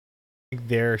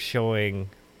they're showing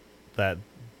that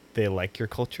they like your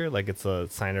culture, like it's a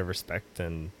sign of respect,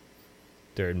 and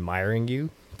they're admiring you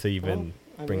to Well, even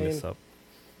I bring mean, this up.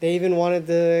 they even wanted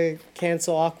to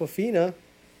cancel Aquafina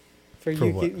for For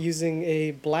what? using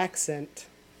a black scent.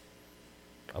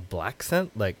 A black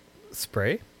scent, like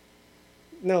spray?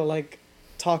 No, like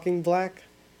talking black.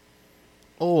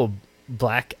 Oh, a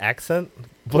black accent,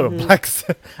 but a Mm-hmm. black.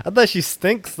 I thought she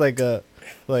stinks She's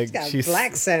like got a she's.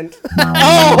 black scent.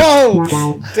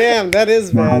 Oh, damn, that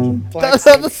is bad. Black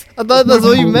scent. I thought that's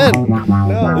what you meant. Is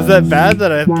No, that bad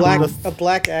that I? a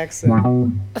black accent.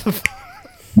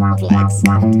 Black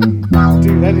scent. Dude, I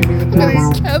didn't even Getting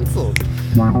notice. canceled.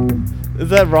 Is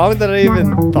that wrong that I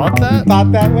even thought that?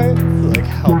 Thought that way? Like,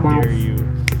 how dare you?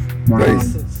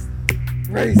 Racist.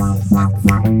 Racist.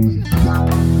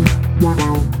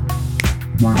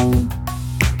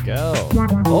 Go.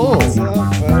 What's Oh,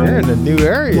 up, you're in buddy? a new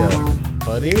area,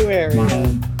 buddy. New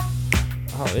area.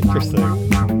 Oh, interesting.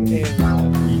 And,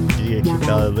 Did you get kicked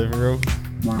out of the living room?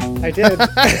 I did.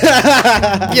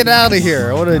 Get out of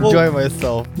here. I want to Well- enjoy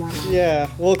myself. Yeah,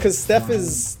 well,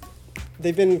 because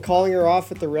they've been calling her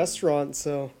off at the restaurant,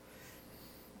 so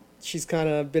she's kind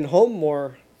of been home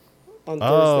more on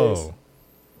Thursdays.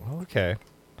 Oh, okay.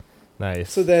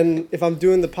 Nice. So then, if I'm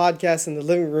doing the podcast in the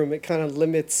living room, it kind of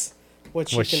limits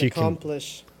what What she she can can-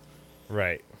 accomplish.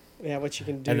 Right. Yeah, what she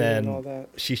can do And and, then all that.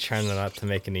 she's trying not to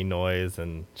make any noise,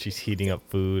 and she's heating up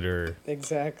food or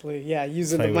Exactly. Yeah,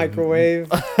 using Play the with- microwave,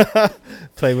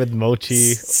 play with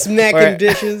Mochi. smacking Alright.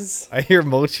 dishes, I hear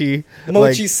Mochi.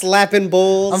 Mochi like, slapping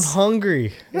bowls. I'm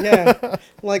hungry. Yeah,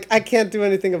 like I can't do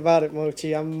anything about it,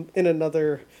 Mochi. I'm in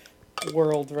another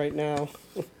world right now.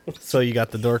 So you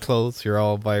got the door closed. You're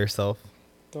all by yourself.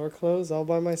 Door closed, all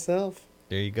by myself.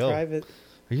 There you go. Private.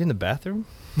 Are you in the bathroom?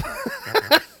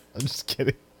 I'm just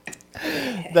kidding.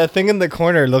 That thing in the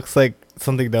corner looks like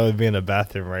something that would be in a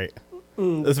bathroom, right?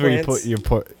 That's where you plants.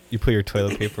 put your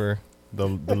toilet paper, the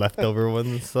leftover ones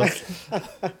and stuff.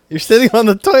 You're sitting on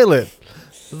the toilet.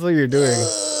 That's what you're doing.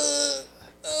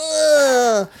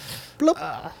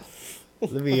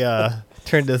 Let me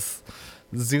turn this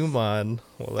zoom on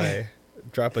while I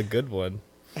drop a good one.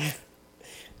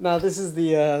 No, this is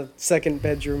the second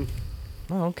bedroom,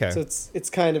 Oh, okay. so it's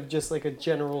kind of just like a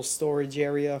general storage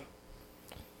area.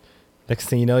 Next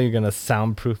thing you know, you're gonna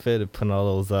soundproof it and put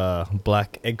all those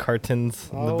black egg cartons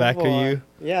in the back of you.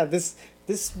 Yeah, this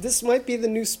might be the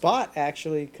new spot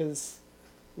actually, because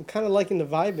I'm kind of liking the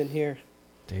vibe in here.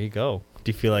 There you go.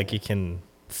 Do you feel like you can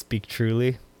speak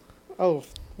truly? Oh,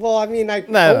 well, I mean, I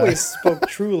No. always spoke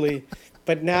truly,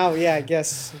 but now, yeah, I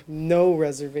guess no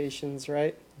reservations,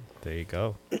 right? There you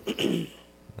go.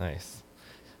 Nice.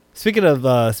 Speaking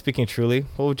of speaking truly,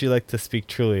 what would you like to speak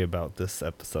truly about this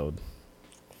episode?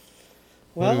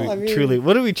 Well, I mean,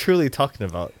 what are we truly talking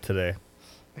about today?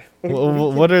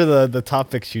 What are the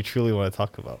topics you truly want to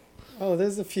talk about? oh,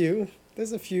 there's a few,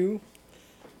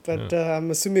 but I'm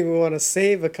assuming we want to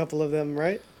save a couple of them,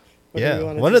 right? Or do we Yeah,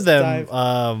 wanna one of just them.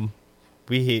 dive-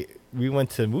 We went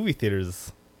to movie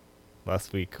theaters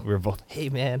last week. We were both, hey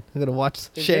man, I'm gonna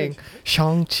watch did.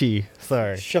 Shang-Chi.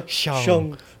 Sorry,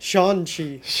 Shang-Chi.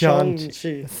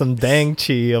 Some dang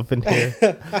chi up in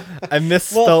here. I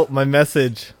misspelt my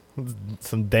message.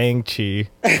 Some dang chi.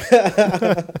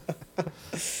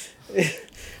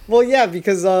 Well, yeah,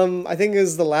 because I think it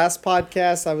was the last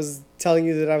podcast I was telling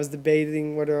you that I was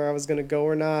debating whether I was gonna go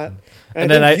or not, And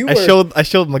then think you were- I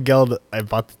showed Miguel that I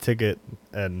bought the ticket,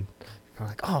 and I'm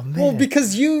like, oh man. Well,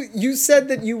 because you said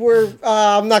that you were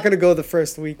I'm not gonna go the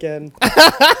first weekend.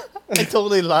 I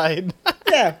totally lied.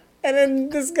 Yeah, and then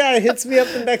this guy hits me up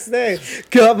the next day.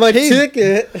 Got my Hey.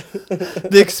 ticket.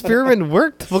 The experiment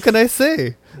worked. What can I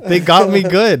say? They got me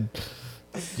good.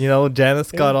 You know, Janice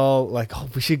got all like, "Oh,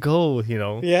 we should go." You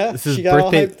know, Yeah, this is she got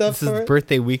all birthday. hyped up This is for it?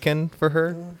 birthday weekend for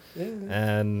her, Yeah,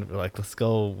 and we're like, let's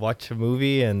go watch a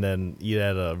movie and then eat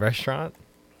at a restaurant.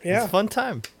 It's yeah, a fun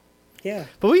time. yeah.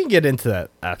 But we can get into that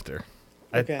after.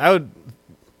 Okay. I would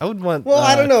want. Well,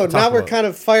 I don't know. to talk Now we're about- kind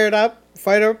of fired up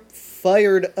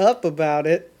about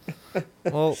it.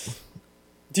 Well,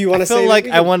 Do you want I to feel say? like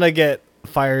I want to get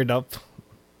fired up.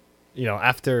 You know,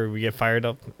 after we get fired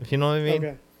up, if you know what I mean.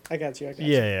 Okay, I got you.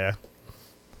 Yeah, yeah.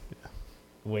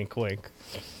 Wink, wink.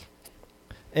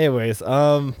 Anyways,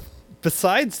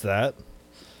 besides that,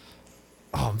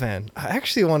 oh man, I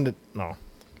actually wanted. No,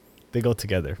 they go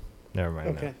together. Never mind.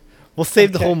 Okay. That. We'll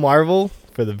save the Okay. whole Marvel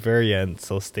for the very end,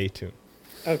 so stay tuned.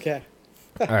 Okay.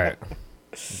 All right.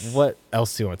 What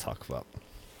else do you want to talk about?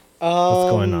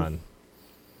 What's going on?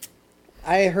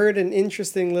 I heard an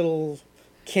interesting little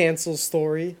cancel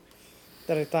story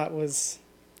that I thought was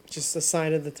just a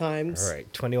sign of the times. All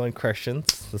right, 21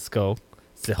 questions. Let's go.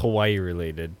 Is it Hawaii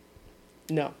related?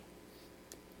 No.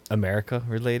 America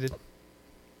related?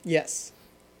 Yes.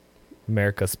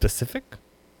 America specific?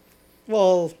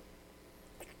 Well,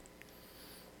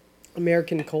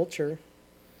 American culture.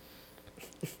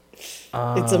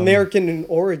 It's American in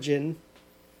origin.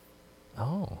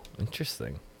 Oh,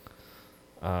 interesting.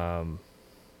 I'm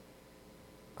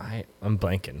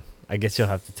blanking. I guess you'll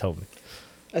have to tell me.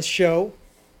 A show.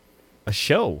 A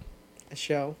show. A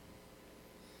show.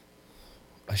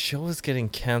 A show is getting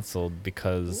canceled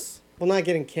because Well, not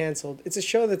getting canceled. It's a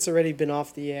show that's already been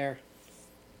off the air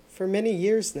for many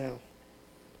years now.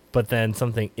 but then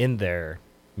something in there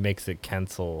makes it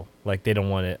cancel. Like they don't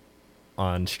want it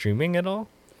on streaming at all.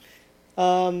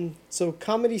 So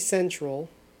Comedy Central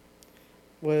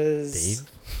was...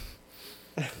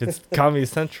 Dave? It's Comedy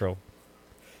Central.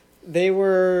 They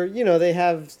were, they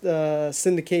have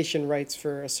syndication rights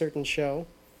for a certain show.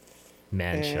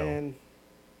 Show.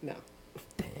 No.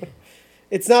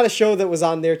 It's not a show that was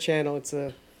on their channel. It's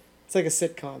like a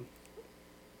sitcom.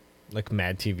 Like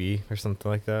Mad TV or something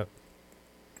like that.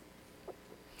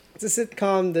 It's a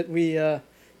sitcom that we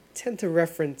tend to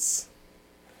reference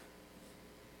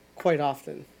quite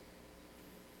often.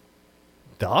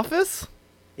 The Office?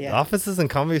 Yeah. The Office is in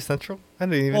Comedy Central? I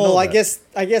didn't even know Well, that.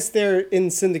 I guess they're in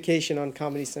syndication on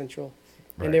Comedy Central.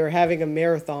 Right. And they were having a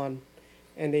marathon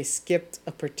and they skipped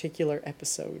a particular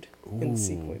episode in Ooh.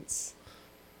 sequence.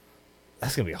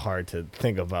 That's going to be hard to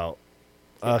think about.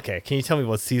 Okay, can you tell me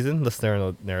what season? Let's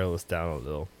narrow this down a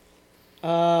little.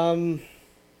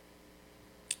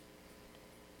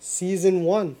 Season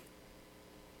 1.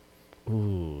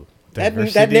 Ooh. That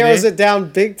narrows it down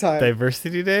big time.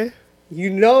 Diversity Day? You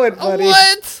know it, buddy.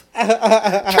 What?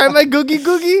 Try my Googie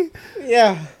Googie?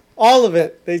 Yeah, all of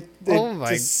it. They Oh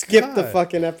my just skipped the God.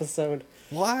 fucking episode.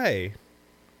 Why?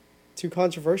 Too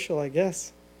controversial, I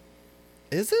guess.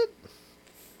 Is it?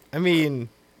 I mean,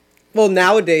 Well,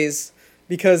 nowadays,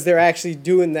 because they're actually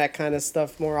doing that kind of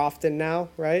stuff more often now,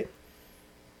 right?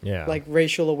 yeah. Like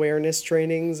racial awareness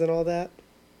trainings and all that.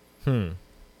 So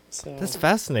That's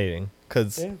fascinating.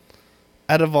 Because yeah.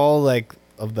 out of all, like,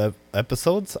 of the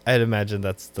episodes, I'd imagine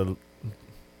that's the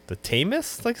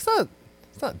tamest. Like, it's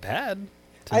not bad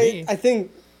to me. I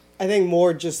think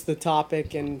more just the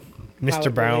topic and how Mr. it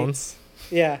Brown. relates.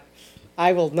 Yeah.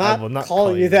 I will not, will not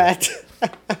call you that.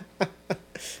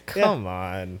 Come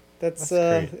on. That's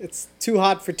great. it's too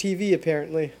hot for TV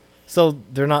apparently. So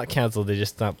they're not canceled. They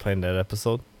just not playing that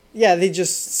episode. Yeah, they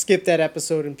just skipped that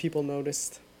episode and people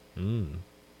noticed.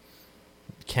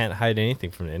 Can't hide anything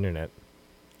from the internet.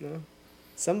 No.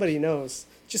 Somebody knows.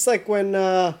 Just like when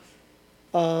not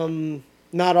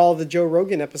all the Joe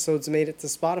Rogan episodes made it to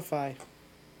Spotify.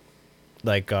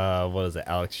 Like, what is it?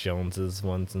 Alex Jones's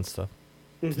ones and stuff.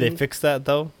 Did Mm-hmm. they fix that,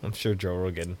 though? I'm sure Joe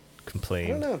Rogan I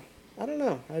complained. don't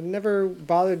know. I never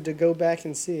bothered to go back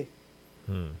and see.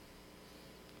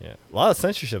 Yeah. A lot of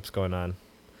censorship's going on.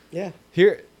 Yeah.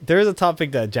 There's a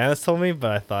topic that Janice told me, but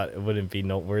I thought it wouldn't be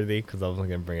noteworthy because I wasn't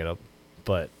going to bring it up.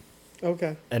 But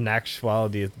Okay. in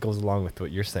actuality, it goes along with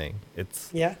what you're saying. It's,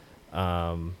 Yeah.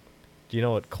 do you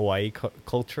know what kawaii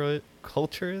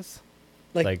culture is?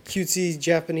 Like cutesy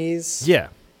Japanese. Yeah.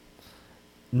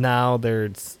 Now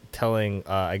they're telling,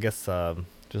 I guess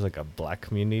there's like a black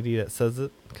community that says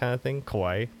it kind of thing,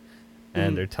 kawaii.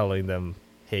 And they're telling them,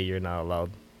 hey, you're not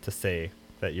allowed to say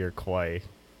that you're kawaii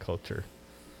culture.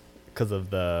 Because of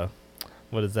the,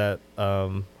 what is that,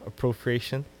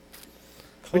 appropriation?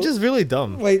 Which is really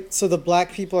dumb. Wait, so the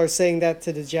black people are saying that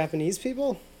to the Japanese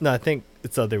people? No, I think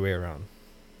it's the other way around.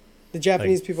 The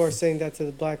Japanese people are saying that to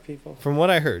the black people. From what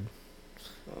I heard.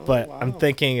 Oh, But wow. I'm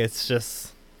thinking it's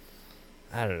just,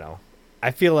 I don't know.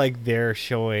 I feel like they're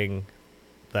showing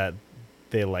that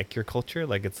they like your culture.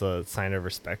 Like it's a sign of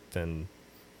respect and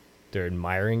they're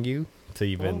admiring you to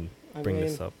even I bring mean,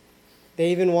 this up.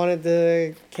 They even wanted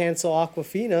to cancel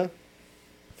Aquafina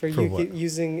for what?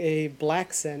 using a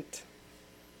black scent.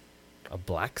 A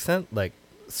black scent? Like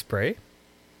spray?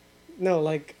 No,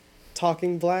 like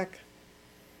talking black.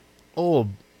 Oh,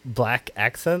 black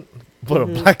accent? What a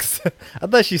black scent. I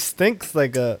thought she stinks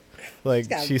like a, like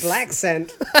Got she's black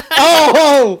scent.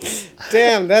 Oh,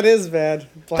 damn, that is bad.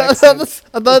 Black I scent.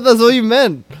 thought that's what you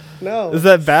meant. No. Is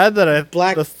that bad that I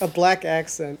a black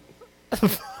accent?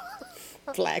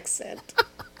 Black scent.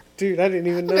 Dude, I didn't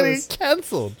even I'm gonna notice. get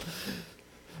canceled?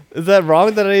 Is that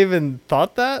wrong that I even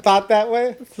thought that? Thought that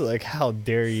way? It's like, how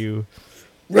dare you?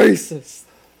 Racist.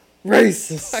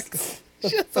 Racist.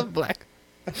 She's a black.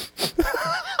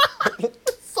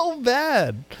 So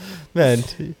bad, man.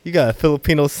 You got a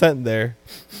Filipino scent there.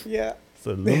 Yeah. It's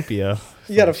a lumpia.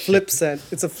 You got a Some flip shit. scent.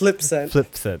 It's a flip scent.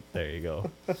 Flip set. There you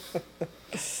go.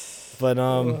 But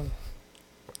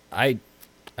I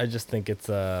I just think it's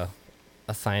a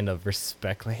sign of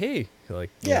respect. Like, hey, like,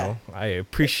 you Yeah. know, I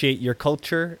appreciate your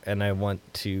culture and I want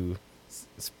to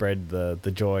spread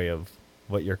the joy of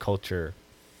what your culture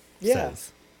Yeah.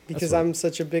 says. Because what- I'm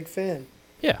such a big fan.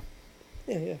 Yeah.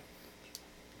 Yeah, yeah.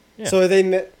 Yeah. So are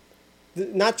they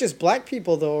not just black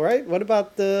people though, right? What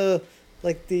about the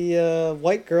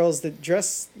white girls that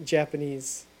dress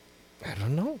Japanese? I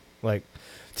don't know. Like,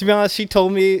 to be honest, she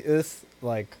told me this,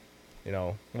 like, you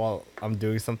know, while I'm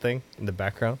doing something in the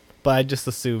background. But I just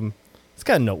assume it's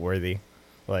kind of noteworthy.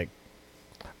 Like,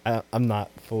 I'm not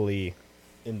fully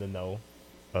in the know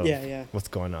of Yeah. what's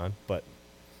going on, but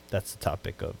that's the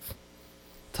topic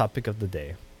of the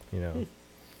day. You know,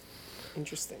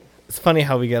 Interesting. it's funny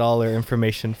how we get all our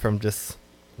information from just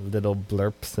little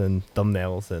blurps and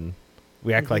thumbnails, and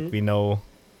we act like Mhm. we know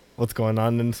what's going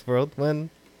on in this world when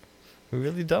we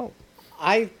really don't.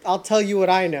 I'll tell you what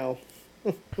I know.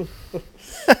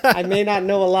 I may not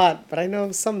know a lot, but I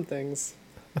know some things.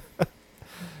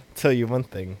 Tell you one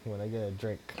thing: when I get a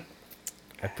drink,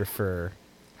 I prefer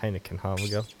Heineken. Huh,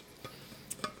 Miguel?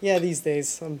 Yeah, these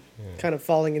days I'm kind of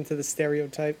falling into the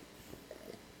stereotype.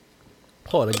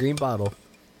 Oh, the green bottle.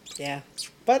 Yeah,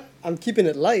 but I'm keeping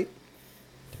it light.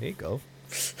 There you go.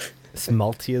 It's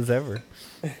malty as ever.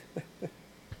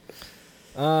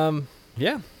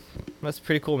 Yeah, that's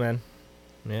pretty cool, man.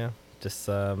 Yeah, just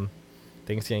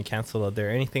things getting canceled out there.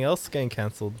 Anything else getting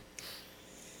canceled?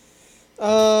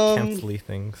 Cancel-y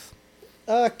things.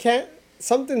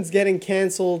 Something's getting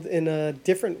canceled in a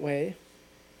different way.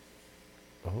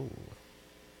 Oh,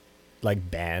 like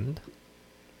banned,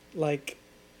 Like,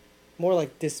 more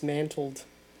like dismantled.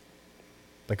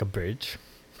 like a bridge.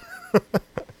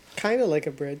 Kind of like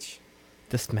a bridge.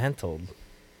 Dismantled.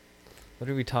 What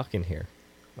are we talking here?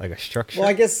 Like a structure? Well,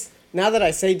 I guess now that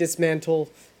I say dismantle,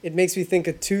 it makes me think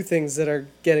of two things that are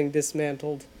getting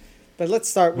dismantled. But let's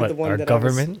start with What, the one our that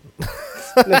government?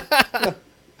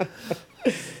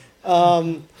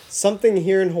 Something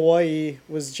here in Hawaii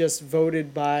was just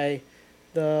voted by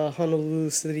the Honolulu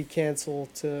City Council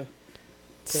to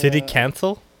City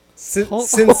cancel? Hold-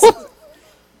 since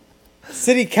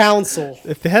City Council.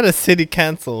 If they had a city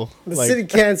cancel, The like, city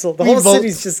council. The we whole vote-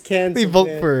 city's just canceled. we vote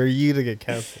man. for you to get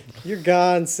canceled. You're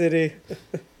gone, city.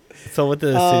 So what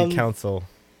did the city council?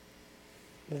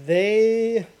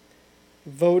 They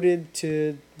voted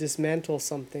to dismantle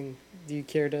something. Do you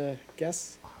care to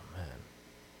guess?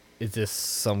 Is this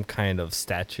some kind of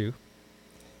statue?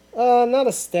 Not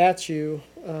a statue.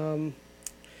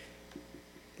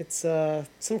 It's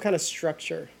some kind of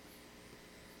structure.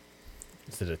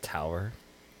 Is it a tower?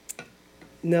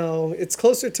 No, it's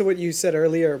closer to what you said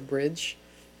earlier, a bridge,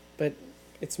 but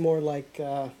it's more like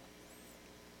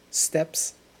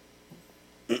steps.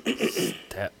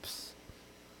 Steps.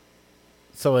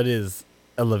 So it is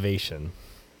elevation.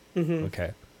 Mm-hmm.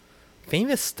 Okay.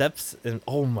 Famous steps in,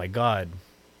 oh my god.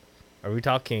 Are we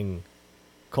talking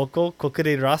Coco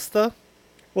de Rasta?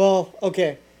 Well,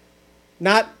 okay,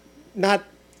 not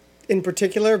in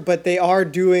particular, but they are.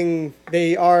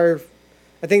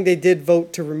 I think they did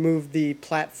vote to remove the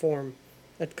platform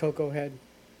at Coco Head.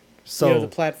 So, You know, the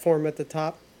platform at the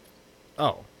top.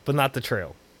 oh, but not the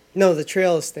trail. No, the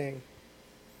trail is staying.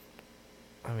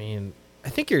 I mean, I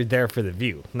think you're there for the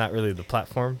view, not really the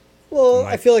platform. Well, In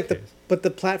my I feel like case.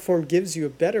 the platform gives you a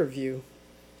better view.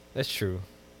 That's true.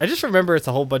 I just remember it's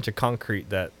a whole bunch of concrete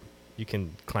that you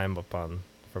can climb up on,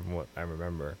 from what I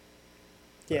remember.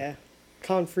 Yeah,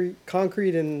 concrete,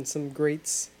 and some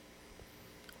grates.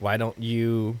 Why don't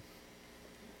you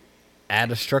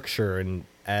add a structure and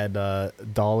add a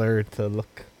dollar to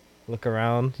look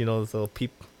around? You know, those little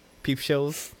peep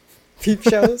shows. Peep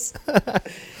shows.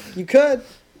 You could.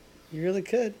 You really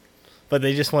could. But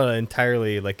they just want to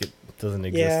entirely, like, it doesn't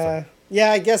exist. Yeah.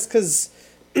 Yeah, I guess because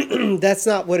that's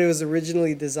not what it was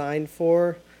originally designed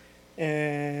for.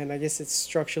 And I guess it's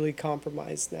structurally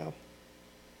compromised now.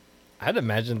 I'd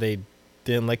imagine they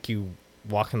didn't like you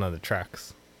walking on the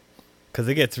tracks. Because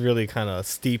it gets really kind of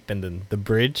steep, and then the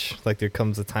bridge, like, there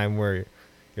comes a time where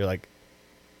you're, like,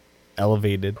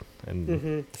 elevated.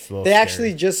 And it's a little They scary.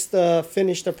 actually just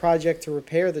finished a project to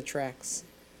repair the tracks.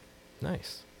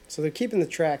 Nice. So they're keeping the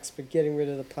tracks, but getting rid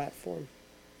of the platform.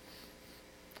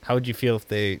 How would you feel if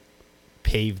they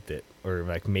paved it or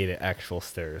like made it actual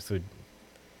stairs? Would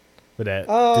that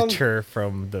deter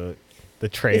from the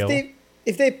trail?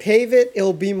 If they pave it,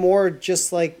 it'll be more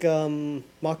just like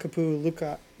Makapu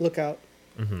Lookout.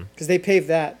 Mm-hmm. Because they pave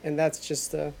that, and that's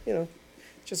just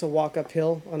just a walk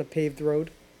uphill on a paved road.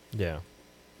 Yeah.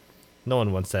 No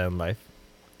one wants that in life.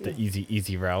 The Yeah.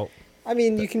 easy route. I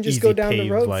mean, The you can just easy go down the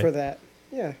paved road life. for that.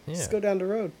 Yeah, Yeah. just go down the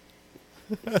road.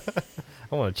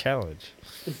 I want a challenge.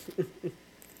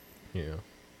 Yeah.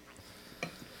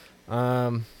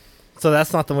 Um. So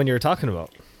that's not the one you were talking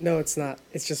about. No, it's not.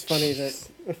 It's just funny that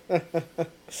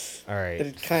All right.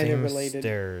 it kind of Famous related.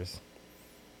 stairs.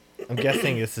 I'm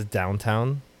guessing this is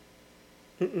downtown.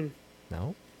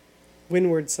 No,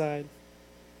 Windward side.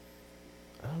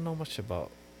 I don't know much about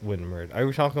Windward. Are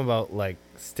we talking about like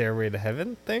Stairway to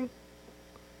Heaven thing?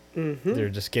 Mm-hmm. They're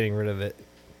just getting rid of it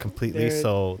completely,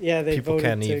 so they people voted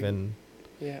can't to, even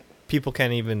Yeah. people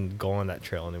can't even go on that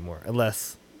trail anymore.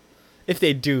 Unless if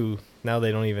they do, now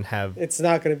they don't even have. It's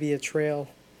not going to be a trail.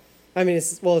 I mean,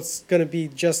 it's going to be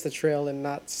just a trail and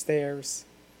not stairs.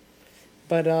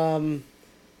 But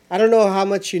I don't know how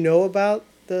much you know about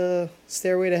the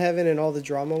Stairway to Heaven and all the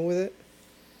drama with it.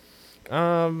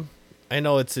 I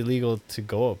know it's illegal to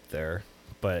go up there,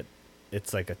 but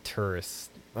it's like a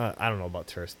tourist. I don't know about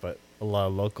tourists, but a lot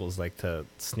of locals like to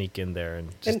sneak in there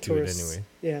and just And do tourists. it anyway.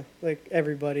 Yeah, like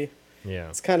everybody. Yeah.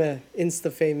 It's kind of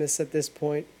insta-famous at this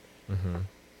point.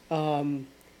 Mm-hmm.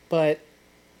 But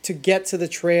to get to the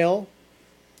trail,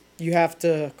 you have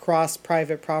to cross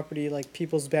private property, like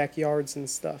people's backyards and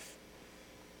stuff.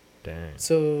 Dang.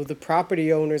 So the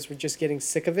property owners were just getting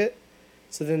sick of it.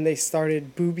 So then they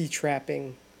started booby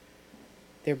trapping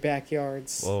their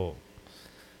backyards. Whoa.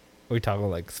 Are we talking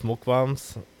like smoke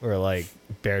bombs or like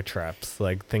bear traps,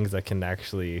 like things that can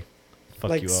actually fuck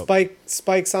Like you up?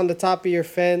 spikes on the top of your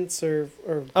fence or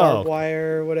barbed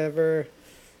wire or whatever.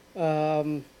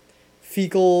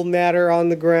 Fecal matter on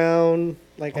the ground.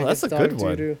 Like I that's guess a dog good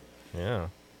one. doo-doo.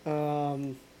 Yeah.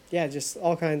 Yeah, just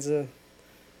all kinds of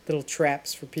little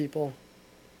traps for people.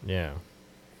 Yeah.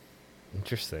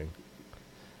 Interesting.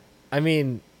 I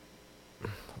mean,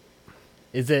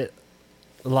 is it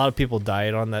a lot of people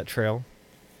died on that trail?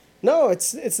 No,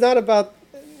 it's not about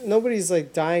nobody's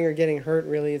like dying or getting hurt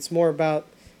really. It's more about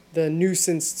the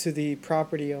nuisance to the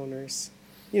property owners.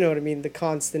 You know what I mean? The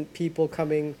constant people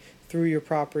coming through your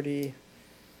property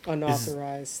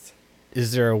unauthorized.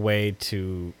 Is there a way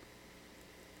to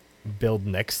build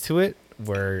next to it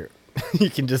where you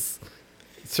can just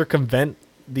circumvent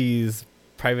these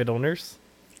private owners?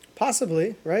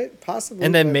 Possibly, right? Possibly.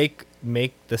 And then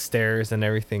make the stairs and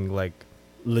everything like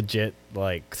legit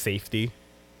like safety.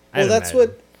 Well, that's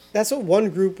what one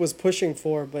group was pushing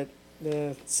for, but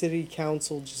the city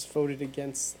council just voted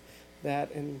against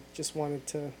that and just wanted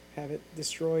to have it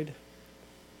destroyed.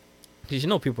 Because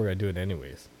people are gonna do it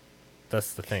anyways.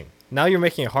 That's the thing. Now you're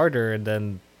making it harder, and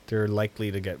then they're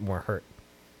likely to get more hurt,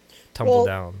 tumble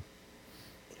down.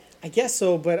 I guess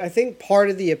so, but I think part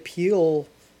of the appeal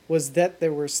was that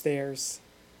there were stairs.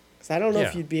 Because I don't know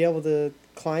if you'd be able to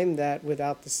climb that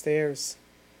without the stairs.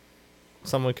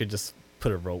 Someone could just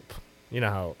put a rope. You know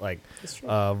how like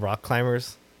rock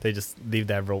climbers, they just leave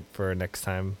that rope for next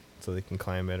time so they can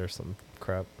climb it or some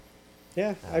crap.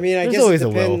 Yeah, I mean, I There's guess always it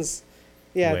a depends.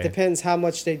 Yeah, way. it depends how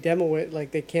much they demo it.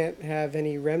 Like they can't have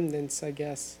any remnants, I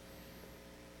guess.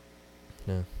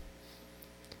 Yeah.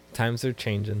 Times are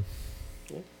changing.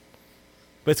 Yeah.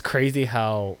 But it's crazy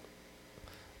how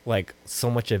like so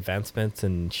much advancements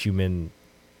in human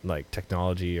like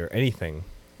technology or anything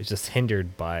is just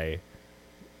hindered by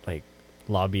like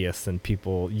lobbyists and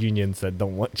people, unions that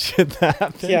don't want shit to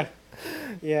happen. Yeah.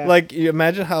 Yeah. Like you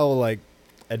imagine how like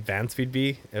advanced we'd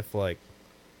be if like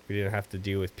we didn't have to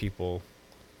deal with people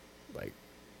like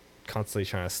constantly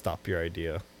trying to stop your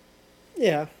idea.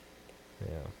 Yeah.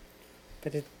 Yeah.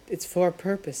 But it's for a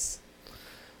purpose.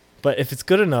 But if it's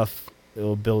good enough,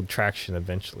 it'll build traction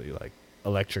eventually, like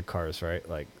electric cars, right?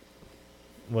 Like,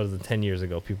 what is it, 10 years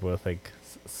ago, people would think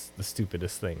the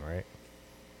stupidest thing, right?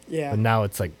 Yeah. But now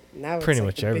it's like Now pretty it's like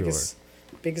much the everywhere.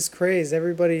 biggest craze.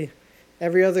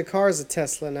 Every other car is a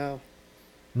Tesla now.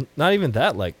 Not even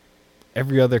that, like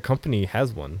every other company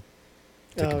has one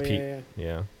to compete.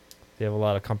 Yeah. They have a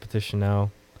lot of competition now.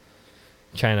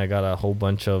 China got a whole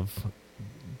bunch of,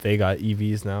 they got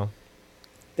EVs now.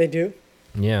 They do?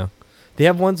 Yeah. They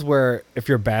have ones where if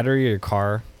your battery or your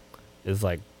car is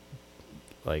like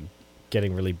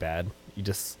getting really bad, you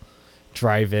just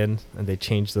drive in and they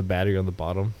change the battery on the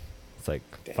bottom. It's like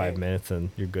 5 minutes and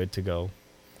you're good to go.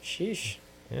 Sheesh.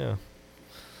 Yeah.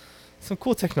 Some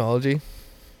cool technology.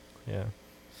 Yeah.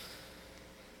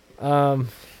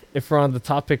 If we're on the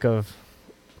topic of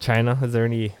China, is there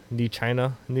any new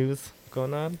China news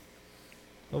going on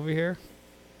over here?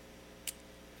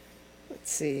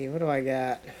 Let's see. What do I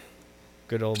got?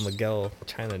 Good old Miguel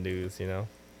China news,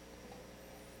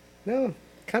 No,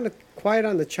 kind of quiet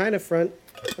on the China front.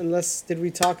 Unless, did we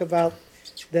talk about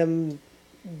them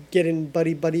getting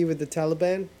buddy buddy with the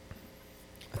Taliban.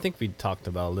 I think we talked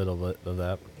about a little bit of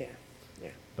that, Yeah, yeah.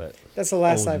 but That's the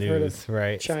last old I've heard of news,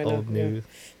 right? It's China. old Yeah, news.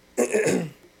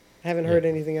 haven't Yeah. heard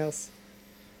anything else.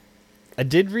 I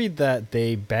did read that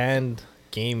they banned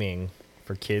gaming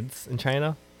for kids in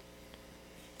China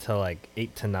till like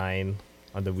 8 to 9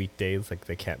 on the weekdays. Like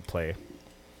they can't play.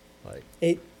 Like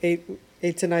 8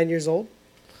 to 9 years old.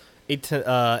 8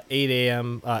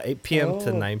 a.m. 8 p.m. to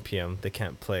Oh. 9 p.m. They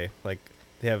can't play. Like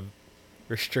they have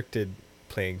restricted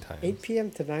playing times. 8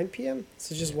 p.m. to 9 p.m.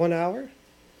 So just 1 hour,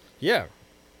 Yeah,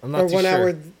 I'm not or too 1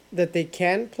 hour sure. that they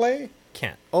can play.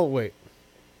 Can't. Oh wait,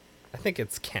 I think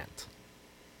it's can't.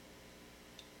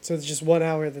 So it's just 1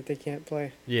 hour that they can't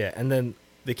play. Yeah, and then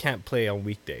they can't play on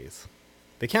weekdays.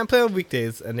 They can't play on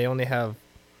weekdays, and they only have.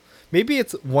 Maybe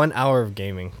it's 1 hour of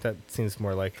gaming. That seems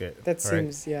more like it. That right?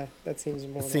 seems that seems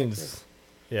more. It like seems.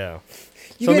 Yeah.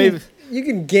 You So can, maybe. you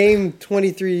can game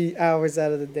 23 hours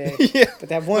out of the day, Yeah. but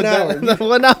that 1 But hour, that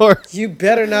 1 hour. you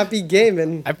better not be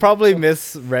gaming. I probably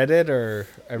misread it or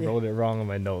I Yeah. wrote it wrong in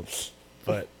my notes.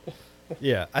 But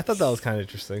yeah, I thought that was kind of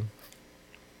interesting.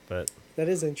 But That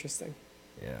is interesting.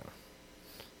 yeah.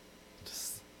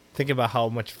 Just think about how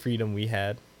much freedom we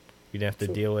had. We didn't have to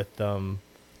True. deal with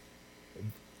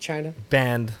China.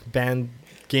 banned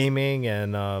gaming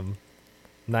and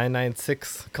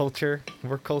 996 culture,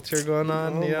 work culture going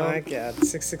on. Oh You know? my God.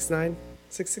 669?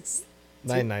 66?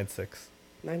 996.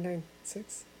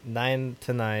 996? 9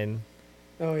 to 9,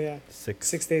 Oh yeah. 6.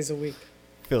 6 days a week.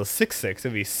 Feels 6 6.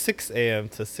 It'd be 6 a.m.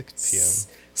 to 6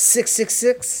 p.m.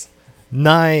 666?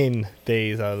 9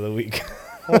 days out of the week.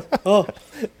 Oh,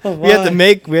 we had to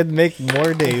my. make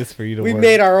more days for you to We work.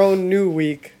 made our own new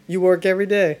week. You work every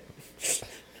day.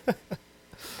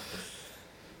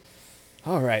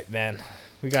 All right, man.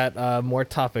 We got more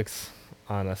topics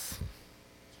on us.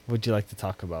 What'd you like to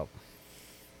talk about?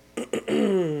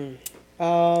 So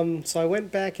I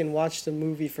went back and watched a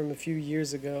movie from a few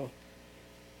years ago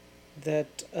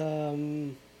that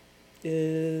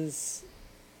is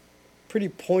pretty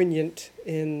poignant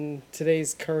in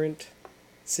today's current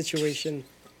situation.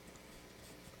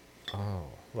 Oh,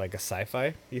 like a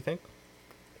sci-fi? You think?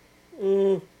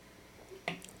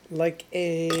 Like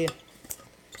a,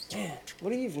 man, what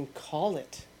do you even call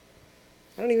it?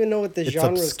 I don't even know what the It's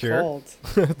genre is obscure. called.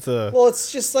 It's a. Well,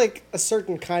 it's just like a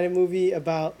certain kind of movie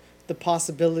about the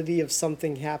possibility of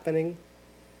something happening.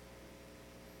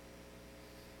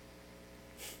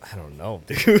 I don't know,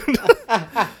 dude.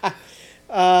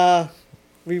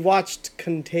 We watched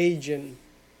Contagion.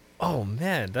 Oh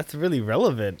man, that's really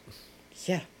relevant.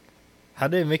 Yeah, How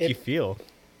did it make It- you feel?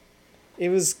 it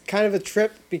was kind of a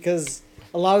trip because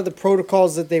a lot of the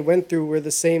protocols that they went through were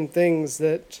the same things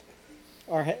that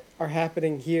are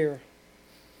happening here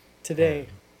today.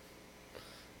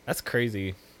 That's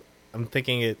crazy. I'm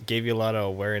thinking it gave you a lot of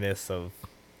awareness of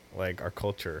like our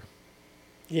culture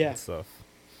Yeah, and stuff.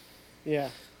 yeah.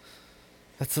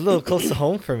 That's a little close to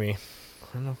home for me.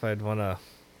 I don't know if I'd want to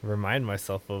remind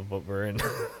myself of what we're in.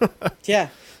 Yeah.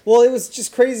 Well, it was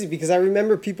just crazy because I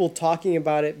remember people talking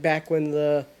about it back when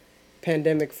the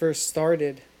pandemic first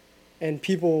started and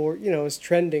people were, it was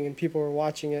trending and people were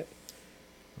watching it.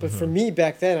 But for me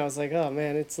back then, I was like, oh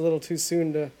man, it's a little too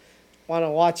soon to want to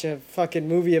watch a fucking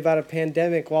movie about a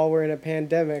pandemic while we're in a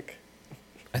pandemic.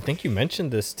 I think you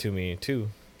mentioned this to me too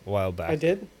a while back. I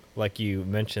did? Like you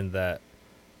mentioned that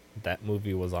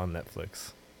movie was on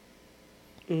Netflix.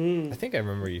 I think I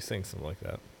remember you saying something like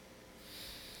that.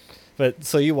 But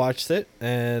so you watched it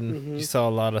and you saw a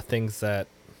lot of things that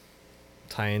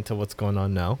tie into what's going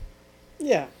on now.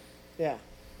 Yeah. Yeah.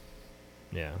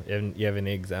 Yeah. You have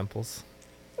any examples?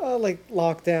 Like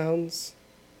lockdowns,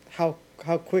 how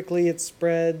quickly it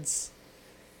spreads,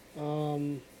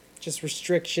 just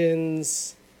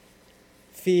restrictions,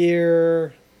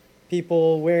 fear,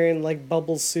 people wearing like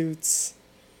bubble suits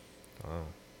Oh.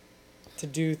 to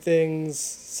do things.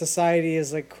 Society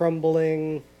is like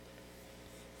crumbling.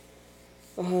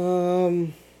 Oh,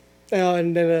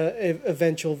 and then a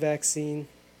eventual vaccine.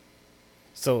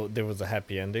 So there was a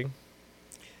happy ending?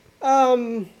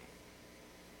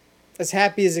 As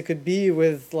happy as it could be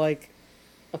with like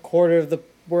a quarter of the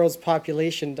world's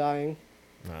population dying.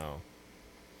 No.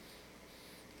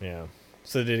 Yeah.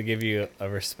 So did it give you a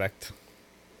respect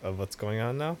of what's going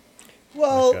on now?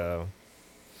 Well, Like,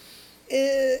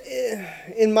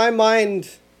 in my mind,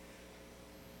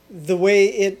 the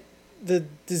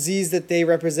disease that they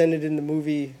represented in the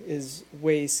movie is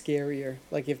way scarier.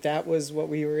 Like if that was what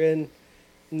we were in,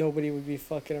 nobody would be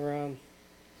fucking around.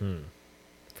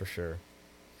 for sure.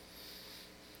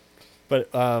 But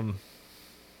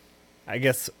I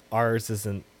guess ours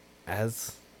isn't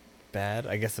as bad.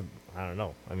 I guess I don't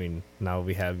know. I mean, now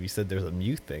you said there's a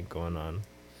mute thing going on.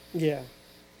 Yeah.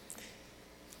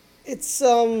 It's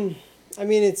I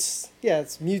mean it's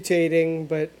mutating,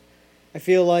 but I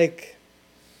feel like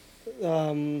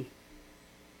um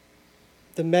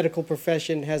the medical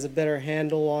profession has a better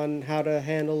handle on how to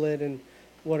handle it and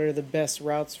what are the best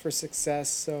routes for success.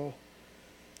 So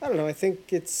I don't know. I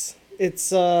think it's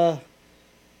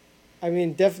I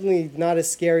mean definitely not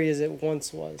as scary as it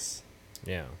once was.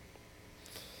 Yeah.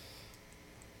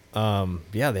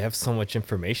 Yeah, they have so much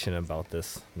information about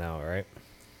this now, right?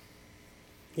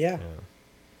 Yeah. Yeah.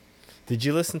 Did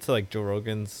you listen to like Joe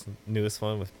Rogan's newest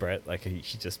one with Brett? Like he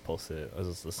just posted it. I was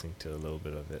just listening to a little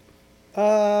bit of it.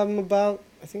 About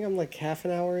I think I'm like half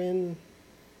an hour in.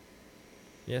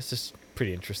 Yeah, it's just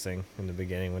pretty interesting in the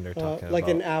beginning when they're talking Like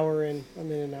about an hour in. I'm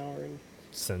in an hour in.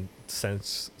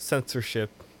 censorship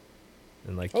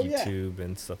and like Oh, yeah. YouTube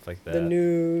and stuff like that. The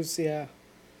news, yeah.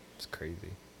 It's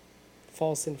crazy.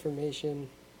 False information.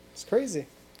 It's crazy.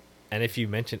 And if you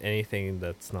mention anything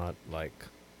that's not like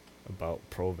about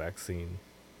pro-vaccine,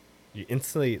 you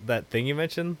instantly that thing you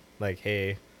mentioned, like,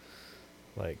 hey,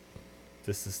 like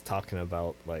this is talking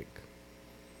about like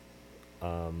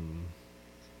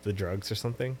the drugs or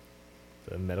something,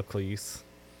 the medical use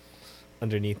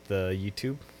underneath the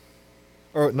YouTube,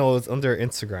 or no, it's under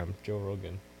Instagram. Joe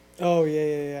Rogan. Oh,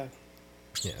 yeah.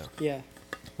 Yeah. Yeah.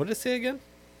 What did it say again?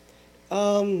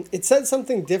 It said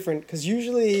something different because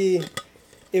usually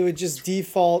it would just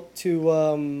default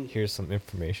to Here's some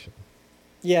information.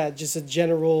 yeah, just a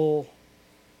general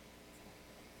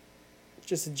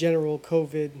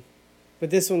COVID, but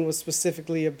this one was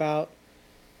specifically about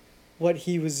what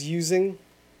he was using.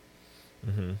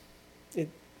 Mm-hmm.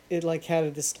 It like had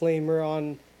a disclaimer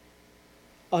on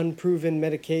unproven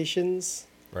medications.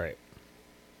 Right.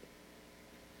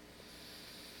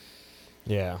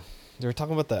 Yeah. They were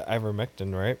talking about the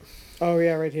ivermectin, right? Oh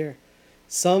yeah, right here.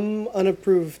 Some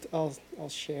unapproved. I'll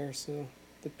share so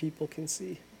the people can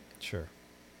see. Sure.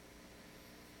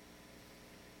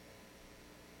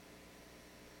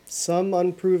 Some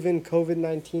unproven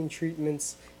COVID-19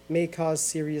 treatments may cause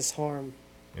serious harm.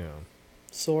 Yeah.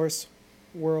 Source: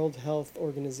 World Health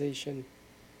Organization.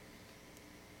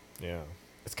 Yeah.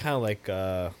 It's kind of like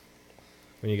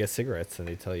when you get cigarettes and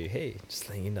they tell you, hey, just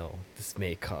letting you know, this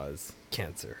may cause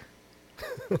cancer.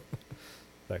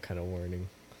 That kind of warning.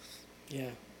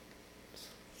 Yeah.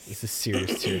 This is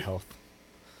serious to your health.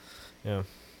 Yeah.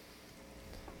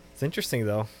 It's interesting,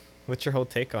 though. What's your whole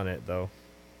take on it, though?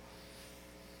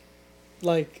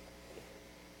 Like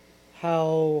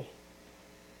how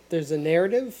there's a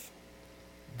narrative.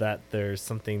 That there's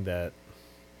something that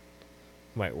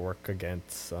might work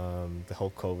against the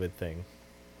whole COVID thing,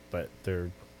 but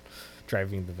they're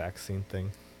driving the vaccine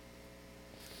thing.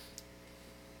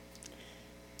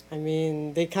 I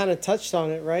mean, they kind of touched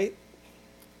on it, right?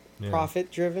 Yeah.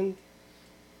 Profit driven.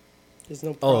 There's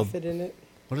no profit in it.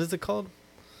 What is it called?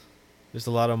 There's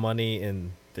a lot of money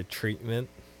in the treatment,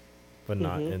 but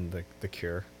not in the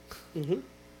cure. Mm-hmm.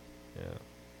 Yeah.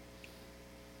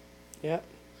 Yeah.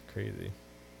 It's crazy.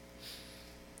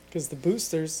 Because the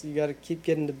boosters, you got to keep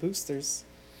getting the boosters.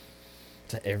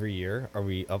 Is that every year? Are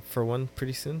we up for one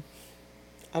pretty soon?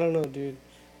 I don't know, dude.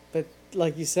 But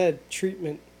like you said,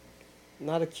 treatment,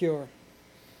 not a cure.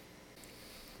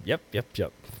 Yep.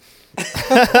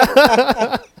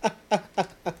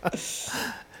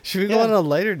 Should we go on a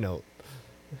lighter note?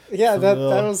 Yeah, that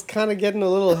was kind of getting a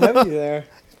little heavy there.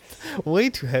 Way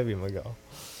too heavy, Miguel.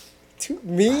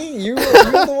 Me? You're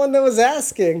the one that was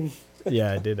asking.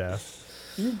 Yeah, I did ask.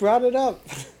 You brought it up.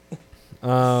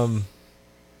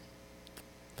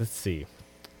 Let's see.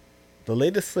 The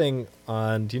latest thing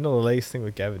do you know the latest thing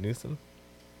with Gavin Newsom?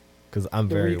 Because I'm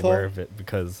very aware of it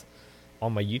because all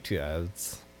my YouTube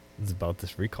ads is about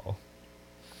this recall.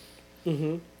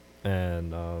 Mm-hmm.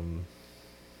 And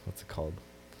what's it called?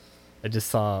 I just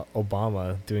saw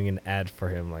Obama doing an ad for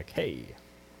him, like, hey,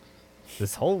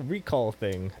 this whole recall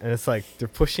thing, and it's like they're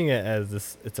pushing it as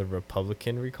this. It's a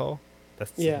Republican recall.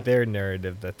 That's their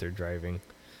narrative that they're driving.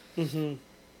 Mm-hmm.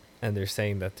 And they're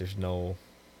saying that there's no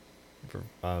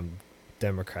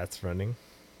Democrats running.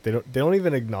 They don't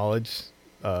even acknowledge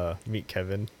Meet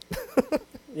Kevin.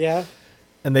 Yeah.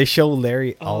 And they show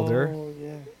Larry Elder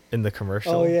yeah. in the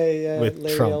commercial. Oh yeah. With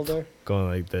Larry Trump Elder. going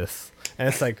like this, and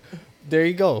it's like, there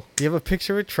you go. You have a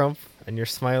picture with Trump, and you're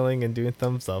smiling and doing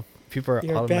thumbs up. People are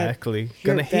automatically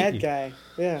gonna hate you. You're a bad guy.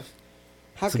 Yeah.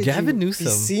 How So could Gavin you Newsom,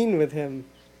 be seen with him?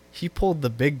 He pulled the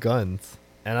big guns,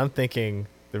 and I'm thinking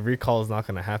the recall is not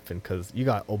gonna happen because you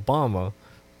got Obama.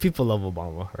 People love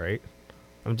Obama, right?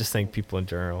 I'm just saying people in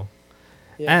general.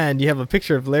 Yeah. And you have a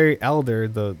picture of Larry Elder,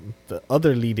 the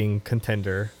other leading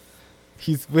contender.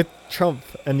 He's with Trump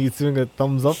and he's doing a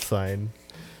thumbs up sign.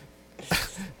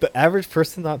 The average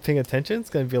person not paying attention is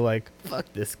gonna be like,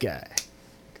 "Fuck this guy."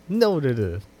 No to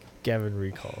the Gavin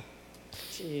recall.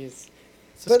 Jeez.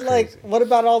 It's just But like, crazy. what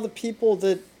about all the people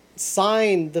that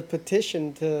signed the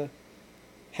petition to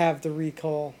have the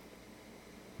recall?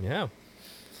 Yeah.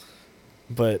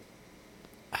 But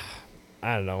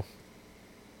I don't know.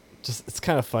 Just it's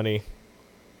kind of funny.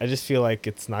 I just feel like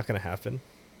it's not gonna happen.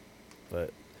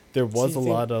 But there So was you a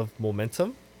think? lot of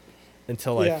momentum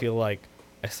until I Yeah. feel like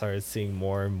I started seeing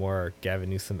more and more Gavin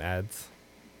Newsom ads,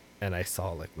 and I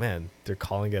saw like, man, they're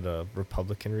calling it a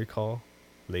Republican recall,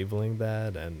 labeling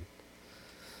that, and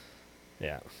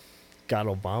yeah, got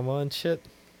Obama and shit.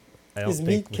 I don't Is think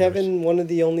Meet we have a. Kevin one of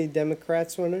the only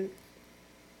Democrats winner?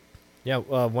 Yeah,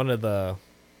 one of the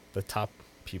top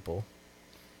people,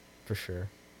 for sure.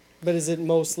 But is it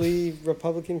mostly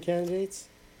Republican candidates?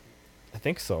 I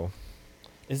think so.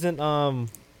 Isn't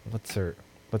what's her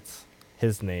what's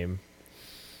his name?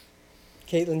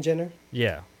 Caitlyn Jenner?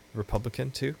 Yeah,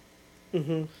 Republican too.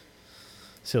 Mm-hmm.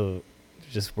 So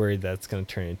just worried that it's gonna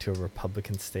turn into a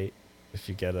Republican state if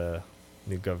you get a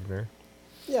new governor.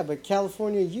 Yeah, but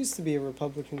California used to be a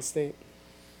Republican state.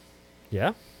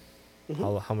 Yeah.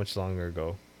 Mm-hmm. How much longer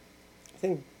ago? I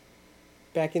think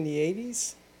back in the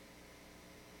 80s.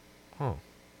 Oh,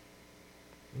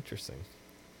 interesting.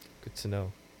 Good to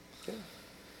know. Yeah.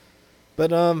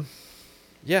 But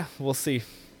yeah, we'll see.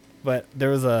 But there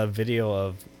was a video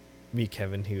of me,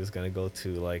 Kevin. He was gonna go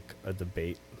to like a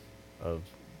debate of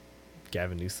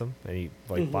Gavin Newsom, and he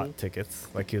like Mm-hmm. bought tickets.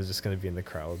 Like he was just gonna be in the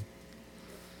crowd.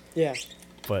 Yeah.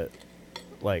 But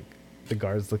like the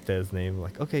guards looked at his name,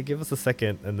 like, okay, give us a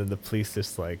second, and then the police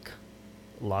just like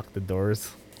locked the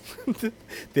doors. They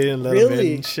didn't let him in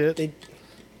Really? and shit.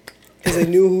 Because they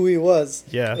knew who he was.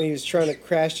 Yeah. And he was trying to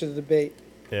crash the debate.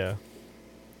 Yeah,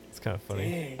 it's kind of funny.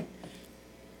 Dang.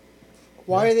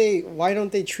 Why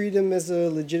don't they treat him as a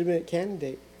legitimate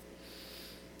candidate?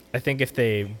 I think if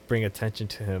they bring attention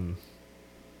to him,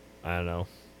 I don't know.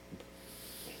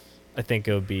 I think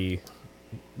it would be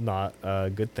not a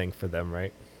good thing for them,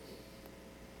 right?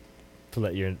 To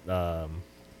let you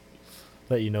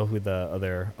know who the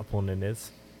other opponent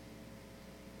is.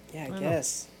 Yeah, I I know.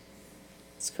 guess.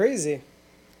 It's crazy.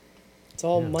 It's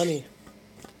all Yeah. money.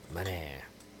 Money.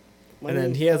 Money. And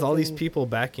then he has all these fucking- people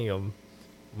backing him.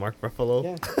 Mark Ruffalo.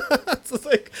 Yeah. It's just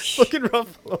like fucking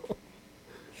Ruffalo.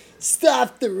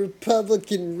 Stop the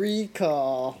Republican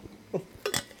recall.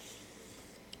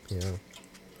 Yeah.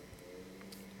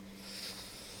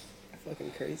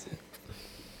 Fucking crazy.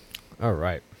 All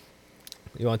right.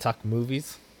 You want to talk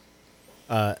movies?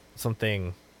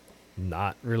 Something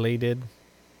not related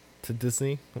to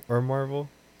Disney or Marvel?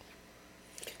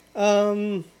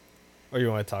 Um, Or you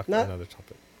want to talk Not- another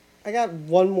topic? I got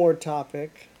one more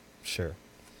topic. Sure.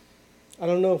 I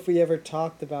don't know if we ever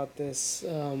talked about this.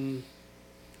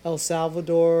 El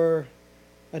Salvador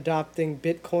adopting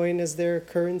Bitcoin as their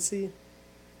currency.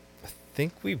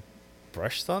 Think we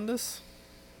brushed on this?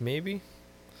 Maybe?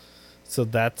 So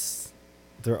that's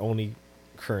their only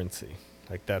currency.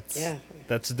 Like that's Yeah,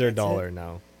 that's their that's it. dollar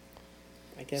now.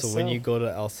 I guess So so. when you go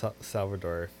to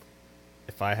Salvador,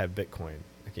 if I have Bitcoin,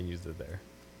 I can use it there.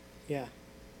 Yeah.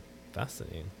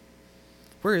 Fascinating.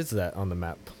 Where is that on the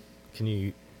map? Can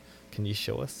you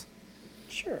show us?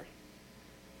 Sure.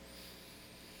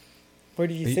 Where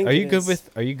do you Are you, think are you it good is?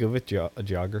 with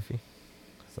geography?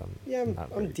 'Cause Yeah, not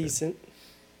very I'm good. decent.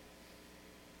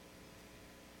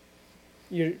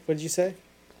 What did you say?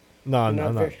 No, You're I'm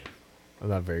not not. very- I'm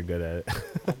not very good at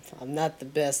it. I'm not the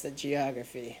best at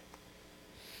geography.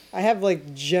 I have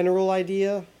like general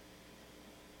idea.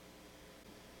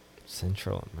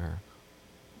 Central America.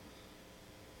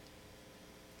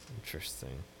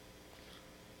 Interesting.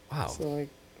 Wow. So like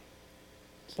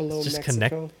below It's just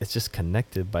Mexico. It's just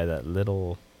connected by that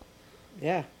little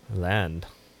Yeah. land.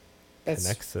 That's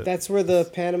Connects it. that's where the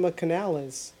Panama Canal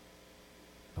is.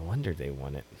 No wonder they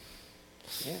won it.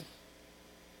 Yeah.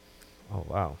 Oh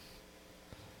wow.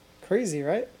 Crazy,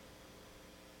 right?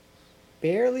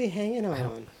 Barely hanging I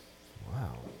don't- on.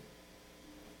 Wow.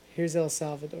 Here's El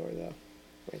Salvador though.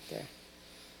 Right there.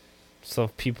 So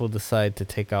if people decide to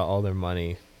take out all their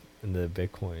money into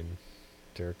Bitcoin,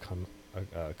 their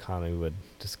economy would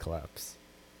just collapse.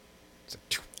 It's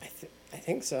like, I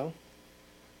think so.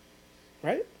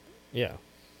 Right? yeah.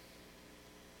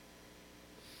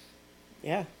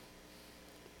 Yeah.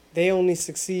 They only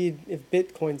succeed if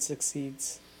Bitcoin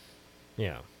succeeds.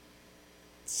 Yeah.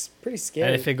 It's pretty scary.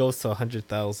 And if it goes to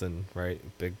 100,000, right?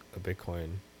 A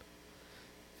Bitcoin.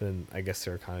 then I guess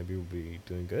their economy will be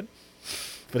doing good.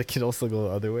 But it can also go the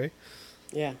other way.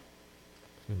 Yeah.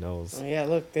 Who knows? Oh, yeah,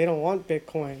 look, they don't want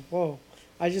Bitcoin. Whoa.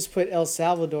 I just put El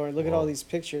Salvador. Look at all Whoa. these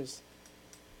pictures.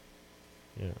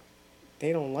 Yeah.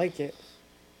 They don't like it.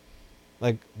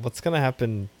 Like, what's gonna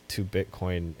happen to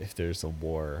Bitcoin if there's a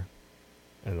war,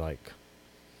 and like,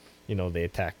 you know, they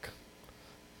attack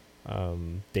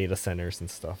data centers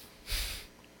and stuff?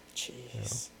 Jeez. You know?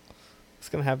 What's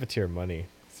gonna happen to your money?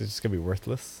 Is it just gonna be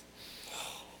worthless?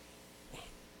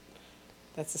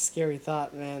 That's a scary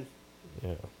thought, man.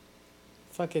 Yeah.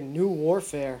 Fucking new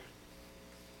warfare.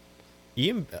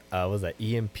 Was that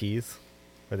EMPs,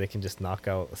 where they can just knock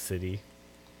out a city,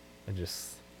 and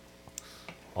just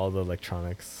all the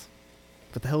electronics?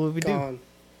 What the hell would we do? Gone.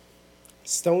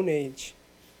 Stone Age.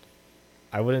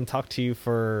 I wouldn't talk to you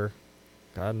for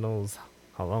God knows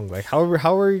how long. Like, how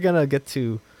are you gonna get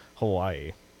to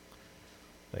Hawaii?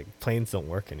 Like, planes don't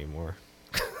work anymore.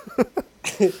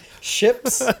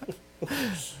 Ships.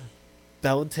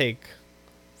 That would take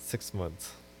 6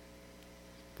 months,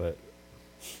 but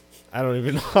I don't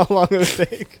even know how long it would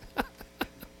take.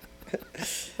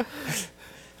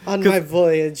 On my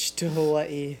voyage to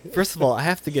Hawaii. First of all, I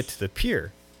have to get to the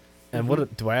pier, and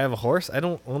what do I have a horse? I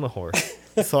don't own a horse,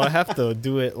 so I have to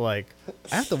do it like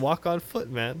I have to walk on foot,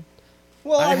 man.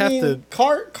 Well, I I have mean,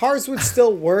 to- cars would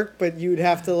still work, but you'd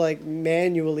have to like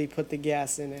manually put the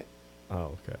gas in it.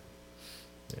 Oh, okay.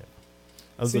 Yeah,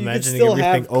 I was So you could imagining still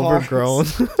everything have cars. overgrown.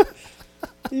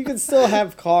 You can still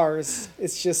have cars.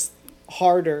 It's just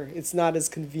harder. It's not as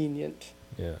convenient.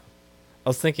 Yeah. I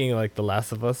was thinking like The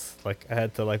Last of Us. Like I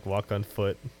had to like walk on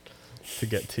foot to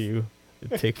get to you.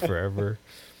 It'd take forever.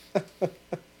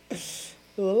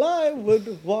 Well, I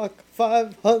would walk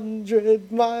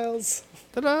 500 miles.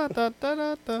 Da da da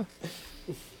da da.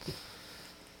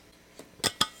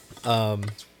 I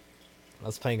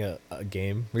was playing a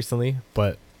game recently,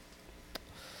 but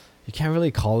you can't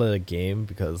really call it a game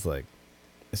because like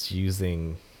it's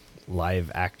using live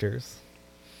actors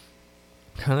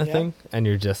kind of Yeah. thing, and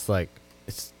you're just like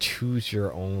it's choose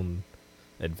your own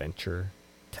adventure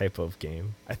type of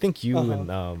game. I think you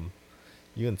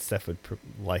and Steph would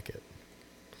like it.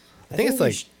 I think it's you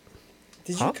like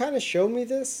did Huh? you kind of show me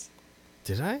this?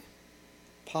 did I?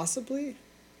 Possibly?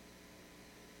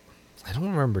 I don't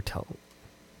remember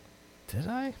Did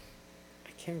I?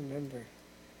 I can't remember.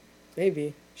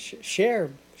 Maybe. Share,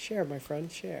 my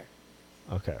friend, share.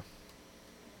 Okay.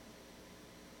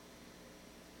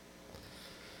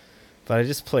 But I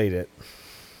just played it,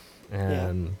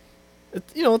 and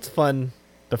it's fun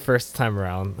the first time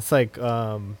around. It's like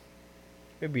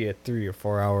maybe a 3 or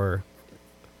 4 hour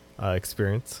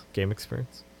game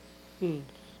experience.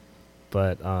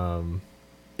 But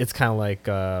it's kind of like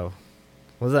what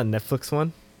was that Netflix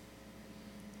one?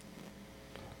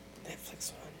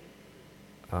 Netflix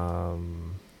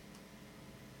one.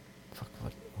 Fuck,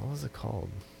 what was it called?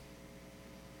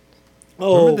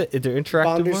 Oh, Remember the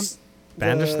interactive one?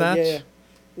 Bandersnatch?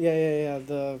 Yeah.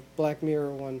 The Black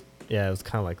Mirror one. Yeah, it was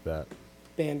kind of like that.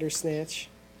 Bandersnatch.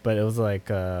 But it was like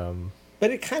But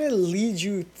it kind of leads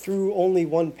you through only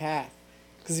one path.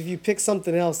 Because if you pick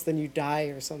something else, then you die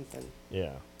or something.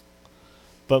 yeah.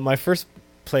 But my first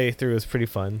playthrough was pretty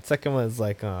fun. Second one was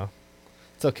like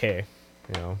it's okay,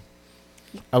 you know.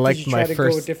 I like you try to go a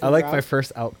my different route?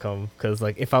 first outcome because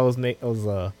like if I was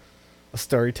a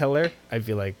storyteller, I'd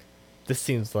be like, this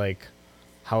seems like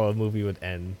how a movie would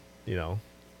end, you know.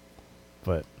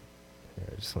 But here,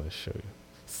 I just want to show you.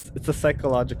 It's a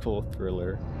psychological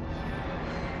thriller.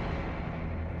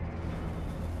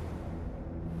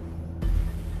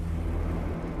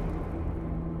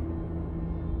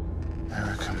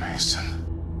 Erica Mason.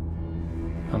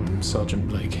 I'm Sergeant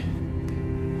Blake.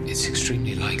 It's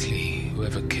extremely likely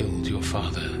whoever killed your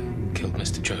father killed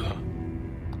Mr. Joe.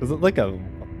 Was it like a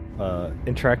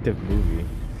interactive movie?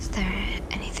 Is there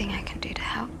anything I can do to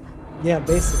help? Yeah,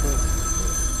 basically.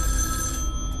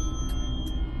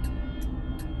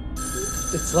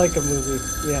 It's like a movie.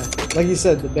 Yeah. Like you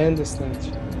said, the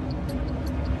Bandersnatch.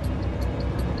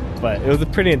 But it was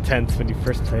pretty intense when you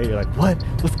first played. You're like, what?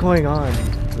 What's going on?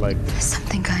 Like, There's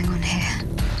something going on here.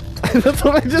 that's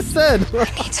what I just said. I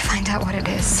need to find out what it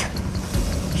is.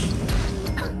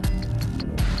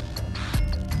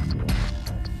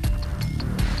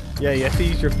 Yeah, you have to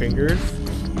use your fingers.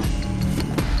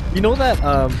 You know that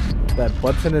that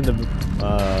button in the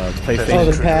PlayStation?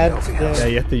 Oh, the pad? Yeah, Yeah.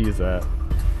 you have to use that.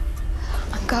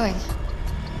 I'm going.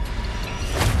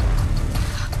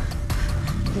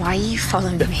 Why are you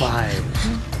following me? Defy.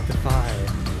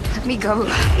 Let me go.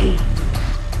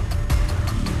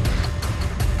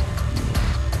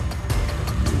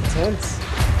 Intense.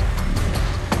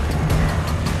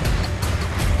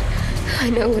 I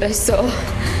know what I saw.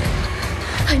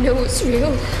 I know what's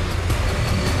real.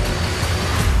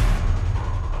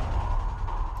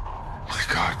 My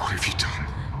God, what have you done?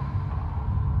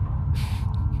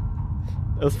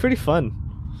 It was pretty fun,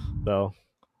 though.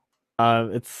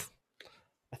 It's.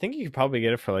 I think you could probably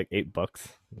get it for like $8 in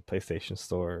the PlayStation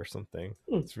Store or something.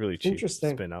 It's really cheap.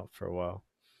 Interesting. It's been out for a while.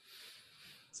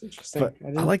 It's interesting. But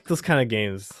I like those kind of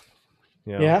games.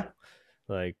 You know? Yeah.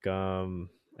 Like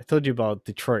I told you about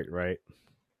Detroit, right?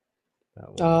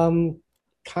 That one.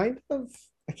 Kind of.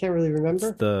 I can't really It's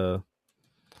remember.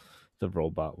 the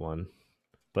robot one.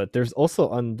 But there's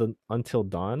also Until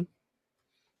Dawn.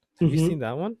 Have you seen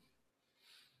that one?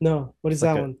 No. What is It's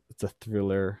like that one? It's a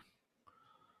thriller.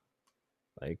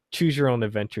 Like choose your own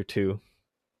adventure too.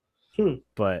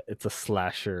 But it's a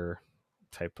slasher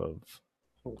type of.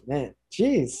 Oh man,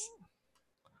 jeez.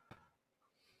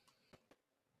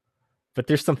 But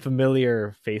there's some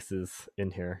familiar faces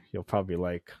in here you'll probably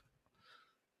like.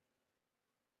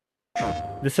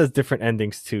 This has different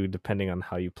endings too, depending on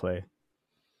how you play.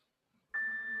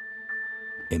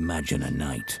 Imagine a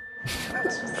night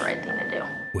This was the right thing to do.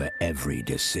 where every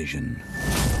decision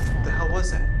What the hell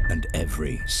was that? and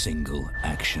every single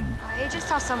action I just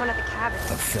saw someone at the cabin.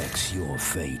 affects your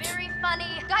fate Very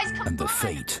funny. Guys, come and the on.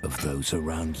 fate of those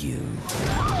around you.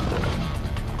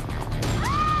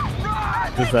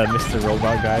 Does that Mr.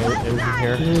 Robot guy is in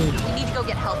here? We need to go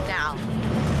get help now.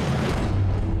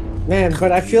 Man,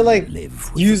 but I feel like Live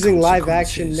with the using live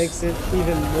action consequences. makes it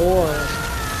even more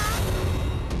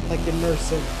like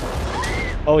immersive.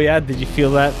 Oh yeah, did you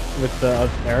feel that with the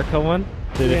Erica one?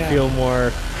 Did it Yeah. feel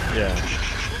more? Yeah.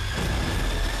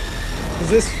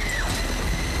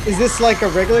 Is this like a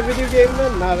regular video game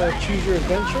then, not a choose your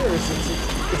adventure, or is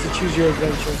it's a choose your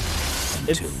adventure?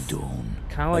 Until It's dawn.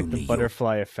 kind of like Only the your-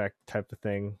 butterfly effect type of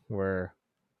thing, where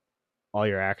all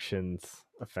your actions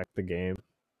affect the game,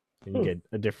 and you get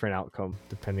a different outcome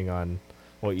depending on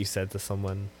what you said to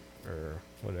someone or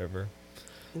whatever.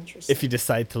 Interesting. If you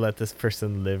decide to let this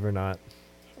person live or not.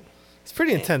 It's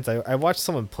pretty intense. I watched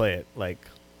someone play it. Like,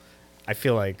 I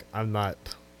feel like I'm not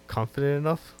confident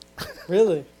enough.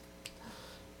 Really?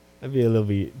 I'd be a little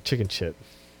bit chicken shit.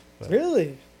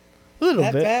 Really? A little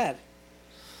That bit. bad?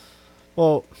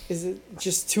 Well, Is it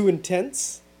just too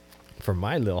intense? for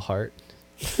my little heart.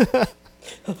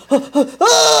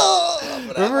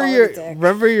 Oh,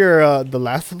 Remember your The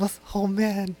Last of Us? Oh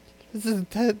man, this is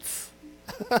intense.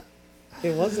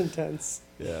 It was intense.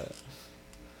 Yeah.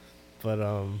 But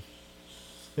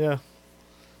yeah.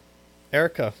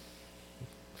 Erica.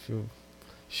 You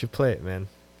should play it, man.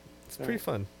 It's pretty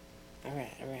fun. All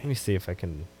right. Let me see if I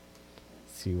can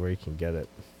see where you can get it.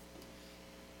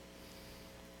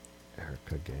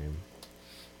 Erica game.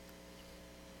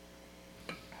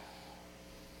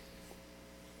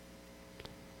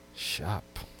 Shop.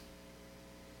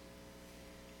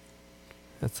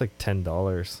 That's like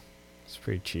 $10. It's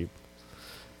pretty cheap.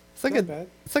 It's like Not bad.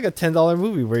 it's like a $10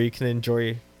 movie where you can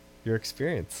enjoy your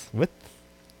experience with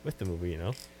the movie, you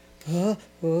know.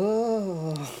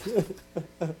 Oh.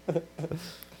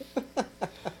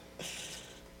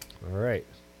 All right.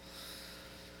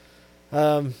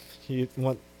 You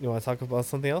want to talk about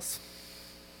something else?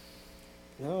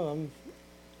 No,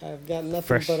 I've got nothing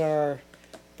Fresh. but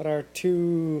our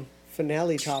two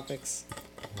finale topics.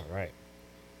 All right.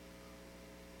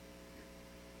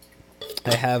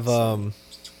 I have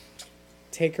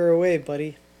Take her away,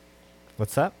 buddy.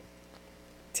 what's that?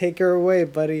 Take her away,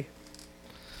 buddy.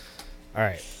 All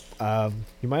right.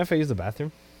 You mind if I use the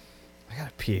bathroom? I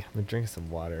gotta pee. I'm gonna drink some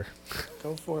water.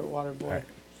 Go for it, water boy. Alright.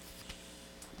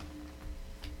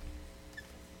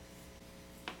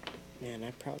 Man,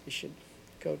 I probably should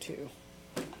go too.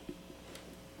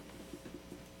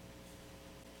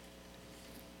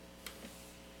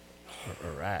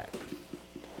 All right.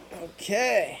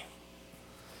 Okay.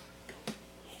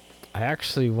 I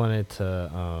actually wanted to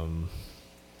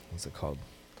what's it called?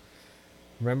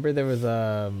 Remember there was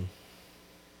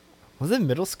it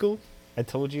middle school? I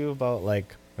told you about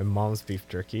like my mom's beef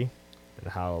jerky and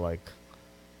how like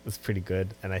it was pretty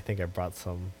good, and I think I brought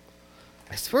some.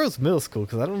 I swear it was middle school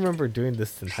because I don't remember doing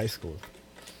this in high school.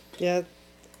 Yeah,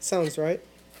 sounds right.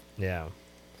 Yeah,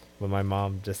 but my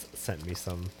mom just sent me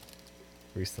some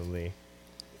recently.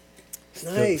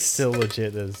 Nice. Still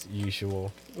legit as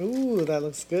usual. Ooh, that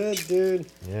looks good, dude.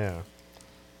 Yeah,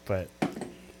 but my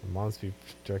mom's beef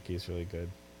jerky is really good.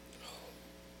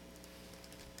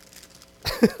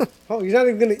 Oh, you're not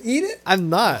even gonna eat it? I'm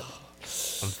not.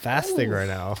 I'm fasting right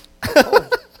now.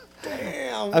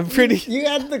 Damn. I'm pretty. You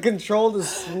had the control to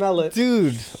smell it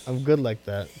Dude, I'm good like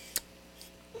that.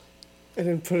 and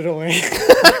then put it away.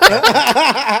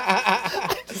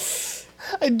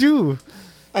 I do.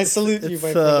 I salute you, It's,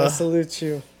 my friend. I salute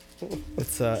you.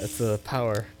 It's a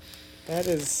power. That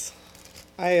is,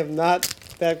 I am not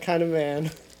that kind of man.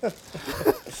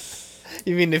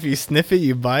 You mean if you sniff it,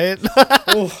 you buy it?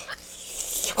 Ooh.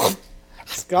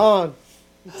 It's gone.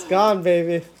 It's gone,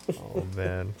 baby. Oh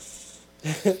man.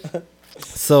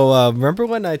 So remember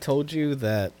when I told you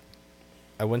that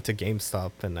I went to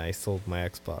GameStop and I sold my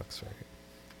Xbox, right?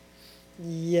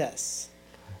 Yes.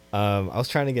 I was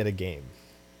trying to get a game.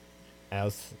 I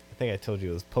think I told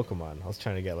you it was Pokemon. I was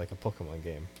trying to get like a Pokemon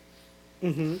game.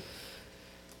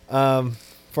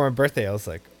 For my birthday, I was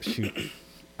like, shoot,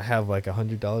 I have like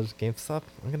 $100 at GameStop.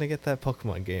 I'm gonna get that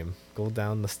Pokemon game. Go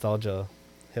down nostalgia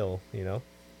hill, you know.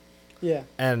 Yeah.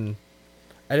 And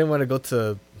I didn't want to go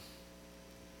to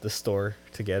the store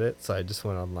to get it, so I just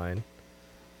went online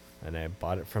and I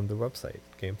bought it from the website,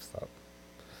 GameStop.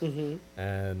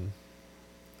 And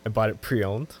I bought it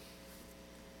pre-owned,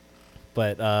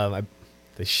 but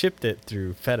they shipped it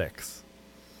through FedEx,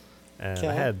 and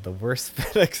I had the worst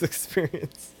FedEx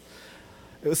experience.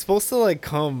 It was supposed to like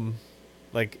come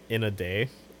like in a day,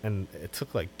 and it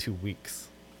took like 2 weeks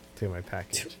to get my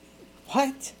package.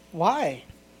 What? Why?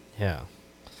 Yeah.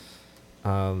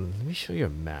 Let me show you a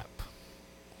map.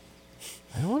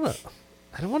 I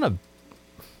don't wanna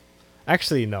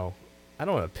actually no. I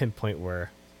don't want to pinpoint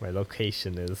where my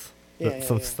location is.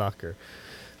 Some stalker.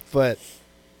 But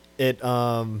it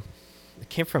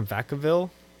came from Vacaville,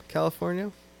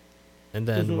 California, and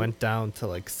then went down to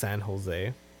like San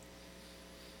Jose.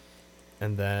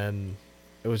 And then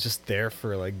it was just there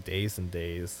for like days and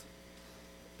days.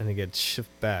 And it gets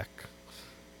shipped back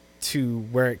to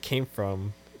where it came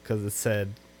from because it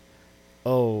said,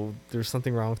 oh, there's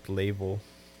something wrong with the label.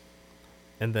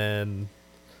 And then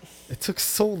it took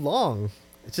so long.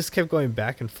 It just kept going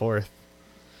back and forth.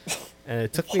 And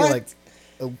it took me like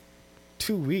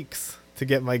 2 weeks to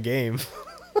get my game.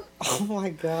 Oh my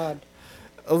god.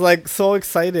 I was like so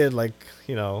excited, like,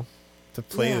 you know, to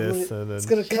play this. And then, it's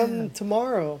going to come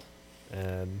tomorrow.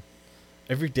 And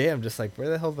every day I'm just like, where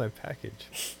the hell's my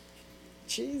package?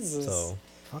 Jesus. So,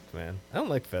 fuck, man. I don't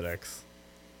like FedEx.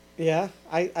 Yeah,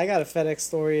 I got a FedEx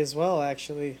story as well,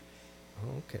 actually.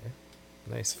 Oh, okay.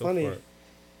 Nice. It's funny.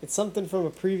 It's something from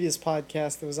a previous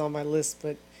podcast that was on my list,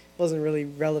 but wasn't really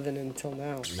relevant until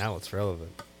now. Now it's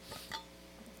relevant.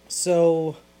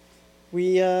 So,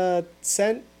 we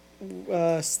sent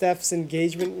Steph's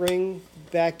engagement ring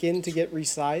back in to get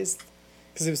resized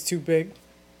because it was too big.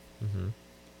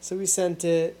 So we sent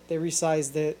it, they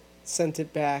resized it, sent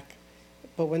it back.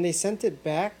 But when they sent it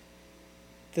back,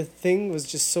 the thing was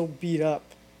just so beat up.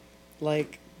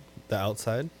 Like... The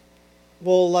outside?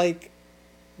 Well, like,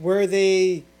 where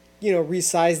they,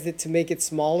 resized it to make it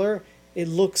smaller, it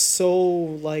looks so,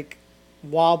 like,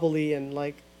 wobbly and,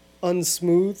 like,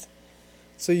 unsmooth.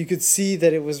 So you could see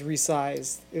that it was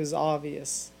resized. It was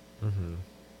obvious. Mm-hmm.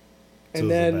 So And it was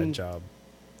then... a bad job.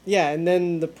 Yeah, and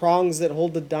then the prongs that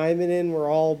hold the diamond in were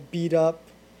all beat up.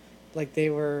 Like they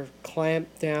were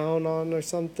clamped down on or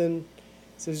something.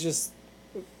 So it was just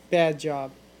a bad job.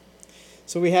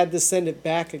 So we had to send it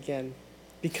back again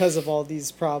because of all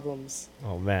these problems.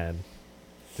 Oh, man.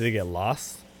 Did it get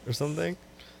lost or something?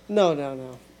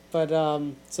 No. But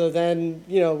so then,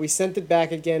 we sent it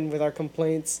back again with our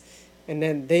complaints, and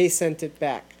then they sent it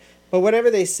back. But whenever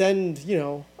they send,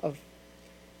 a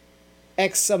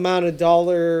X amount of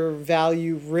dollar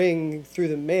value ring through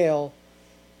the mail,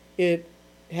 it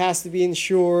has to be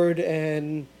insured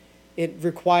and it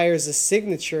requires a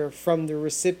signature from the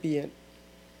recipient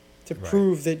to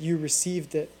prove that you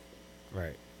received it.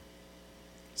 Right.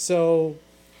 So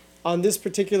on this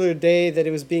particular day that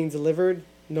it was being delivered,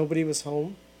 nobody was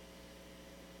home.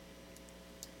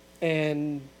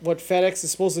 And what FedEx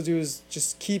is supposed to do is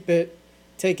just keep it,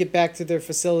 take it back to their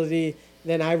facility.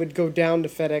 Then I would go down to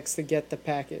FedEx to get the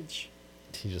package.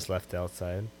 He just left it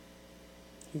outside?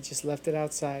 He just left it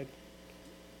outside.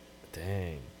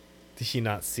 Dang. Did he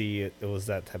not see it was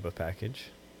that type of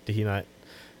package? Did he not?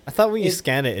 I thought when you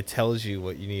scan it, it tells you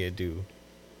what you need to do.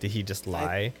 Did he just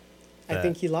lie? I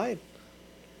think he lied.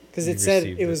 Because it said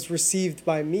it was received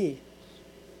by me.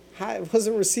 It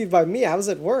wasn't received by me. I was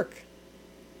at work.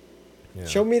 Yeah.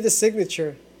 Show me the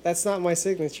signature. That's not my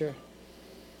signature.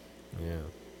 Yeah.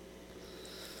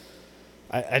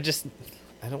 I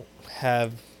don't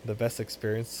have the best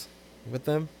experience with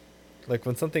them. Like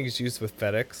when something is used with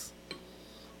FedEx,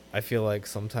 I feel like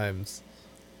sometimes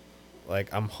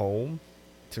like I'm home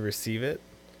to receive it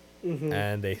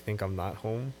and they think I'm not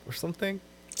home or something.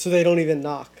 So they don't even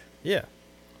knock. Yeah.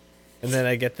 And then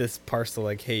I get this parcel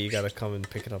like, hey, you gotta come and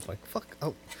pick it up. Like, fuck.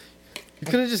 Oh, you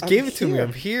could have just gave it to me.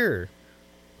 I'm here.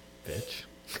 Bitch.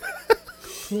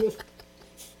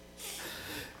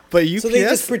 But UPS, So they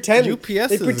just pretend. UPS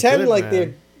They is pretend good, like man.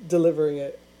 they're delivering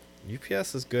it.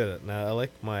 UPS is good. Now I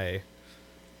like my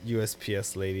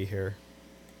USPS lady here.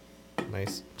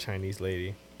 Nice Chinese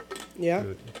lady. Yeah.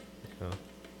 Good. Yeah.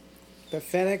 But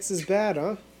FedEx is bad,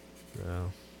 huh? Yeah.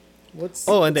 What's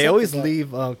Oh, and what's they up always with that?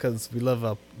 leave because we live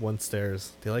up one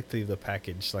stairs. They like to leave the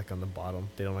package like on the bottom.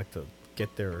 They don't like to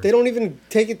get there. They don't even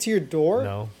take it to your door.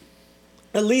 No.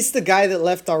 At least the guy that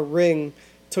left our ring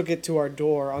took it to our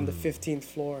door on the Hmm. 15th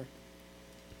floor.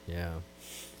 Yeah.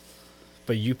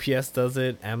 But UPS does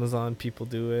it. Amazon people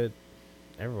do it.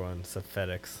 Everyone except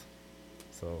FedEx.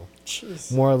 So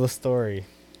Jeez. moral of the story.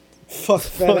 Fuck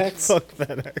FedEx. Fuck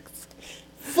FedEx.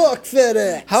 Fuck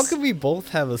FedEx. How can we both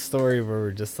have a story where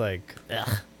we're just like,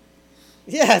 ugh.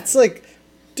 Yeah, it's like,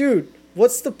 dude,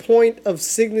 what's the point of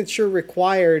signature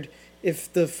required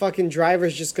if the fucking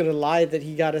driver's just gonna lie that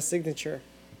he got a signature?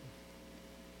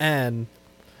 And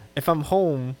if I'm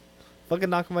home, fucking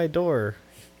knock on my door.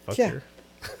 Yeah. Fucker.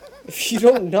 If you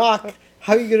don't knock,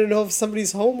 how are you gonna know if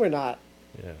somebody's home or not?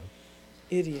 Yeah.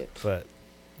 Idiot. But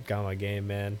got my game,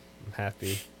 man. I'm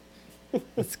happy.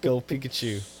 Let's go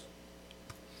Pikachu.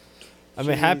 I'm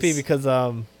happy Jeez.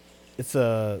 because it's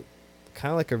a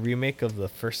kind of like a remake of the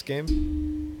first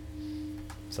game.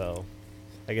 So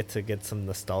I get some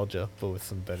nostalgia, but with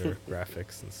some better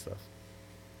graphics and stuff.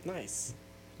 Nice.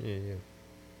 Yeah.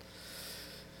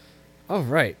 All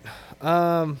right.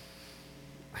 I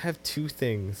have two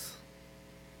things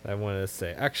I wanted to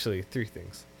say. Actually, three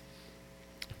things.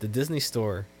 The Disney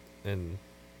store in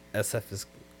SF is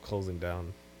closing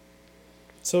down.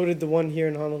 So did the one here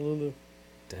in Honolulu.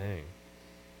 Dang.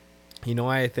 You know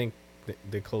why I think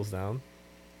they closed down?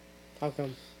 How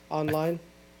come? Online?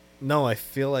 No, I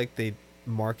feel like they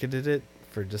marketed it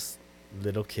for just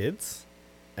little kids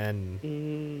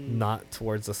and not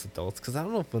towards us adults. Because I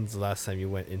don't know when's the last time you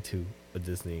went into a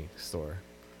Disney store.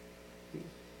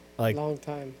 Like, Long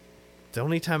time. the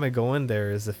only time I go in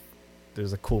there is if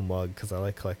there's a cool mug, because I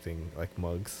like collecting like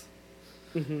mugs.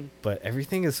 Mm-hmm. But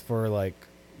everything is for like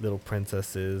little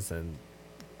princesses and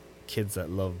kids that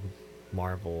love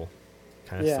Marvel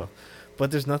kind of Yeah. stuff. But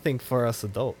there's nothing for us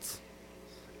adults.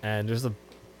 And there's a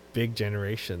big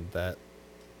generation that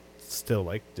still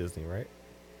like Disney, right?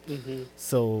 Mm-hmm.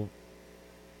 So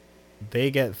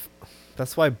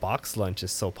that's why box lunch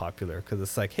is so popular, because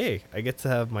it's like, hey, I get to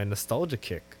have my nostalgia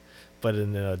kick, but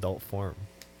in an adult form.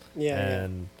 Yeah.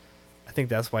 And I think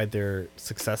that's why they're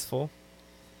successful.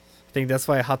 I think that's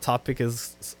why Hot Topic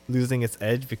is losing its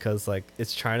edge, because like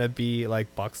it's trying to be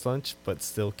like box lunch but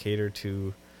still cater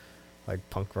to like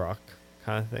punk rock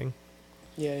kind of thing,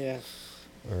 Yeah.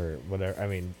 or whatever. I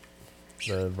mean,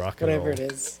 the rock and Whatever roll. it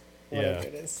is. Yeah. Whatever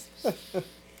it is.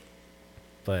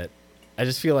 But I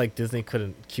just feel like Disney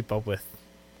couldn't keep up with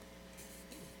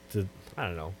I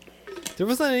don't know. There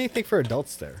wasn't anything for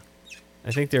adults there.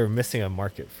 I think they were missing a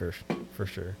market for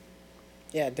sure.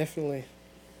 Yeah, definitely.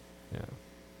 Yeah.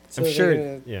 So I'm they're sure.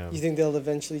 gonna- Yeah. You think they'll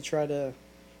eventually try to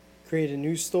create a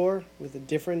new store with a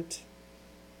different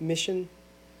mission?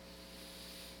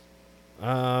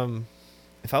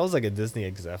 If I was like a Disney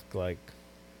exec, like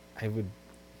I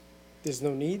There's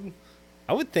no need?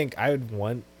 would think I would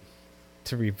want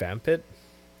to revamp it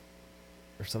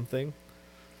or something,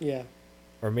 Yeah.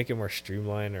 or make it more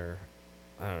streamlined, or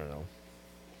I don't know.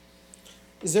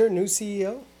 Is there a new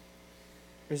CEO?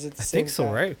 Or is it the I same think so,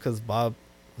 guy? right? Because Bob,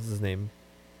 what's his name?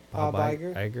 Bob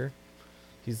Iger? Iger.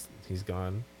 He's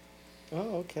gone.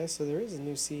 Oh, okay. So there is a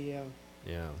new CEO.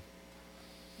 Yeah.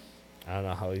 I don't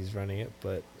know how he's running it,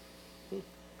 but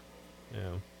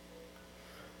yeah.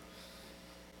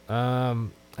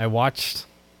 I watched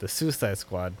the Suicide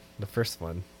Squad, the first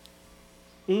one.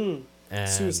 Mm. And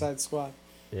Suicide Squad.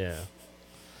 Yeah.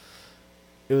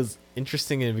 It was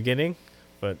interesting in the beginning,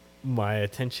 but my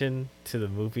attention to the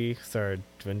movie started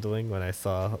dwindling when I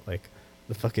saw like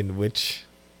the fucking witch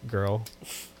girl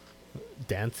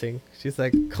dancing. She's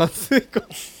like constantly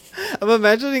I'm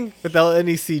imagining without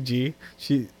any CG,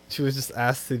 she was just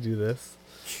asked to do this.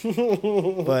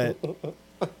 But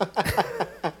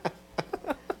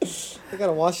I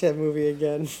gotta watch that movie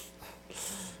again.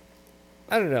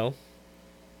 I don't know.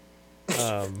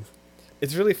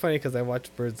 It's really funny because I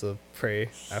watched Birds of Prey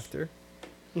after,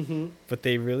 Mm-hmm. but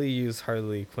they really use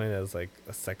Harley Quinn as like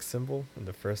a sex symbol in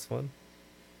the first one,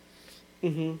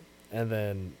 Mm-hmm. and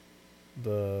then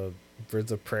the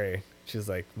Birds of Prey, she's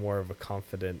like more of a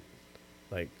confident,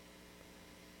 like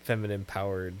feminine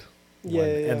powered one,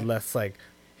 Yeah. and less like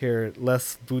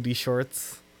less booty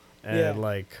shorts, and Yeah.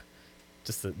 like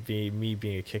just me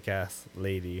being a kick-ass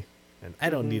lady, and I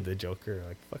don't Mhm. need the Joker.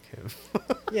 Like fuck him.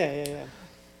 Yeah.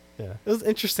 Yeah, it was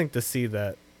interesting to see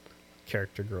that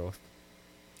character growth.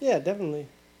 Yeah, definitely.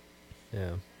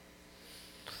 Yeah.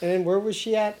 And then where was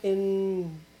she at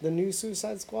in the new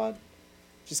Suicide Squad?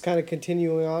 Just kind of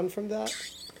continuing on from that.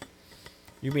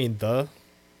 You mean the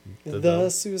The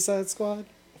Suicide Squad?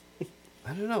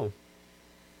 I don't know.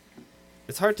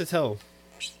 It's hard to tell.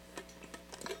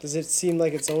 Does it seem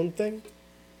like its own thing?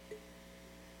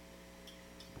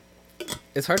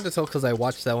 It's hard to tell because I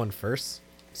watched that one first.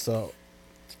 So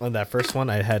on that first one,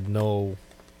 I had no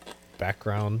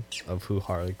background of who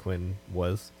Harley Quinn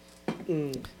was.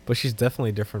 But she's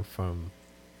definitely different from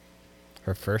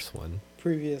her first one.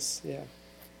 Previous, yeah.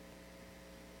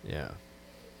 Yeah.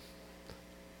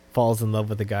 Falls in love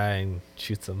with a guy and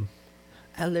shoots him.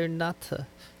 I learned not to.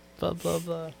 Blah, blah,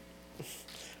 blah.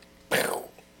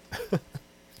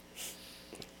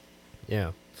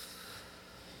 Yeah.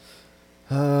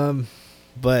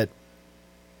 But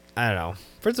I don't know.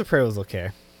 Birds of Prey was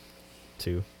okay,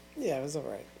 too. Yeah, it was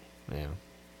alright. Yeah.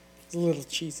 It's a little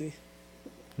cheesy.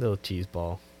 Little cheese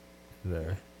ball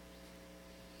there.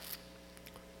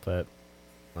 But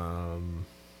I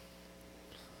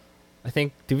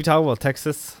think, did we talk about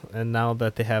Texas and now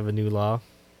that they have a new law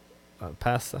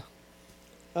passed?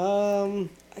 I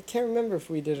can't remember if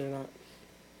we did or not.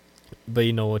 But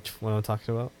you know which one I'm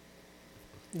talking about?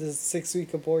 The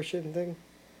 6-week abortion thing.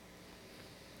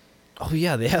 Oh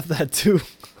yeah, they have that too.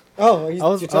 Oh, I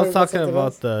was talking something about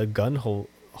else? the gun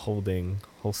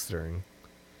holstering.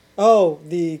 Oh,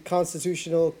 the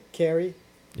constitutional carry.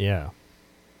 Yeah.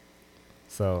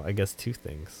 So I guess two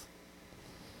things.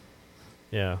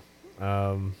 Yeah.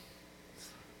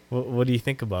 What do you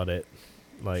think about it?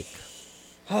 Like,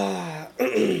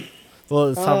 well,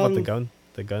 let's talk about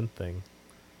the gun thing.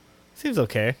 Seems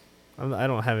okay. I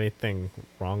don't have anything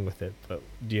wrong with it, but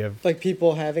do you have Like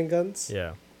people having guns?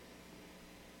 Yeah.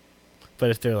 But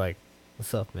if they're like,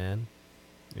 "What's up, man?"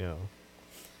 You know.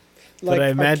 Like but I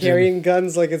are imagine carrying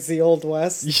guns like it's the Old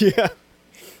West? Yeah.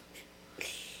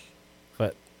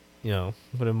 But, you know,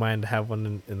 wouldn't mind to have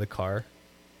one in the car.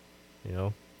 You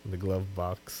know, in the glove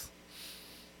box.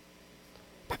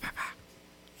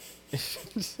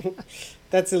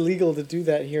 That's illegal to do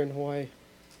that here in Hawaii.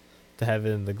 To have it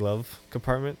in the glove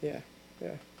compartment, Yeah,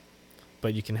 yeah.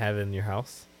 but you can have it in your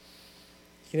house.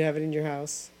 You can have it in your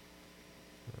house.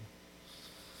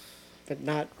 But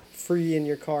not free in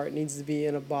your car. It needs to be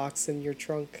in a box in your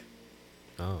trunk.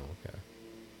 Oh, okay.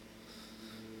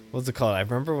 What's it called? I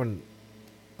remember when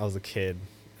I was a kid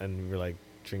and we were like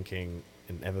drinking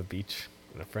in Eva Beach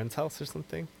in a friend's house or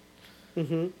something.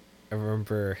 Mm-hmm. I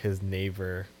remember his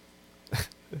neighbor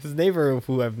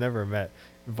who I've never met,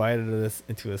 invited us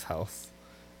into his house,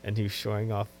 and he was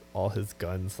showing off all his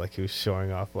guns. Like he was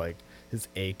showing off like his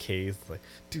AKs. Like,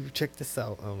 dude, check this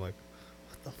out. And I'm like,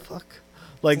 what the fuck?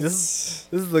 Like this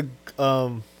is the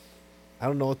I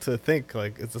don't know what to think.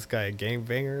 Like, is this guy a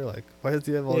gangbanger? Like, why does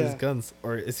he have all these guns?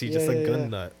 Or is he just a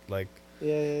gun nut? Like,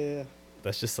 yeah.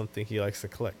 that's just something he likes to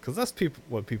collect. Because that's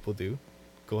what people do.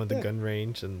 Go into gun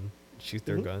range and shoot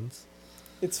their guns.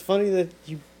 It's funny that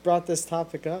you brought this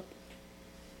topic up.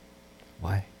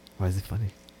 Why? Why is it funny?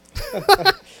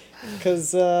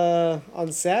 Because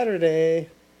on Saturday,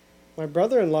 my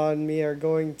brother-in-law and me are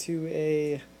going to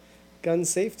a gun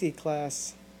safety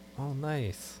class. Oh,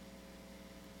 nice.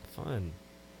 Fun.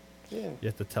 Yeah, You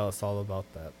have to tell us all about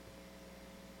that.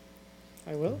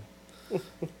 I will.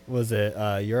 Was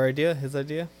it your idea? His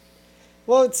idea?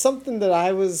 Well, it's something that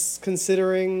I was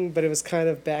considering, but it was kind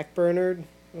of backburnered.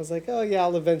 I was like, oh, yeah,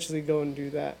 I'll eventually go and do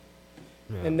that.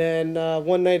 Yeah. And then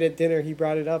one night at dinner, he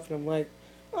brought it up, and I'm like,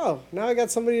 oh, now I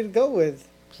got somebody to go with.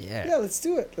 Yeah. Yeah, let's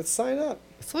do it. Let's sign up.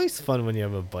 It's always fun when you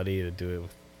have a buddy to do it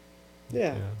with.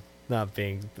 Yeah. You know, not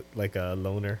being like a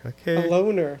loner. Like, hey, A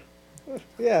loner.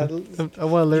 Yeah. I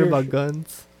want to learn You're- about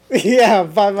guns. Yeah,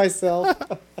 by myself.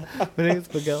 My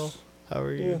name's Miguel. How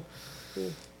are you? Yeah.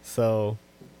 So,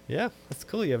 yeah, that's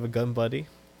cool. You have a gun buddy.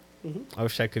 Mhm. I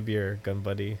wish I could be your gun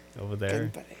buddy over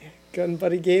there. Gun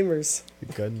buddy gamers.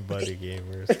 Gun buddy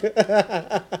gamers.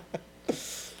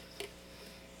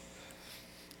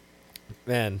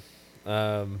 Man,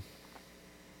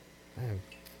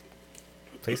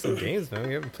 play some games, man.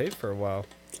 We haven't played for a while.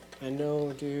 I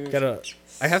know, dude.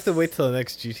 I have to wait till the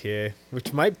next GTA,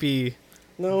 which might be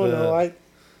No, I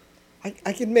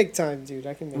can make time, dude.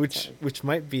 I can make time. which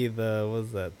might be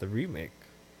the remake.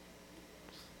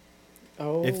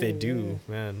 Oh, If they do,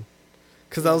 man.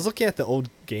 Because I was looking at the old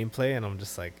gameplay and I'm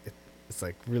just like, it's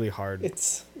like really hard.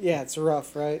 It's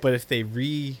rough, right? But if they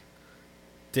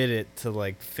did it to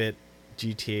like fit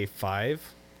GTA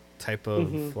 5 type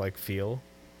of like feel,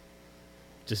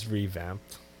 just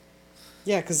revamped.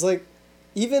 Yeah, because like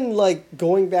even like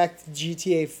going back to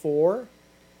GTA 4,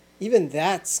 even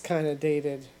that's kind of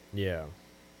dated. Yeah.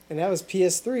 And that was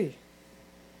PS3.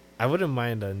 I wouldn't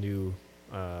mind a new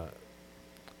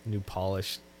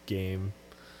polished game.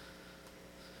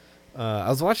 I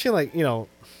was watching like, a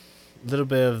little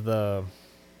bit of the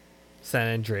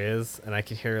San Andreas, and I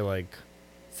could hear like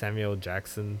Samuel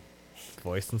Jackson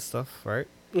voice and stuff, right?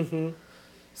 Mm-hmm.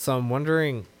 So I'm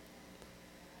wondering,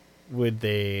 would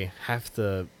they have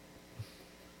to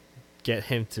get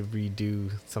him to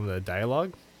redo some of the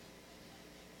dialogue?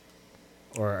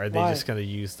 Or are they Why? just going to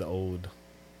use the old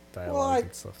dialogue Well,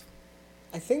 and stuff?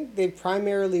 I think they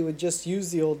primarily would just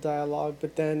use the old dialogue,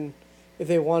 but then if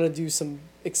they want to do some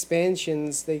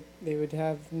expansions, they would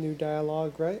have new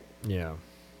dialogue, right? Yeah.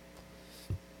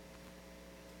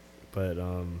 But,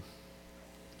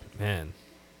 man,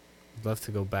 I'd love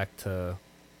to go back to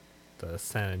the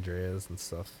San Andreas and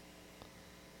stuff.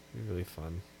 It'd be really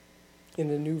fun. In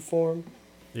a new form,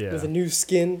 Yeah. with a new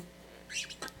skin.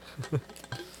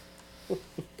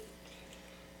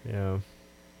 Yeah.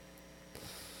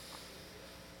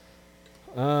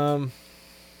 Yeah.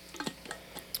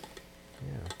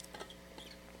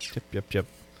 Yep.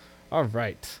 All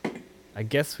right. I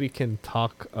guess we can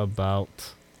talk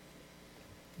about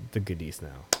the goodies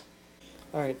now.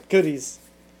 All right, goodies.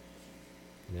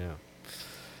 Yeah.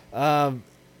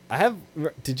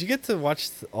 Did you get to watch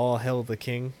All Hail the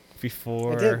King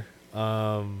before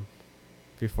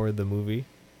before the movie?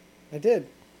 I did.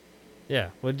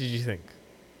 Yeah. What did you think?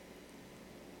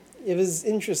 It was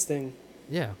interesting.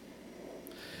 Yeah.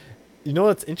 You know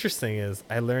what's interesting is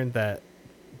I learned that.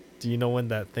 Do you know when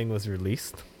that thing was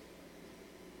released?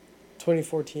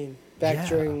 2014, back Yeah.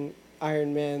 during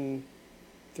Iron Man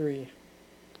 3.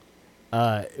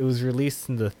 It was released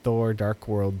in the Thor Dark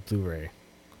World Blu-ray.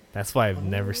 That's why I've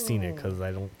never seen it, because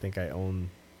I don't think I own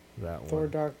that Thor one.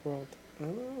 Dark World.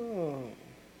 Oh.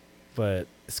 But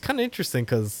it's kind of interesting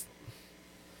because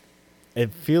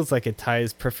it feels like it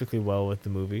ties perfectly well with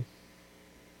the movie.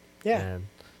 Yeah. And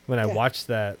when I Yeah. watched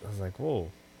that, I was like,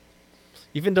 whoa.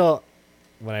 Even though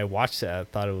when I watched it, I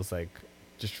thought it was like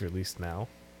just released now.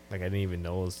 Like I didn't even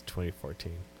know it was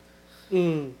 2014.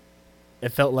 Mm. It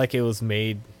felt like it was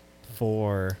made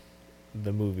for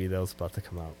the movie that was about to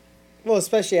come out. Well,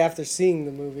 especially after seeing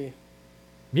the movie.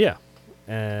 Yeah.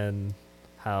 And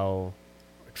how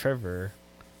Trevor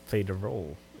played a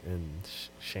role in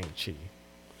Shang-Chi.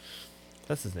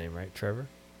 That's his name, right? Trevor?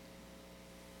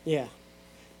 Yeah.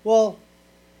 Well,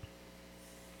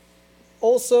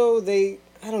 also, I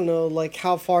don't know, like,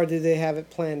 how far did they have it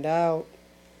planned out?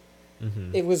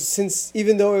 Mm-hmm. It was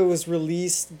even though it was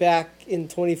released back in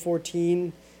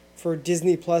 2014, for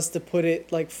Disney Plus to put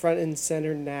it, like, front and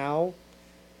center now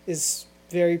is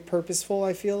very purposeful,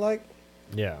 I feel like.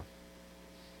 Yeah.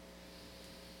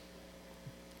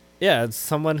 Yeah, as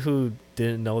someone who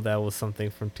didn't know that was something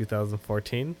from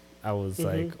 2014, I was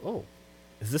like, oh,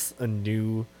 is this a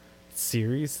new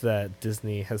series that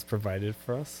Disney has provided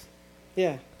for us?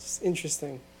 Yeah, it's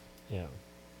interesting. Yeah.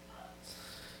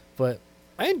 But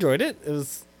I enjoyed it. It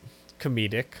was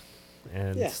comedic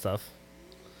and Yeah. stuff.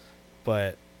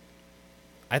 But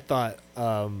I thought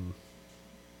the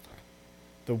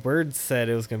words said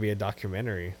it was going to be a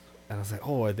documentary. And I was like,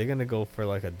 oh, are they going to go for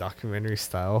like a documentary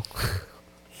style?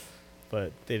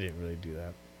 But they didn't really do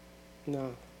that.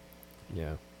 No.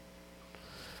 Yeah.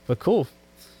 But cool.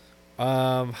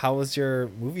 How was your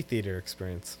movie theater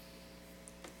experience?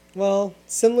 Well,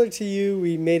 similar to you,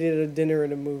 we made it a dinner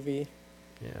and a movie.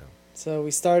 Yeah. So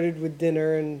we started with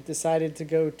dinner and decided to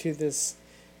go to this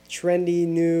trendy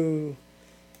new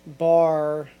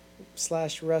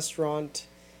bar/restaurant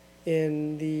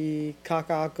in the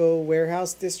Kakako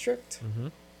Warehouse District. Mm-hmm.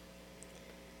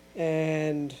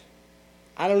 And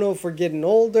I don't know if we're getting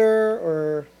older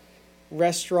or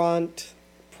restaurant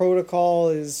protocol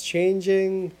is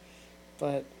changing,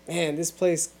 but man, this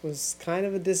place was kind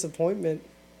of a disappointment.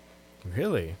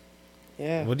 Really?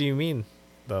 Yeah. What do you mean,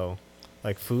 though?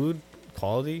 Like food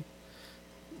quality?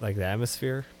 Like the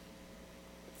atmosphere?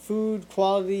 Food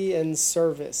quality and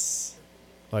service.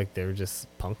 Like they were just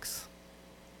punks?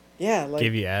 Yeah, like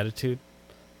Give you attitude?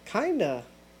 kinda.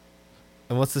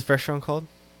 And what's this restaurant called?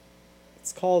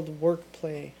 It's called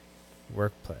Workplay.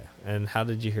 Workplay. And how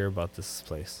did you hear about this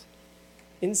place?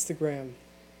 Instagram.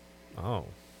 Oh.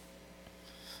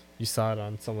 You saw it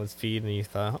on someone's feed and you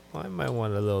thought, oh, I might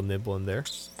want a little nibble in there.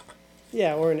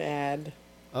 Yeah, or an ad.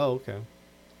 Oh, okay.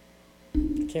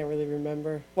 I can't really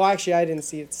remember. Well, actually, I didn't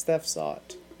see it. Steph saw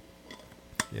it.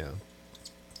 Yeah.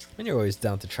 And you're always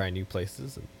down to try new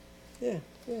places. And Yeah.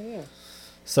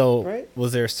 so, Right?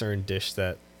 was there a certain dish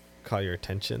that caught your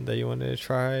attention that you wanted to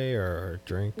try or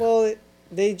drink? Well,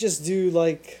 they just do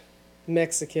like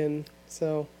Mexican.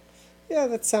 So, yeah,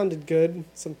 that sounded good.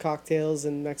 Some cocktails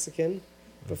and Mexican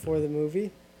before the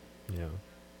movie. Yeah.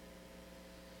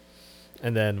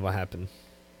 And then what happened?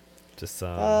 Just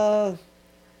The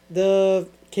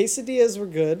quesadillas were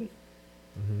good,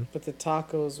 mhm. but the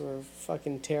tacos were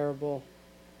fucking terrible.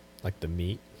 Like the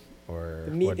meat, or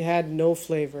The meat what? had no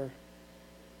flavor.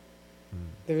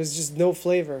 There was just no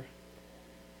flavor.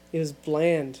 It was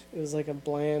bland. It was like a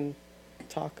bland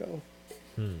taco.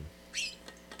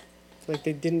 It's like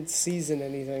they didn't season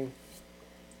anything.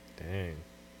 Dang.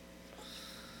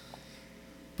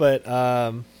 But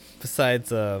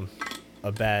besides a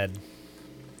bad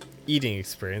eating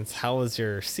experience, how was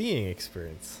your seeing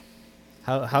experience?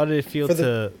 How did it feel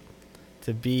to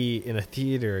be in a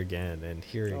theater again and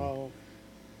hearing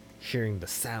the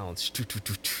sounds?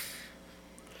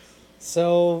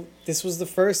 So this was the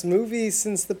first movie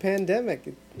since the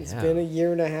pandemic. It's been a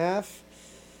year and a half.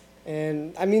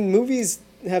 And I mean, movies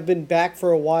have been back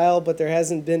for a while, but there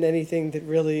hasn't been anything that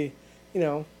really,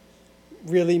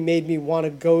 really made me want to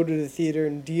go to the theater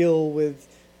and deal with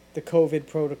the COVID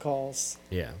protocols.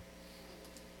 Yeah.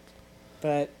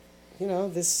 But,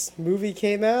 this movie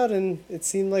came out and it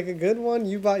seemed like a good one.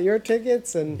 You bought your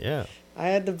tickets and Yeah. I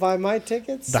had to buy my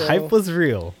tickets. The hype was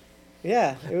real.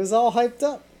 Yeah, it was all hyped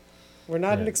up. We're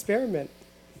not an experiment.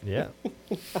 Yeah.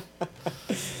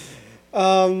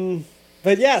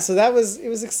 But yeah, so it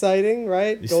was exciting,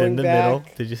 right? You sit in the middle?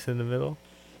 Did you sit in the middle?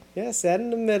 Yeah, sat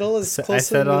in the middle, as I close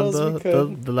to sat the middle on as we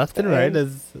could. the left and right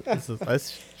as we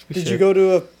Did you should. go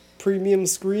to a premium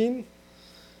screen?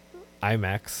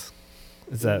 IMAX.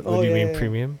 Is that Oh, what do you yeah, mean yeah.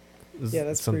 premium? Yeah,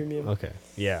 that's premium. Okay.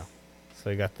 Yeah.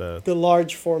 So I got the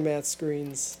large format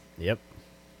screens. Yep.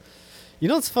 You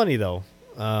know what's funny though?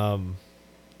 I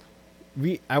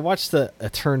watched the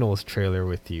Eternals trailer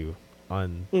with you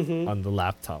on the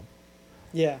laptop.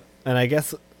 Yeah. And I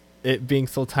guess it being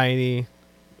so tiny,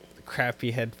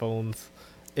 crappy headphones,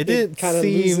 it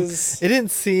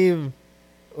didn't seem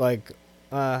like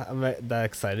I'm not that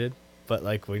excited. But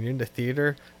like when you're in the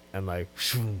theater and like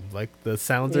the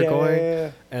sounds are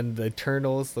going and the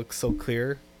Eternals look so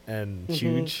clear and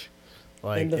huge,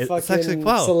 like and the it's actually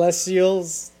wow.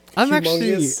 Celestials. I'm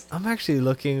humongous. actually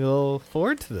looking a little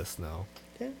forward to this now.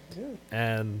 Yeah.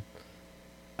 And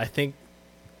I think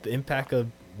the impact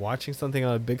of watching something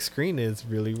on a big screen is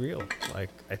really real. Like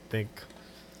I think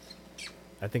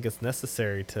it's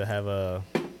necessary to have a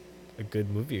good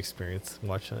movie experience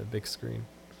watching on a big screen.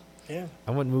 Yeah.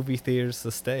 I want movie theaters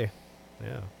to stay.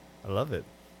 Yeah. I love it.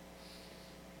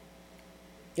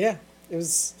 Yeah. It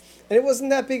wasn't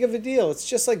that big of a deal. It's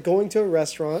just like going to a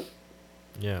restaurant.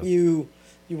 Yeah. You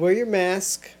wear your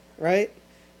mask, right?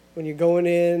 When you're going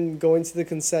to the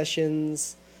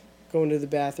concessions, going to the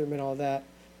bathroom and all that.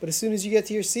 But as soon as you get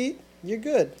to your seat, you're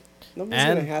good. Nobody's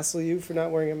going to hassle you for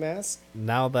not wearing a mask.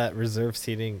 Now that reserved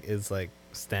seating is like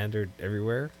standard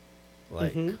everywhere,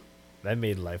 like that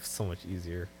made life so much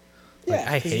easier. Like,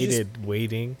 Yeah. I hated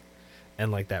waiting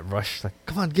and like that rush, like,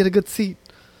 come on, get a good seat.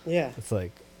 Yeah. It's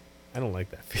like, I don't like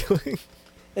that feeling.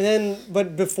 And then,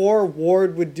 but before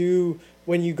Ward would do,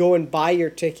 when you go and buy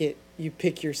your ticket, you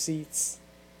pick your seats.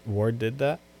 Ward did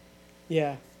that?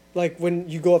 Yeah. Like when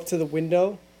you go up to the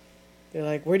window, they're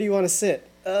like, where do you want to sit?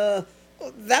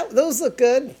 Those look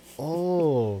good.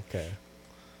 Oh, okay.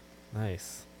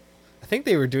 Nice. I think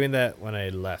they were doing that when I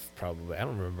left, probably. I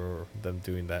don't remember them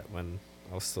doing that when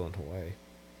I was still in Hawaii.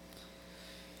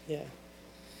 Yeah.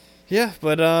 Yeah,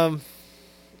 but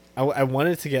I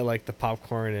wanted to get like the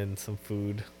popcorn and some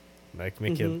food, like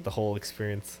make it the whole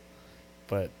experience,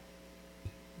 but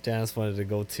Janice wanted to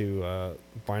go to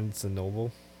Barnes and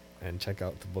Noble and check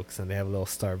out the books, and they have a little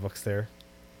Starbucks there,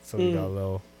 so we got a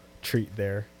little treat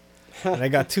there. And I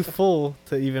got too full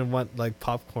to even want like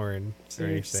popcorn or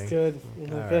anything. It's good.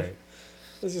 All right.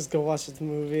 Let's just go watch the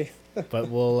movie. But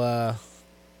we'll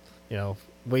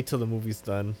wait till the movie's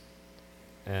done.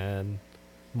 And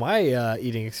my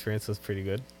eating experience was pretty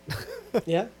good.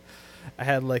 Yeah. I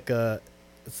had like a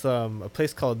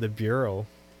place called the Bureau,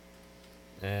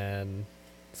 and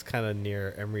it's kind of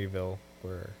near Emeryville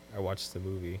where I watched the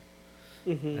movie.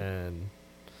 And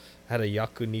I had a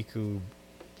yakiniku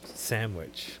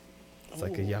sandwich. It's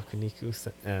like a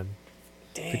yakiniku and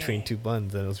between two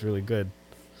buns, and it was really good.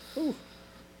 Ooh.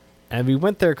 And we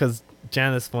went there because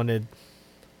Janice wanted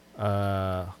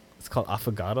it's called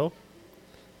affogato.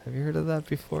 Have you heard of that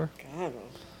before? God.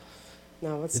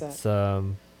 No, what's that? It's a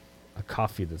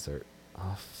coffee dessert.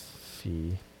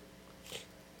 Affogato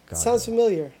Sounds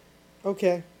familiar.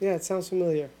 Okay. Yeah, it sounds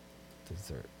familiar.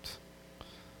 dessert.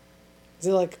 Is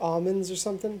it like almonds or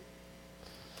something?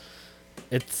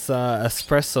 It's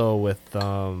espresso with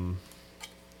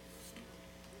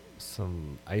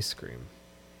some ice cream.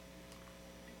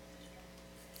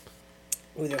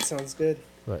 Ooh, that sounds good.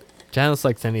 But Janice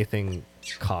likes anything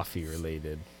coffee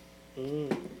related.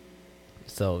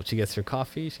 So she gets her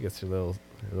coffee. She gets her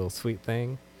little sweet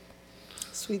thing.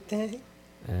 Sweet thing.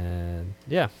 And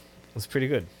yeah, it was pretty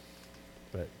good.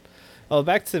 But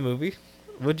back to the movie.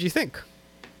 What did you think?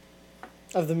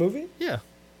 Of the movie? Yeah.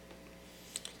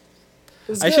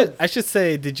 It was good. I should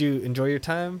say, did you enjoy your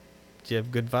time? Did you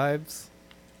have good vibes?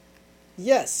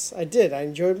 Yes, I did. I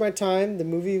enjoyed my time. The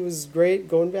movie was great.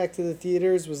 Going back to the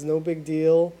theaters was no big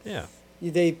deal. Yeah.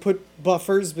 They put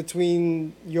buffers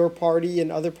between your party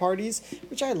and other parties,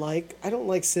 which I like. I don't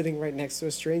like sitting right next to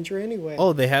a stranger anyway.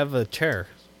 Oh, they have a chair.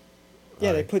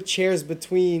 Yeah, they put chairs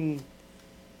between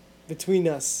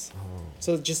us. Oh.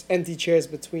 So just empty chairs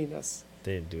between us.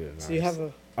 They didn't do it. So you have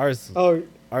a ours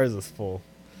is full.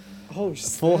 Oh,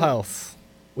 full house,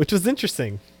 which was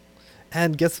interesting.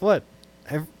 And guess what?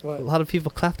 What? A lot of people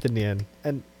clapped in the end,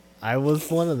 and I was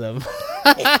one of them.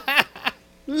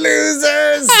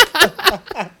 Losers!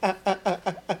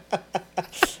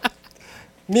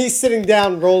 Me sitting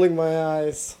down, rolling my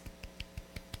eyes.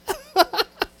 That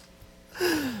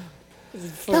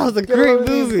was a great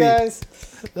movie. Guys.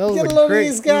 That was Get a a load of great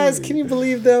these guys. movie. Can you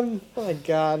believe them? Oh my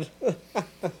god.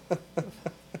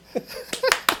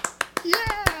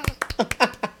 Yeah.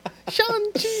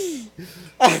 Shang-Chi.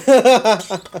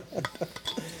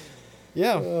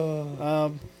 Yeah.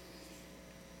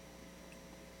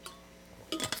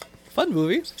 Fun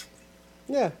movie.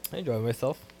 Yeah. I enjoyed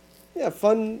myself. Yeah,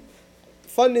 fun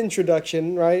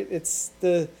introduction, right?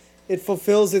 It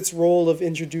fulfills its role of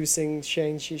introducing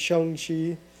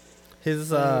Shang-Chi. His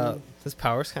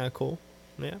power's kind of cool.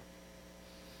 Yeah.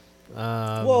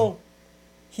 Well,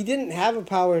 he didn't have a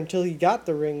power until he got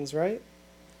the rings, right?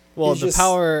 Well, he's the just-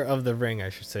 power of the ring, I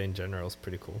should say, in general, is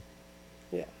pretty cool.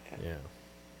 Yeah. Yeah.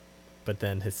 But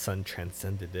then his son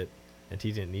transcended it, and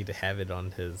he didn't need to have it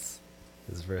on his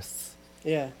wrists.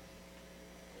 Yeah.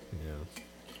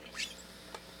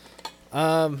 Yeah.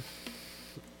 I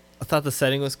thought the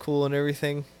setting was cool and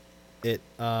everything. It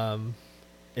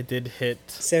did hit.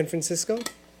 San Francisco?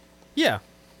 Yeah.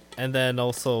 And then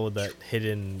also that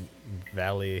hidden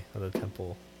valley of the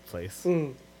temple place.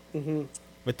 Mm-hmm.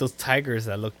 With those tigers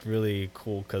that looked really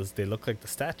cool because they look like the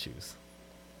statues.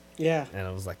 Yeah. And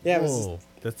I was like, Yeah, whoa,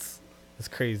 that's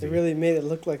crazy. They really made it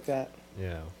look like that.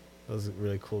 Yeah. That was a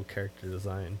really cool character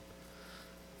design.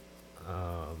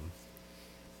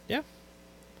 Yeah.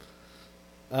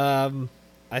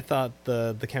 I thought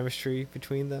the chemistry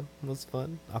between them was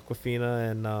fun. Aquafina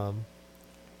and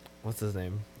what's his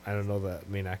name? I don't know the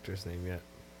main actor's name yet.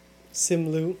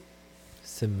 Simlu.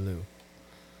 Simlu.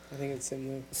 I think it's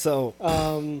Simlu. So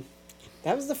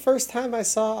that was the first time I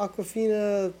saw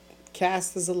Aquafina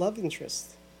cast as a love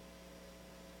interest.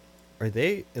 are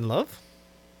they in love?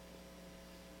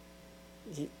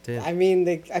 I mean,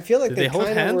 I feel like Did they hold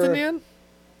kinda hands were, in the end?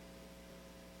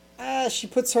 She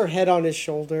puts her head on his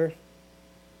shoulder.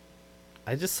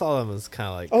 I just saw them as kind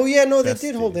of like. Oh yeah, no, they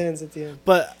did besties. hold hands at the end.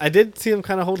 But I did see them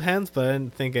kind of hold hands, but I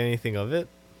didn't think anything of it.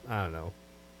 I don't know.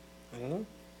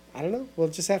 I don't know. We'll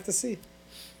just have to see.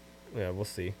 Yeah, we'll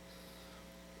see.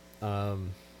 What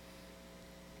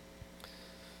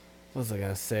was I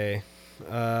gonna say?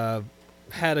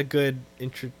 Had a good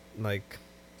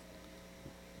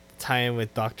tie-in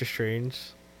with Doctor Strange,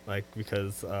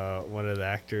 because one of the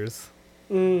actors,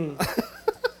 Wong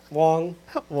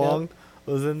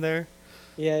was in there,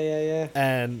 Yeah.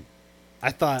 and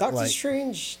I thought Doctor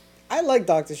Strange. I like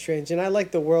Doctor Strange, and I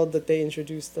like the world that they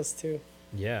introduced us to.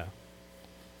 yeah,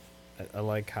 I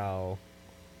like how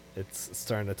it's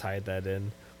starting to tie that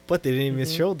in, but they didn't even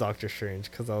show Doctor Strange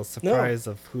because I was surprised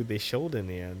of who they showed in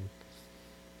the end,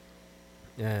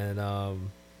 and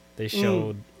they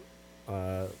showed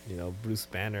Bruce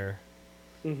Banner,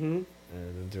 and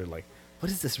they're like, what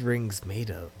is this ring's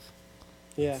made of?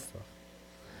 Yeah.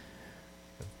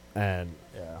 And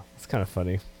yeah, it's kind of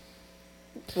funny.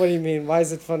 What do you mean? Why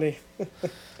is it funny?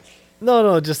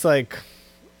 No, just you're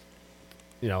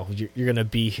gonna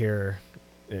be here.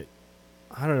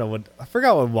 I don't know I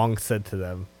forgot what Wong said to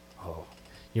them. Oh,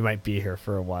 you might be here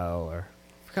for a while, or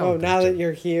Oh, now that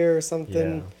you're here or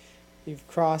something, Yeah. you've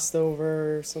crossed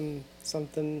over or something.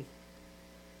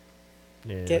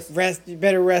 Yeah, You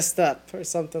better rest up or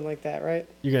something like that, right?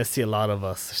 you're gonna see a lot of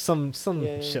us. Some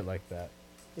Yeah. shit like that.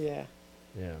 Yeah.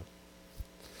 Yeah.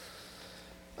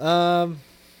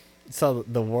 So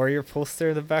the warrior poster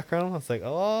in the background. I was like,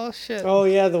 oh shit. Oh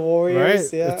yeah, the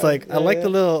Warriors. Right? Yeah. It's like I like the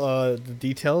little the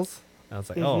details. I was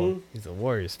like, oh, Mhm. he's a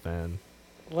Warriors fan.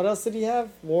 What else did he have?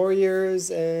 Warriors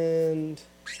and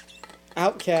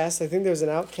Outcast. I think there was an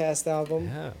Outcast album.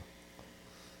 Yeah.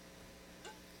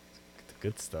 The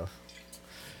good stuff.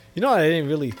 You know what I didn't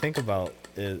really think about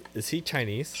is he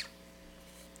Chinese?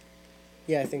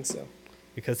 Yeah, I think so.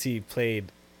 Because he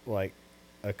played like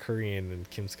a Korean in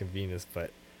Kim's Convenience,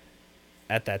 but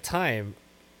at that time,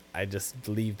 I just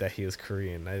believed that he was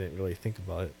Korean. I didn't really think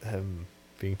about him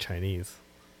being Chinese.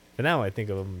 But now I think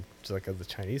of him just like as a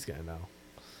Chinese guy now.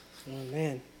 Oh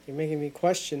man, you're making me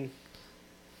question.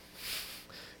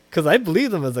 Because I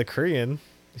believed him as a Korean.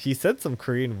 He said some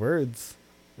Korean words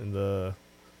in the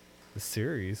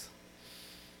series.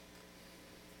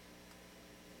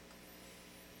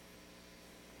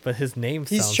 But his name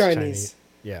He's sounds Chinese.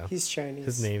 Yeah. He's Chinese.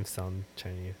 His name sounds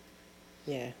Chinese.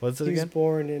 Yeah. What's it he again? was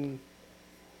born in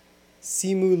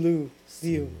Simu Liu.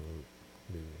 Simu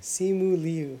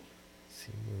Liu.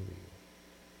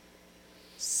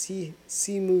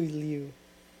 Simu Liu.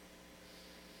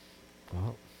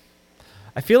 Well,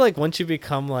 I feel like once you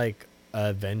become like an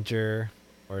Avenger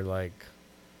or like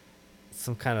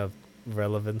some kind of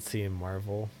relevancy in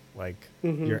Marvel, like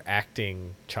your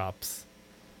acting chops,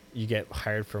 you get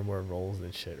hired for more roles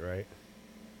and shit, right?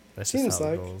 That's Seems just how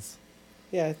like. it goes.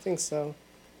 Yeah, I think so.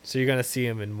 So you're gonna see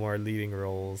him in more leading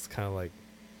roles, kind of like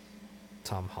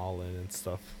Tom Holland and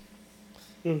stuff.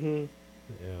 Mm-hmm.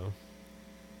 Yeah.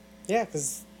 Yeah,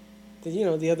 because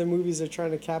the other movies are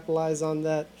trying to capitalize on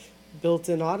that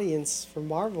built-in audience for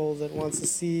Marvel that wants to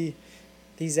see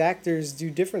these actors do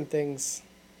different things.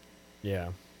 Yeah.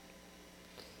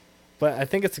 But I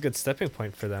think it's a good stepping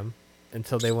point for them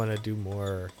until they want to do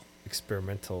more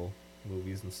experimental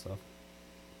movies and stuff.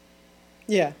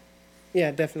 Yeah.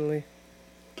 Yeah, definitely.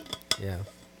 Yeah.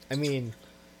 I mean,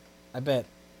 I bet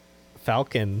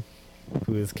Falcon,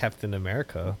 who is Captain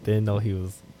America, didn't know he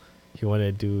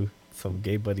wanted to do some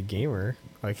gay buddy gamer.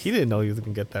 Like, he didn't know he was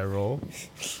going to get that role.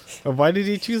 Or why did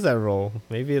he choose that role?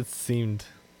 Maybe it seemed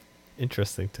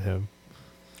interesting to him.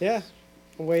 Yeah.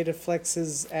 A way to flex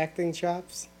his acting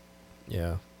chops.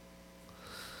 Yeah.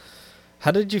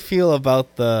 How did you feel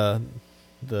about the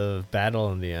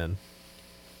battle in the end?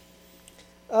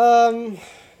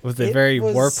 Was it very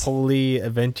warp-holy,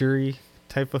 adventure-y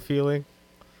type of feeling?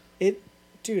 It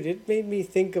made me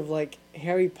think of like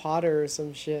Harry Potter or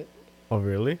some shit. Oh,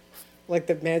 really? Like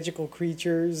the magical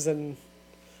creatures and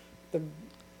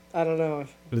I don't know.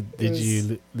 Did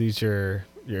you lose your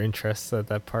interest at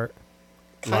that part?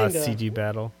 Kinda. A lot of CG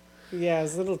battle. Yeah, it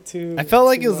was a little too. I felt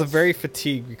like too it was a much. very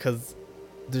fatigued because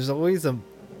there's always a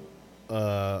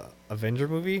Avenger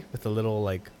movie with a little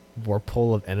like warp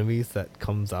hole of enemies that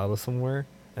comes out of somewhere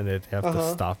and they have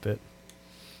to stop it.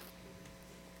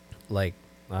 Like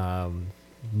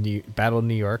Battle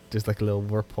New York, there's like a little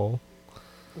warp hole.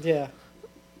 Yeah.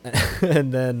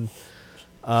 And then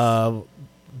Battle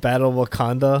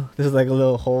Wakanda, there's like a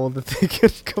little hole that they can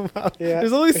come out. Yeah.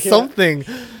 There's always something.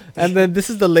 And then this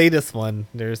is the latest one.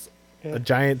 There's a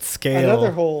giant scale.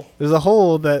 Another hole. There's a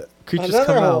hole that creatures Another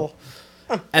come hole.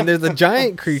 out. And there's a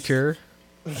giant creature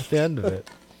at the end of it.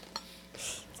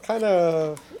 It's kind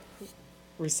of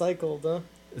recycled, huh?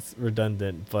 It's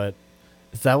redundant, but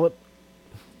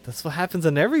that's what happens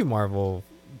in every Marvel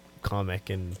comic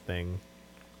and thing.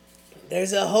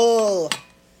 There's a hole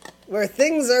where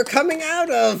things are coming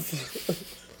out of.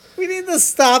 We need to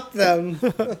stop them.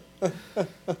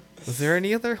 Was there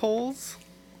any other holes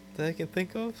that I can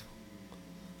think of?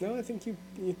 No, I think you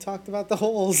talked about the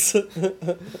holes.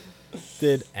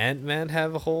 Did Ant-Man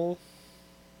have a hole?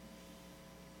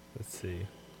 Let's see.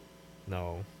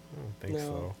 No, I don't think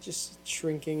so. Just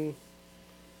shrinking.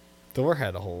 Thor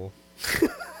had a hole.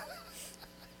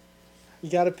 You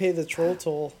gotta pay the troll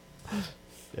toll.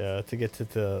 Yeah, to get to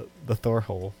the Thor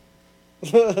hole.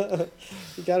 You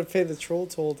gotta pay the troll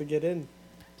toll to get in.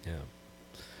 Yeah.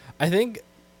 I think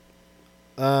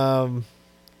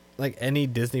like any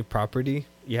Disney property,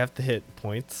 you have to hit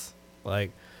points.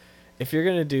 Like if you're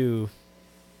gonna do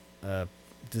a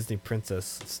Disney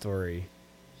princess story,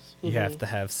 you have to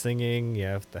have singing, you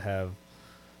have to have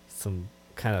some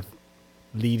kind of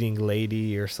leading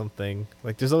lady or something.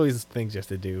 Like there's always things you have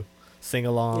to do. Sing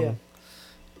along. Yeah.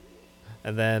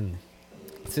 And then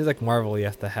it seems like Marvel, you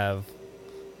have to have,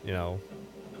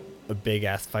 a big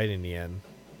ass fight in the end.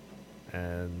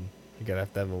 And you gotta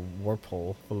have to have a warp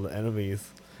hole full of enemies.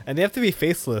 And they have to be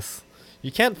faceless.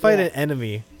 You can't fight an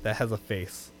enemy that has a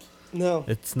face. No.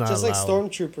 It's not just allowed.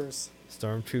 like stormtroopers.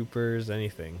 Stormtroopers,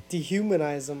 anything.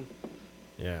 Dehumanize them.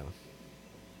 Yeah.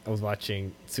 I was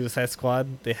watching Suicide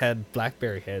Squad. They had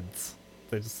blackberry heads.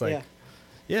 They're just like,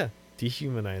 yeah,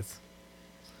 dehumanize.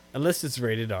 Unless it's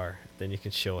rated R, then you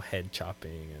can show head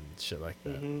chopping and shit like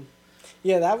that.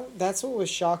 Yeah, that's what was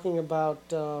shocking about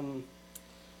the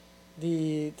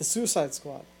Suicide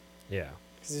Squad, Yeah.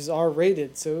 because it's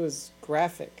R-rated, so it was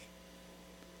graphic.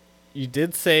 You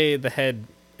did say the head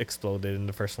exploded in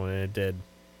the first one, and it did.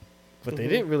 But they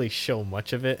didn't really show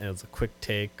much of it, and it was a quick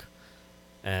take,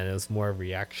 and it was more a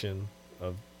reaction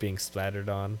of being splattered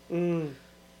on. Mm.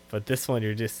 But this one,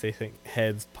 you're just seeing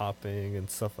heads popping and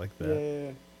stuff like that.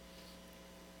 Yeah.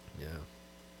 Yeah.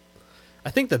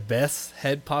 I think the best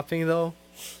head popping, though,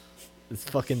 is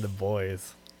fucking The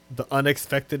Boys. The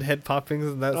unexpected head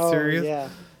poppings in that series. Yeah,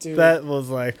 dude. That was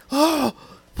like, oh,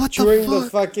 what During the fuck? the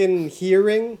fucking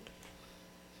hearing.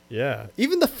 Yeah.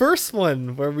 Even the first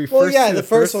one where we Well, first yeah, see the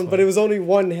first one, but it was only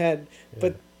one head.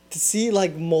 But to see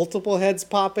like multiple heads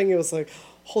popping, it was like,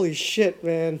 holy shit,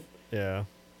 man. Yeah.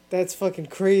 That's fucking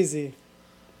crazy.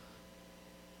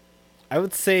 I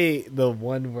would say the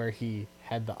one where he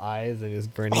had the eyes and he was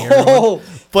burning Oh, everyone.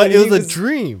 But and it he was a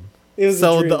dream. It was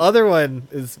So a dream. the other one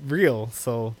is real.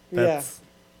 So that's,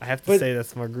 I have to But- say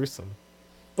that's more gruesome.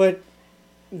 But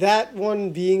that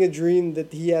one being a dream,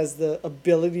 that he has the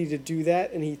ability to do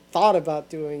that and he thought about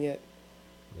doing it,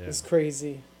 Yeah. is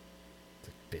crazy.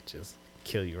 Bitches.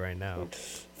 Kill you right now.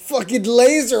 Fucking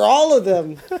laser all of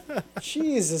them.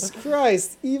 Jesus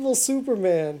Christ. Evil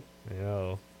Superman.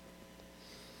 Yo.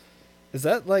 Is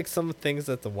that like some things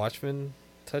that the Watchmen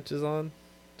touches on?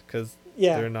 Because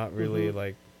Yeah. they're not really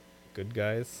like good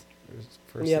guys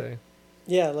per Yep. se.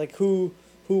 Yeah, like who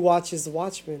watches the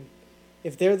Watchmen?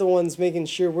 If they're the ones making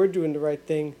sure we're doing the right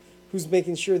thing, who's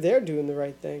making sure they're doing the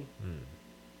right thing?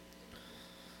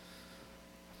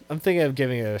 I'm thinking of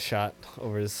giving it a shot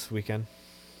over this weekend.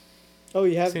 Oh,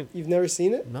 you've never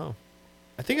seen it? No.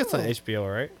 I think it's on Oh. HBO,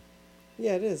 right?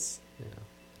 Yeah, it is. Yeah.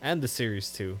 And the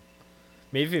series too.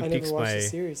 Maybe if I it never piques watched my the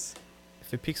series.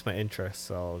 if it piques my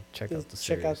interest, I'll check You'll out the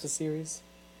series. check out the series.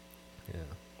 Yeah.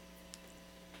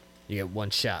 You get one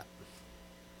shot.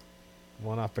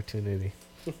 One opportunity.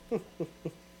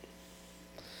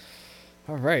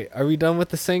 All right. Are we done with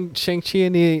the Shang-Chi?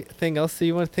 Anything else that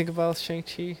you want to think about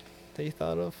Shang-Chi that you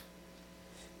thought of?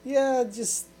 Yeah,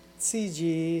 just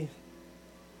CG.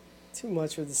 Too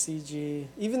much with the CG.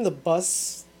 Even the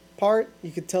bus part,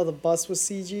 you could tell the bus was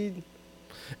CG'd.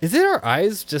 Is it our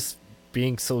eyes just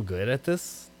being so good at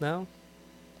this now?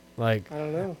 Like, I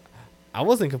don't know. I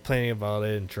wasn't complaining about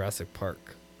it in Jurassic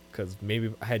Park because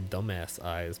maybe I had dumbass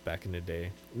eyes back in the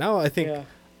day. Now I think Yeah.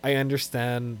 I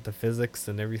understand the physics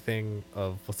and everything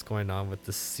of what's going on with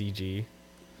the CG.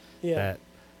 Yeah. That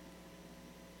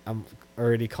I'm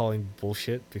already calling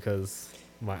bullshit because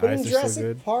my But eyes in are Jurassic so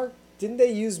good. Park, didn't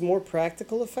they use more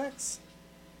practical effects?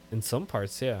 In some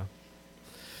parts, yeah.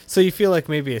 So you feel like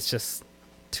maybe it's just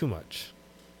too much.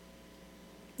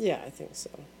 Yeah, I think so.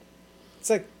 It's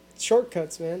like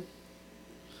shortcuts, man.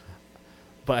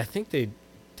 But I think they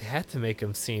had to make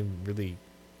him seem really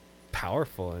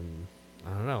powerful, and I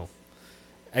don't know.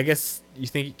 I guess you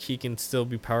think he can still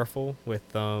be powerful with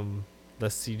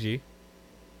less CG,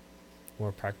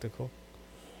 more practical.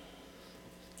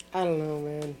 I don't know,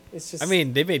 man. It's just I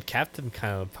mean, they made Captain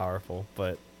kind of powerful,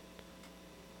 but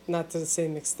not to the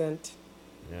same extent.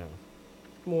 yeah.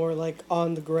 More like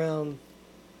on the ground,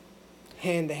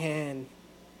 hand to hand.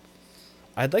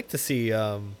 I'd like to see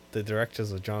the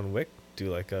directors of John Wick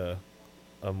do like a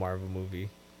Marvel movie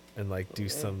and like do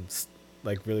some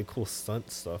like really cool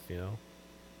stunt stuff, you know.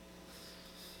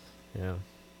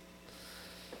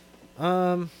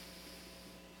 Yeah.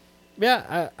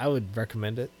 Yeah, I would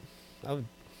recommend it. I would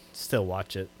still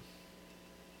watch it.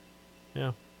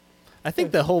 Yeah. I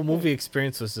think the whole movie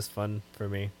experience was just fun for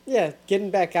me. Yeah, getting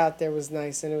back out there was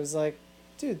nice, and it was like,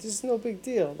 dude, this is no big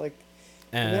deal. Like,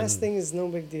 And the mask thing is no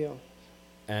big deal.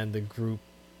 and the group,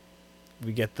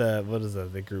 we get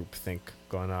the group think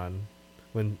going on.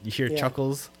 When you hear Yeah.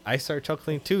 chuckles, I start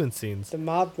chuckling too in scenes. The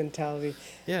mob mentality.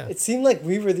 Yeah. It seemed like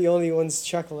we were the only ones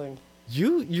chuckling.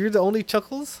 You're the only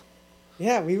chuckles?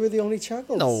 Yeah, we were the only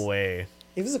chuckles. No way.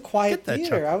 It was a quiet Get that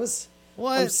theater. chuckle. I'm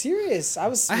What? serious. I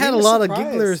we had a were lot surprised. of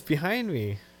gigglers behind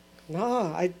me.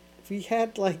 Nah,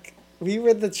 we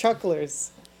were the chucklers.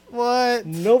 What?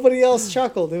 Nobody else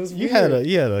chuckled. It was You weird.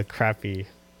 had a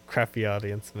crappy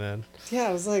audience, man.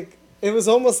 Yeah, it was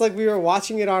almost like we were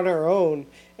watching it on our own,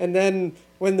 and then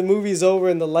when the movie's over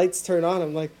and the lights turn on,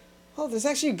 I'm like, oh, there's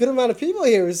actually a good amount of people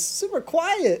here. It was super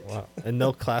quiet. Wow. And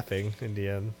no clapping in the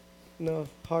end. No,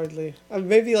 hardly.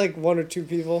 Maybe like one or two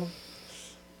people.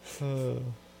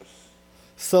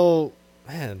 So,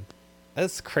 man,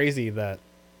 that's crazy that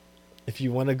if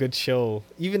you want a good show,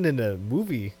 even in a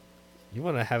movie, you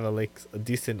want to have a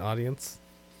decent audience.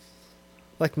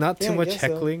 Like not Yeah, too I much guess so.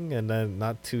 heckling and then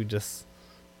not too just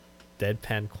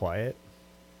deadpan quiet.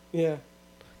 Yeah.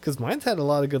 Because mine's had a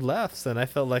lot of good laughs, and I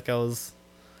felt like I was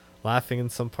laughing in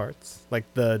some parts. Like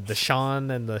the Sean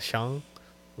and the Shang.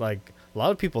 Like, a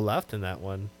lot of people laughed in that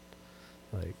one.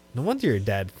 Like, no wonder your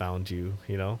dad found you,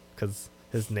 you know? Because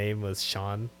his name was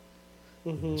Sean.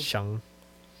 Mm-hmm. Shang.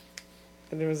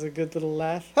 And there was a good little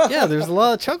laugh. Yeah, there's a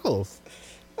lot of chuckles.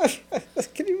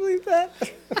 Can you believe that?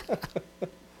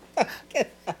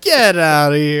 Get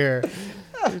out of here.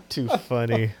 You're too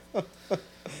funny.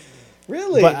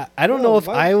 Really? But I don't know if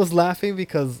my- I was laughing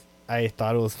because I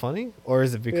thought it was funny, or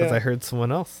is it because Yeah. I heard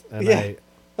someone else? And Yeah.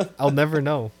 I'll never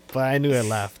know. But I knew I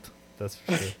laughed. That's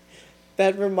for sure.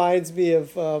 That reminds me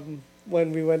of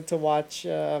when we went to watch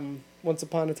Once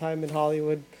Upon a Time in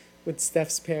Hollywood with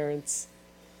Steph's parents.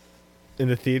 In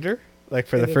the theater? Like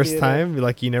for In the the first theater. time?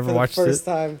 Like you never For watched the first it?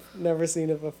 time. Never seen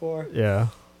it before. Yeah.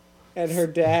 And her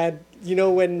dad, you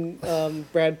know when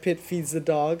Brad Pitt feeds the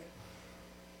dog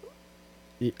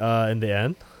In the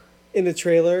end? in the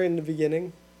trailer in the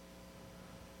beginning?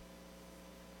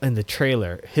 In the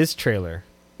trailer. His trailer.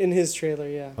 In his trailer,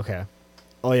 yeah. Okay.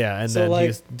 Oh yeah, and So, then like- he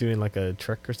was doing like a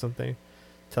trick or something,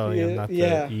 telling him not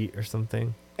Yeah. to eat or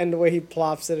something. And the way he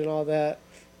plops it and all that,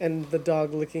 and the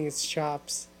dog licking its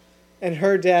chops. And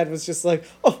her dad was just like,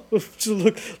 oh,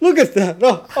 look at that.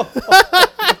 Oh, oh,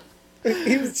 oh."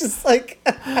 He was just like,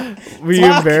 Were you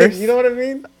talking, embarrassed? You know what I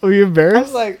mean? Were you I embarrassed?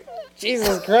 was like,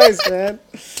 Jesus Christ, man.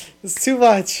 It's too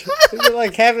much. You're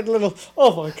like having little,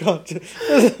 oh my God.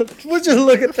 Would you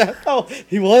look at that? Oh,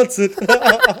 he wants it.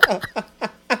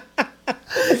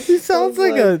 He sounds I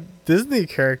was like a Disney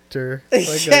character.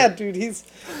 Like yeah, dude, he's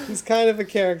kind of a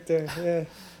character. Yeah.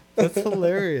 That's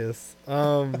hilarious.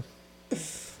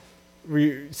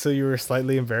 So you were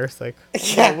slightly embarrassed, like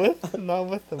Yeah. not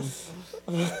with them.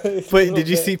 But did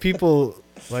you see people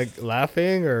like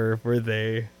laughing, or were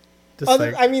they just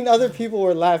Other people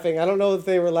were laughing. I don't know if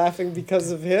they were laughing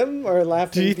because of him or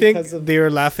laughing Do you think because of they were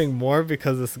laughing more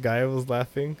because this guy was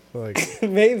laughing? Like,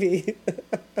 maybe.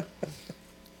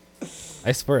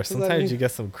 I swear, sometimes mean- you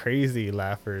get some crazy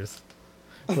laughers,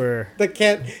 where That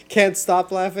can't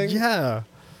stop laughing. yeah,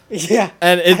 Yeah.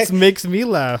 and it makes me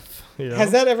laugh. You know?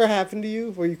 Has that ever happened to you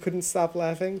where you couldn't stop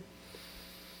laughing?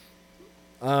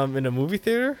 In a movie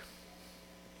theater?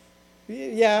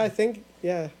 Yeah, I think.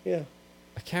 Yeah.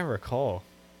 I can't recall.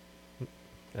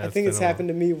 I think it's happened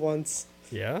to me once,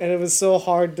 Yeah. and it was so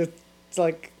hard to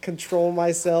like control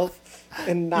myself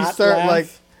and not start,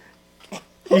 laugh.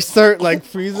 You start like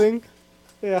freezing.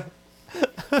 Yeah.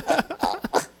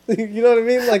 You know what I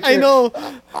mean? Like I know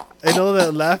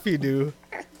that laugh you do.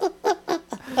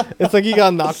 It's like you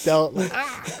got knocked out.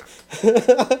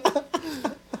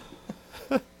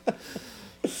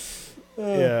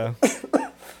 Yeah.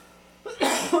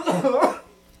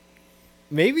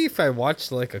 Maybe if I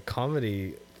watched like a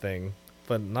comedy thing,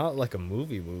 but not like a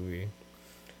movie.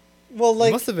 Well, It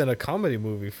like must have been a comedy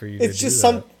movie for you to it's do just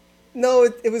that. No,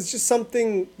 it was just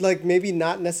something like maybe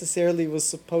not necessarily was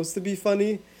supposed to be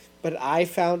funny, but I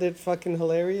found it fucking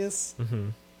hilarious.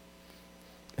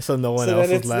 So no one So else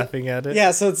then was it's laughing at it?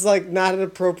 Yeah, so it's like not an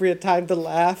appropriate time to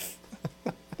laugh.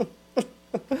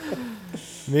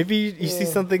 Maybe you see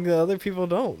something that other people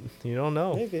don't. You don't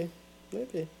know. Maybe.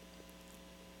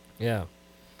 Yeah.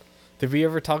 Did we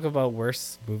ever talk about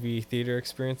worse movie theater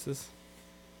experiences?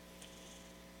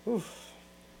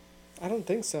 I don't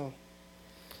think so.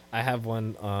 I have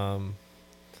one.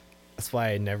 That's why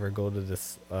I never go to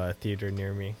this theater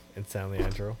near me in San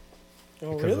Leandro.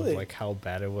 Oh, Because really? of like how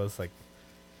bad it was. Like,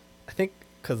 I think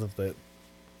because of the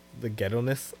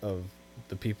ghetto-ness of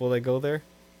the people that go there.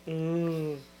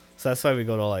 Mm, So that's why we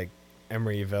go to like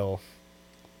Emeryville,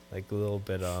 like a little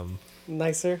bit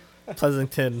nicer.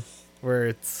 Pleasanton, where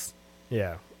it's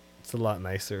a lot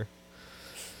nicer.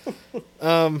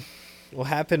 What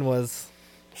happened was,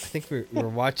 I think we were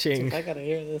watching. Dude, I gotta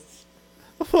hear this.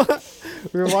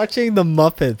 We were watching the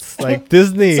Muppets, like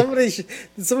Disney.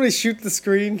 Did somebody shoot the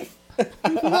screen?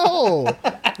 No,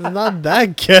 it's not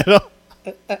that ghetto.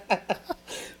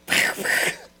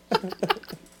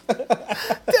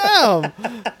 Damn,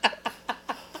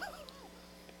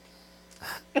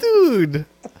 dude.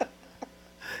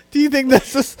 Do you think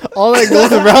that's just all that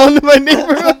goes around in my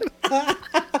neighborhood?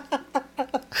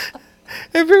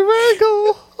 Everywhere I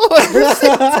go,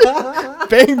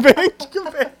 bang bang,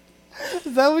 chicka, bang.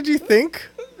 Is that what you think?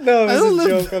 No, I it don't was a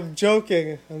live-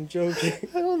 joke. I'm joking.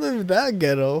 I don't live that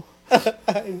ghetto.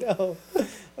 I know.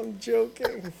 I'm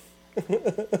joking.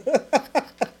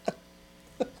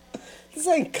 This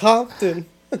ain't Compton.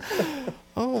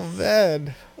 Oh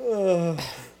man.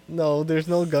 No, there's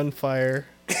no gunfire.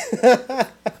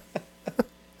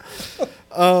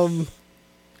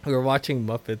 We were watching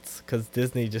Muppets because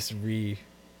Disney just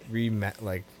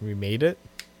remade it.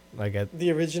 Like at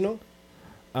The original?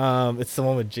 it's the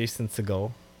one with Jason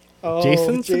Segel. Oh,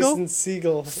 Jason Jason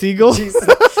Segel. Segel?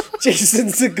 Jason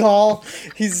Segel.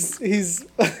 He's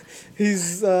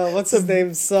what's his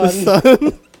name? Son.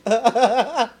 The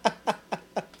son.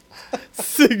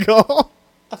 Segel.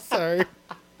 Sorry.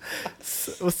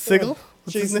 Was Segel?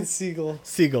 What's his Jason name? Segel.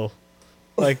 Segel.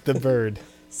 Like the bird.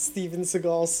 Steven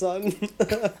Seagal's son.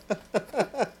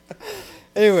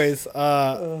 Anyways,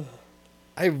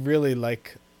 I really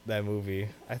like that movie.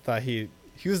 I thought he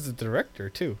was the director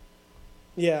too.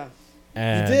 Yeah.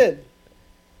 And He did.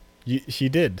 He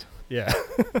did. Yeah.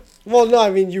 Well, no, I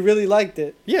mean, you really liked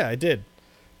it. Yeah, I did.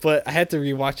 But I had to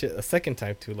rewatch it a second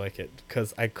time to like it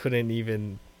because I couldn't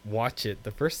even watch it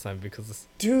the first time because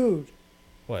Dude,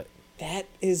 what? that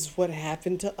is what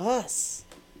happened to us.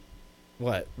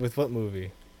 What? With what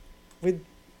movie? With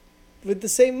the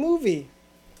same movie.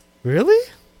 Really?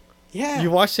 Yeah.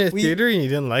 You watched it in theater and you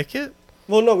didn't like it?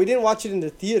 Well, no, we didn't watch it in the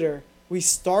theater. We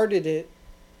started it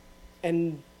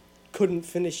and couldn't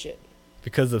finish it.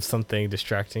 Because of something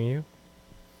distracting you?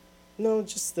 No,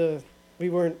 just we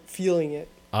weren't feeling it.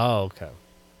 Oh, okay.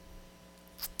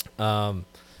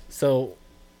 So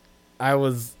I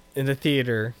was in the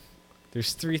theater.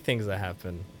 There's 3 things that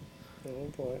happened. Oh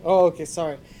boy. Oh, okay,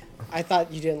 sorry. I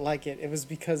thought you didn't like it. It was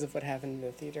because of what happened in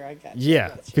the theater. I got you. I Yeah,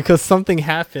 got you. because something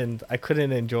happened. I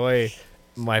couldn't enjoy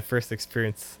my first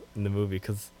experience in the movie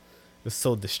because it was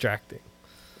so distracting.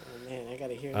 Oh man, I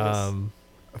gotta hear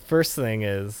this. First thing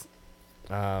is,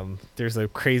 there's a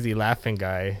crazy laughing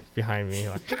guy behind me.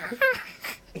 Like,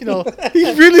 he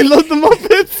really loved the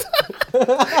Muppets.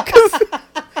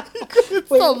 'Cause he couldn't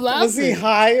stop laughing. Was he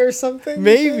high or something?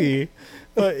 Maybe,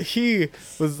 but he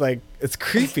was like, it's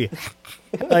creepy.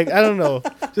 Like, I don't know.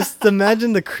 Just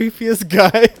imagine the creepiest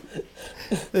guy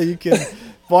that you can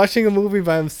watching a movie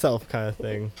by himself kind of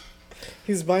thing.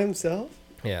 He's by himself?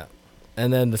 Yeah.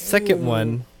 And then the second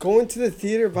one. Going to the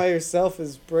theater by yourself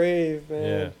is brave, man.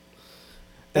 Yeah.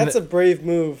 That's a brave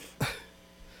move.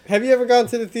 Have you ever gone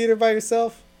to the theater by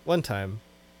yourself? One time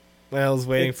when I was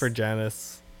waiting for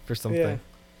Janice for something. Yeah.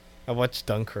 I watched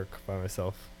Dunkirk by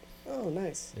myself. Oh,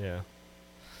 nice. Yeah.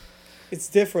 It's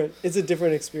different. It's a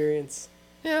different experience.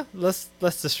 Yeah, less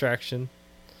distraction.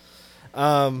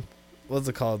 What's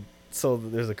it called? So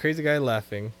there's a crazy guy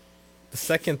laughing. The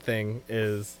second thing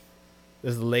is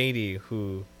there's a lady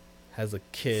who has a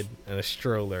kid and a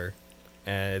stroller,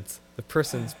 and it's the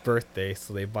person's birthday,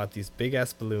 so they bought these big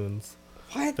ass balloons.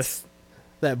 What?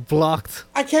 That blocked.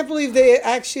 I can't believe they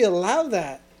actually allow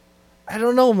that. I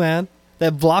don't know, man.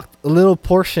 That blocked a little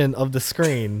portion of the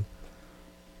screen.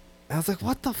 I was like,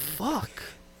 what the fuck?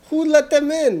 Who let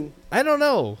them in? I don't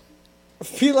know. I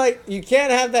feel like you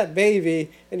can't have that baby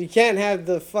and you can't have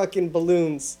the fucking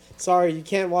balloons. Sorry, you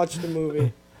can't watch the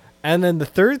movie. And then the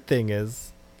third thing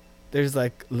is there's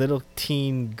like little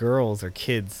teen girls or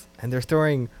kids and they're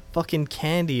throwing fucking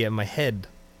candy at my head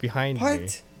behind me.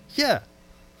 What? Yeah.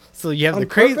 So you have On the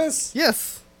crazy. purpose?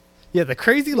 Yes. Yeah, the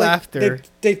crazy Like, laughter.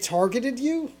 They targeted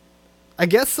you? I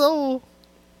guess so.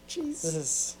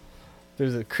 Jesus.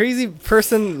 There's a crazy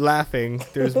person laughing.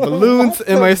 There's balloons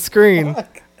in my screen.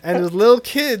 And there's little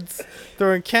kids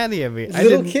throwing candy at me.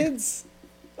 Little kids?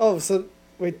 Oh, so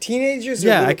wait, teenagers? Or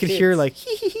Yeah, little I could kids? hear like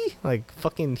hee hee hee, like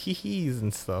fucking hee hees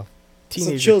and stuff.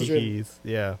 Teenager children. hee hees.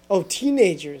 Yeah. Oh,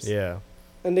 teenagers. Yeah.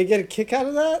 And they get a kick out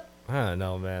of that? I don't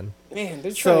know, man. Man,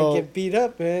 they're trying So- to get beat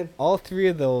up, man. All 3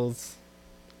 of those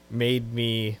made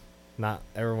me not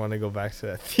ever want to go back to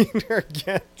that theater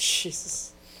again.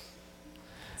 Jesus.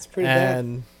 It's pretty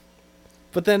bad.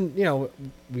 But then,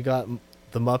 we got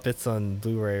the Muppets on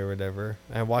Blu-ray or whatever.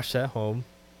 And I watched that at home,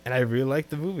 and I really liked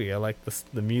the movie. I liked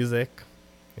the music,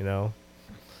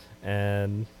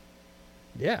 and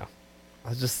yeah,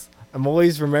 I'm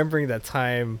always remembering that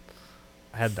time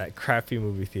I had that crappy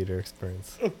movie theater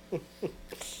experience.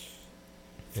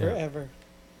 Forever.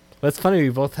 But it's funny, we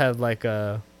both had like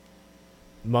a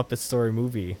Muppet Story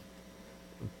movie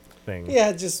thing.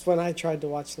 Yeah, just when I tried to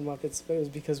watch the Muppets, but it was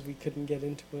because we couldn't get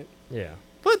into it. Yeah.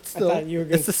 But still, thought you were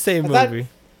gonna- it's the same I thought- movie.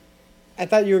 I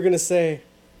thought you were going to say,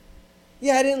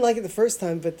 yeah, I didn't like it the first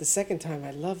time, but the second time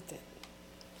I loved it.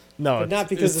 No, But it's, not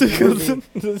because it's of the movie.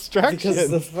 the distraction.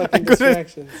 Because of the I fucking couldn't-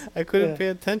 distractions. I couldn't Yeah. pay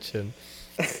attention.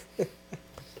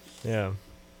 Yeah.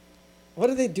 What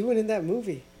are they doing in that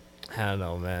movie? I don't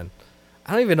know, man.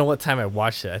 I don't even know what time I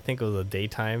watched it. I think it was a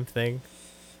daytime thing.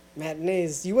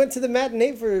 Matinees. You went to the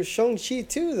matinee for Shang-Chi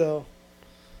too, though.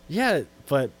 Yeah,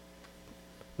 but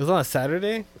it was on a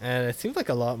Saturday, and it seemed like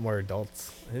a lot more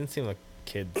adults. It didn't seem like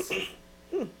kids.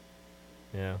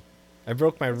 Yeah. I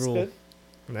broke my That's rule.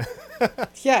 good.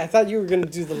 Yeah, I thought you were going to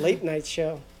do the late night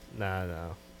show.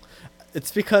 No.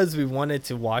 It's because we wanted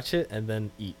to watch it and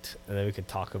then eat, and then we could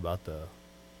talk about the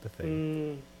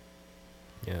thing.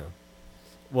 Yeah.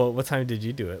 Well, what time did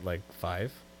you do it? Like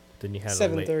 5? Then you had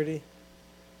 7:30.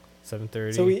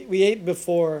 7:30. So we ate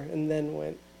before and then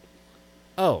went.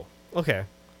 Oh, okay.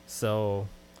 So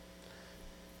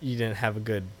you didn't have a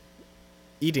good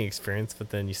eating experience, but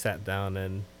then you sat down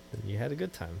and you had a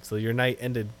good time. So your night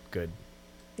ended good.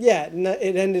 Yeah,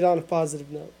 it ended on a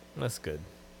positive note. That's good.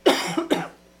 Yeah.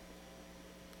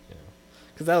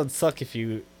 Because that would suck if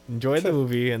you enjoyed the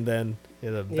movie and then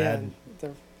you had a bad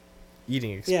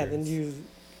eating experience. Yeah,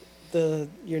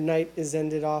 then your night is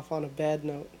ended off on a bad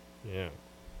note. Yeah.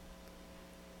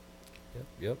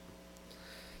 Yep.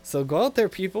 So go out there,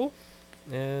 people,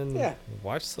 and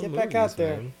watch some movies. Get back out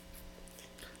there. Man.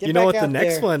 You know what? The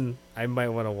next one I might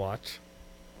want to watch.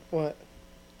 What?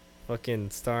 Fucking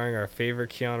starring our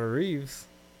favorite Keanu Reeves,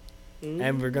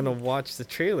 and we're gonna watch the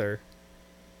trailer.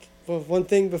 Well, one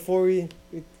thing before we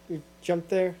jump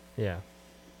there. Yeah.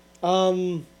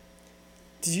 Do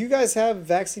you guys have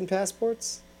vaccine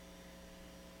passports?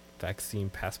 Vaccine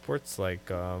passports, like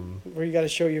where you got to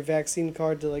show your vaccine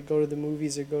card to like go to the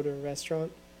movies or go to a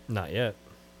restaurant? Not yet.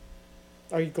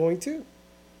 Are you going to?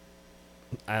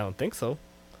 I don't think so.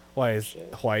 Why is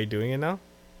Hawaii doing it now?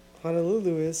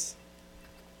 Honolulu is.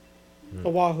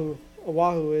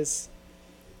 Oahu is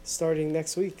starting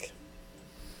next week.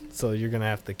 So you're gonna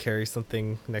have to carry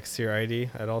something next to your ID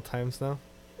at all times now?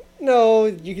 No,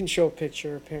 you can show a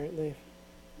picture apparently.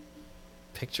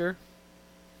 Picture?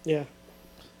 Yeah.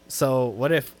 So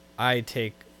what if I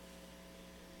take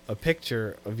a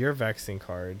picture of your vaccine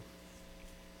card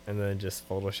and then just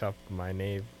Photoshop my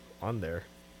name on there?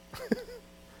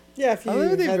 Yeah, if you how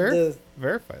do they had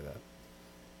verify that?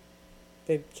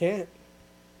 They can't.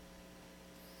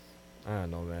 I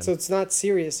don't know, man. So it's not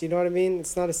serious. You know what I mean?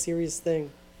 It's not a serious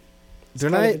thing. They're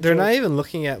not even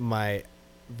looking at my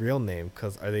real name,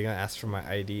 because are they gonna ask for my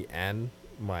ID and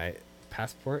my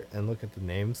passport and look at the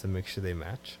names and make sure they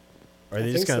match? Or are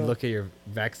they just gonna look at your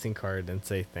vaccine card and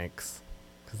say thanks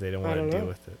because they don't want to deal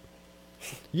with it?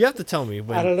 You have to tell me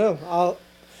when. I don't know.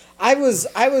 I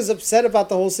was upset about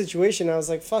the whole situation. I was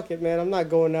like, fuck it, man. I'm not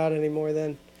going out anymore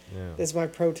then. Yeah. It's my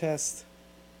protest.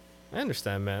 I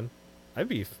understand, man. I'd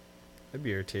be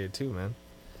irritated too, man.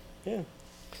 Yeah.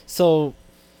 So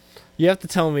you have to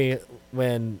tell me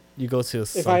when you go to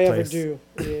some if I ever place. do.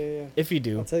 Yeah. If you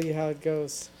do. I'll tell you how it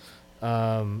goes.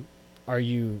 Are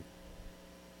you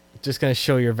just gonna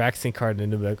show your vaccine card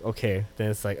and they'll be like, okay? Then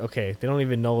it's like, okay, they don't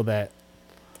even know that.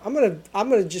 I'm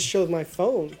gonna just show my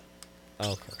phone.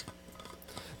 Okay.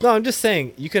 No, I'm just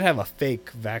saying you could have a fake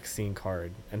vaccine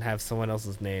card and have someone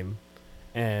else's name,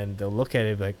 and they'll look at it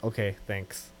and be like, okay,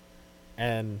 thanks,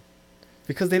 and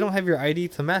because they don't have your ID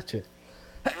to match it.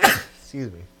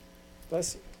 Excuse me.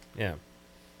 Bless you. Yeah.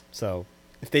 So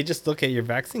if they just look at your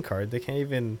vaccine card, they can't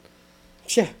even.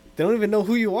 Yeah. They don't even know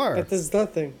who you are. That does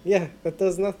nothing. Yeah, that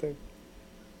does nothing.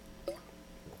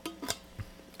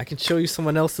 I can show you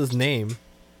someone else's name,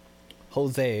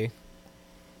 Jose,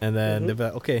 and then they'll be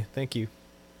like, okay, thank you.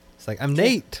 It's like, I'm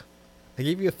Nate. I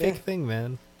gave you a fake thing,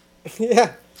 man.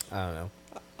 Yeah. I don't know.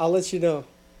 I'll let you know.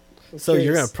 So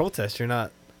you're gonna protest? You're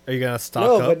not? Are you gonna stock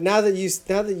up? No, but now that you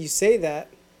say that,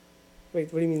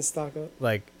 wait, what do you mean stock up?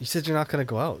 Like you said, you're not gonna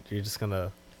go out. You're just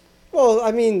gonna. Well,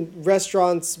 I mean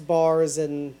restaurants, bars,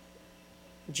 and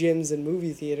gyms and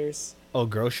movie theaters. Oh,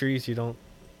 groceries? You don't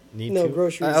need no, to? No,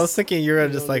 groceries. I was thinking you're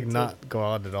gonna just like not go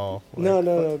out at all. Like,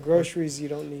 no. Groceries you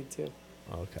don't need to.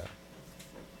 Okay.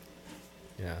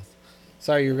 Yeah.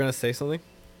 Sorry, you were gonna say something?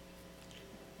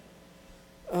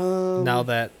 Now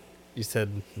that I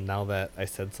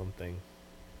said something.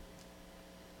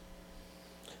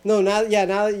 No, now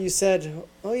that you said,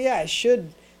 oh yeah, I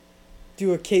should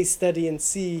do a case study and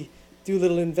do a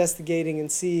little investigating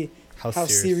and see how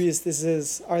serious this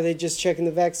is. Are they just checking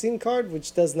the vaccine card,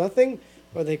 which does nothing,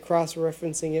 or are they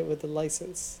cross-referencing it with the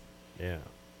license? Yeah.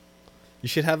 You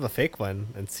should have a fake one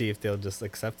and see if they'll just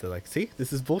accept it. Like, see,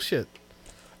 this is bullshit.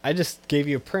 I just gave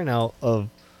you a printout of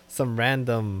some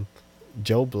random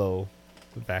Joe Blow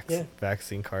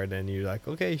vaccine card, and you're like,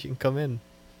 okay, you can come in.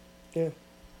 Yeah.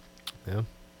 Yeah.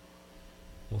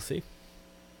 We'll see.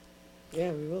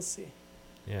 Yeah, we will see.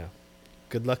 Yeah.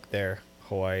 Good luck there,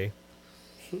 Hawaii.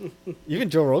 Even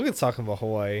Joe Rogan's talking about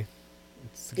Hawaii.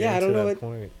 Yeah, I don't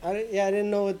know I didn't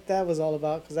know what that was all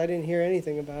about because I didn't hear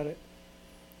anything about it.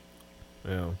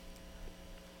 Yeah.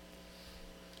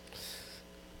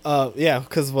 Yeah,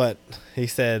 because what he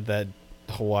said that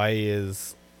Hawaii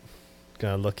is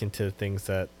gonna look into things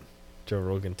that Joe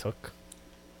Rogan took.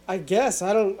 I guess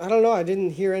I don't know. I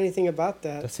didn't hear anything about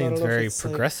that. That seems very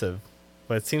progressive.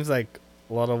 But it seems like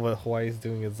a lot of what Hawaii's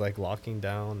doing is like locking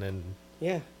down and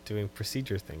Yeah. doing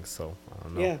procedure things. So I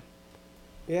don't know. Yeah.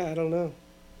 Yeah, I don't know.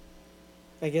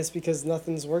 I guess because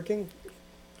nothing's working.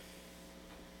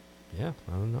 Yeah,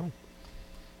 I don't know.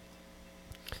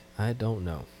 I don't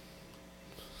know.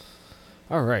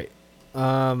 All right.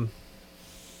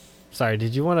 Sorry,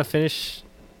 did you want to finish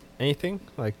anything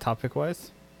like topic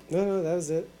wise? No, that was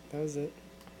it. That was it.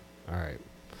 All right.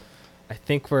 I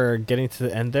think we're getting to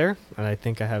the end there, and I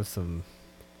think I have some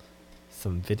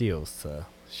videos to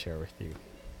share with you.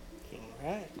 All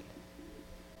right.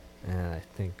 And I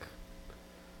think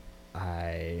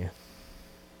I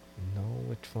know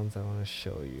which ones I want to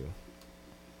show you.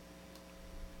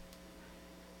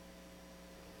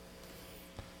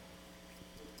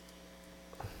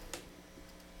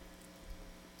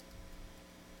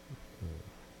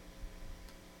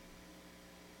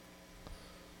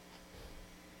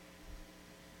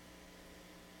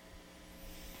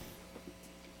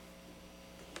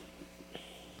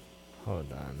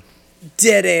 Hold on.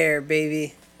 Dead air,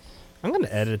 baby. I'm gonna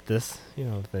edit this. You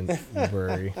don't have to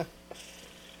worry.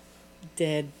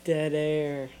 Dead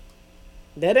air.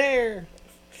 Dead air.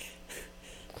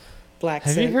 Black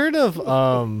Have scent. you heard of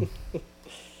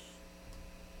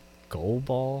goal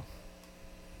ball?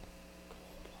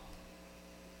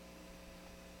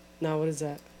 No, what is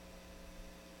that?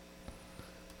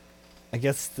 I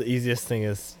guess the easiest thing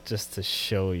is just to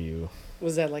show you.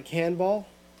 Was that like handball?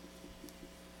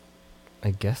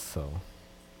 I guess so.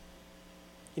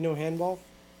 You know handball?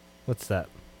 What's that?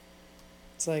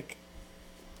 It's like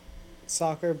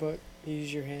soccer, but you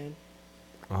use your hand.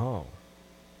 Oh.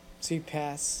 So you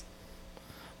pass.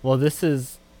 Well, this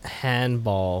is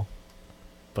handball,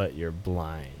 but you're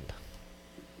blind.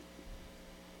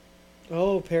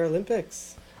 Oh,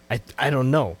 Paralympics. I don't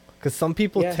know, because some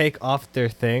people Yeah. take off their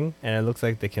thing and it looks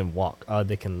like they can walk.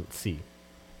 They can see.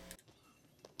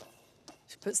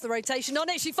 She puts the rotation on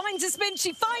it. She finds a spin.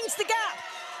 She finds the gap.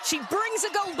 She brings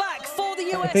a goal back for the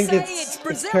USA. think It's it's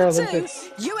Brazil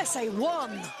Paralympics. 2, USA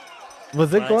 1.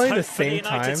 Was it Well, going the it's hope for the same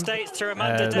United time? States to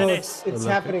Amanda as No, Dennis. it's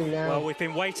happening now. Well, we've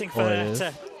been waiting for Oh, it her is?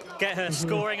 to get her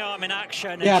scoring arm in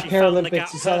action, and Yeah, she found the Paralympics.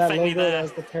 gap You saw that perfectly logo? That there.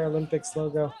 was the Paralympics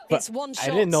logo. It's one shot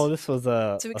I didn't know this was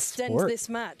a to extend sport. this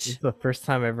match. This is the first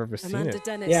time I've ever seen Amanda it.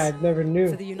 Dennis Yeah, I never knew.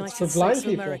 for the It's United for States blind of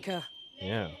people. America.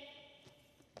 Yeah.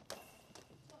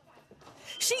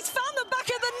 She's found the back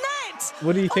of the net.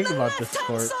 What do you On think the about this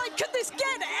left-hand sport? side, could this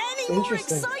get any more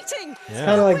Interesting. exciting? Yeah.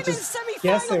 Kind of like Women's just semi-final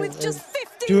guessing with just and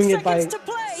 15 doing it by seconds to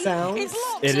play. sound. Is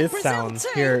locked It at is Brazil sound. 2,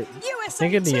 Here, I USA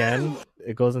think in the 2. end,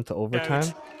 it goes into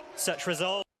overtime. Such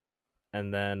result.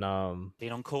 And then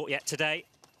Been on court yet today.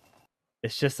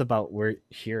 it's just about we're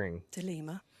hearing. De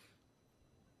Lima.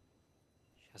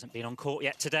 She hasn't been on court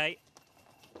yet today.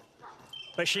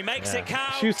 But she makes it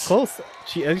count. She was close.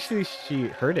 She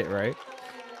heard it, right?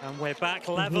 And we're back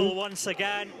level once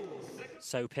again.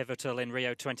 So pivotal in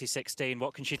Rio 2016.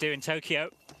 What can she do in Tokyo?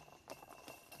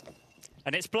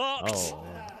 And it's blocked. Oh,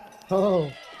 yeah.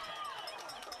 Oh,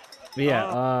 But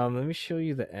yeah, let me show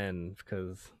you the end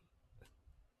because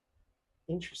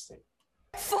interesting.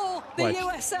 For the Watch.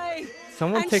 USA.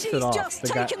 Someone and takes she's it off. just The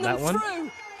guy- taken that them one?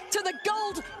 through to the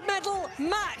gold medal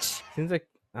match. seems like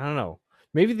I don't know.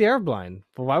 Maybe they are blind,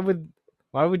 but why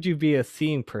would you be a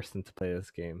seeing person to play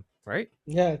this game, right?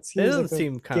 Yeah, it seems doesn't like a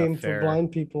seem kinda game fair. for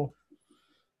blind people.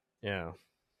 Yeah.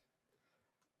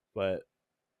 But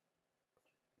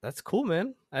that's cool,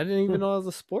 man. I didn't even know it was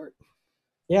a sport.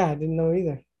 Yeah, I didn't know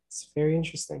either. It's very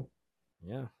interesting.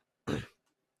 Yeah. All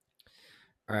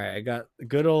right, I got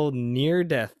good old near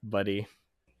death, buddy.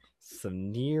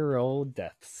 Some near old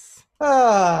deaths.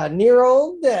 Ah, near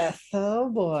old death. Oh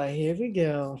boy, here we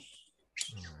go.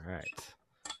 All right.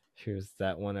 Here's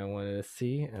that one I wanted to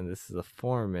see, and this is a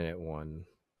 4-minute one.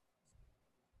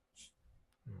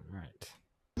 All right.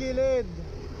 Gilid.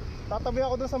 Tatabi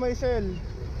ako dun sa may shell.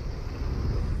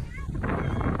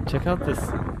 Check out this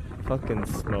fucking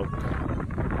smoke.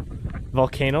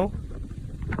 Volcano?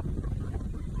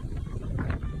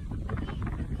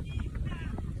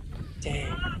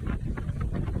 Dang.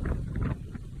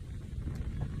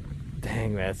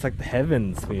 Dang, man. It's like the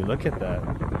heavens when you look at that.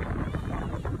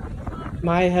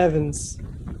 My heavens.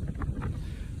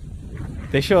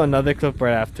 They show another clip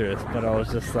right after this, but I was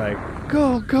just like,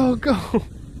 go, go, go.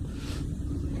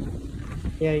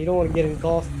 Yeah, you don't want to get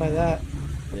engulfed by that.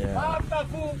 Yeah.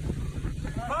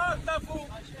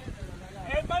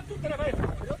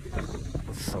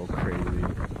 It's so crazy.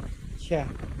 Yeah.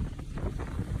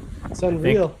 It's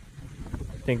unreal.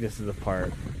 I think this is the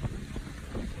part.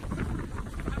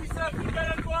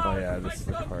 Oh yeah, this is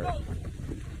the part.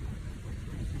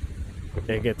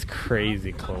 It gets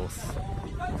crazy close.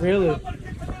 Really?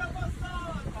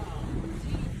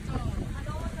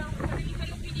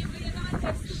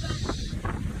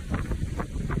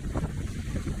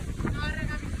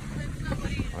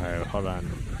 Alright, hold on.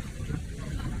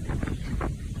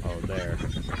 Oh, there.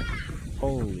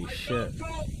 Holy shit.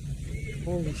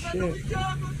 Holy shit.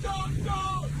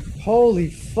 Holy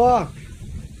fuck.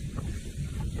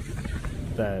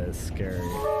 That is scary.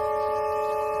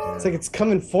 It's like it's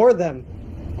coming for them.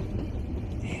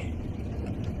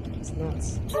 It's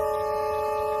nuts.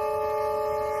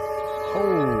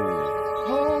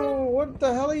 Oh, what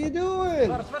the hell are you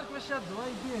doing?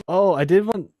 Oh, I did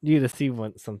want you to see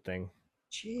something.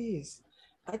 Jeez.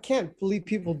 I can't believe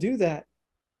people do that.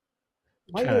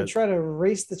 Why are you Kinda- gonna try to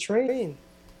race the train?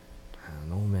 I don't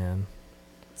know, man.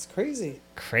 It's crazy.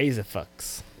 Crazy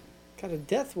fucks. Got a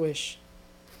death wish.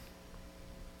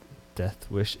 Death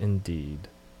wish indeed.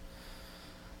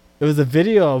 It was a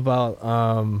video about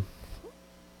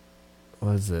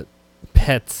what is it?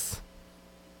 Pets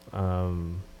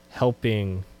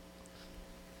helping,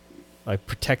 like,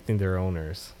 protecting their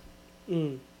owners.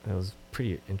 It was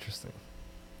pretty interesting.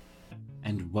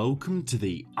 And welcome to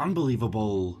the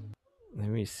unbelievable. Let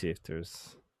me see if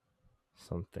there's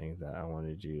something that I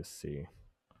wanted you to see.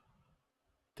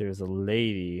 There's a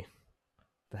lady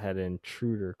that had an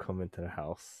intruder come into the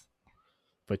house,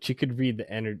 but she could read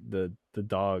the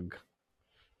dog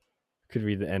could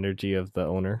read the energy of the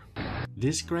owner.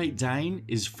 This Great Dane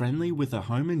is friendly with a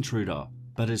home intruder,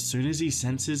 but as soon as he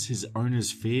senses his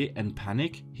owner's fear and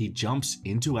panic, he jumps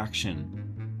into action.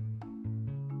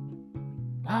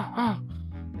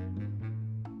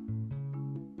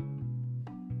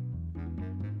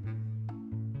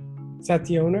 Is that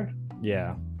the owner?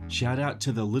 Yeah. Shout out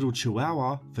to the little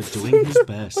chihuahua for doing his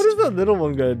best. What is that little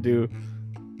one gonna do?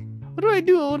 What do I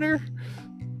do, owner?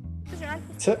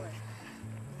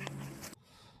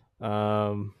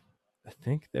 I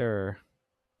think they're.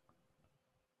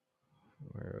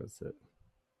 Where was it?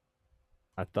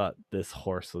 I thought this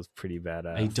horse was pretty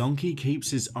badass. A donkey keeps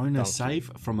his owner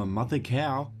safe from a mother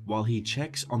cow while he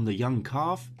checks on the young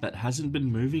calf that hasn't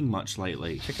been moving much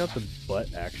lately. Check out the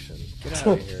butt action. Get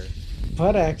out of here.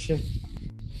 Butt action.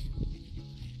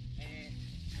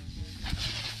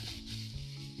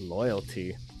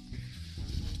 Loyalty.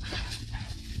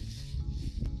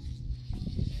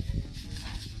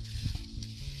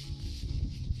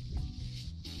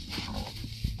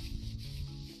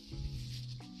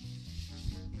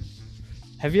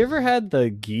 Have you ever had the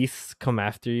geese come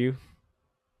after you?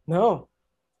 No.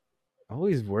 I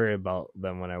always worry about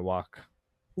them when I walk.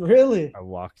 Really? I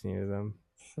walk near them.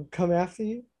 Come after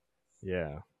you?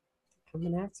 Yeah.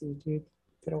 Coming after you, dude.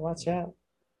 Better watch out.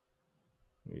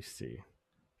 Let me see.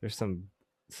 There's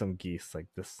some geese like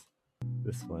this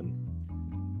one.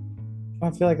 I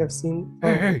feel like I've seen.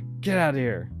 Hey, hey, get out of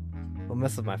here! Don't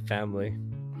mess with my family.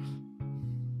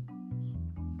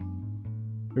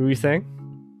 What were you saying?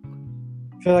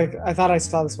 I feel like I thought I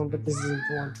saw this one, but this isn't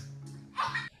the one.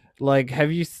 Like,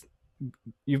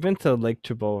 you've been to Lake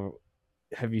Chabot?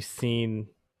 Have you seen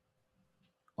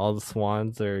all the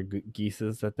swans or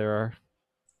geeses that there are?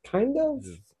 Kind of.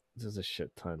 There's a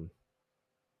shit ton.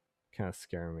 Kind of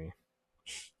scare me.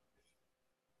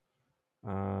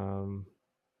 Man.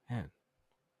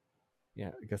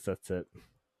 Yeah, I guess that's it.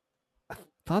 I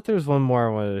thought there was one more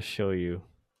I wanted to show you.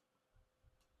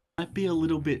 Might be a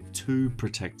little bit too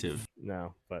protective.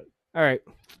 No, but all right.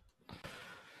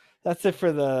 That's it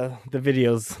for the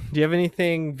videos. Do you have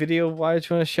anything video-wise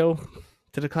you want to show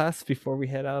to the class before we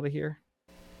head out of here?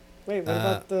 Wait, what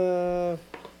about the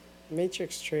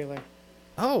Matrix trailer?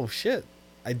 Oh, shit.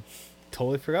 I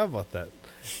totally forgot about that.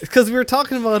 It's because we were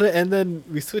talking about it and then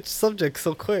we switched subjects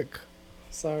so quick.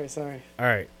 Sorry. All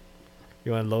right.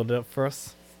 You want to load it up for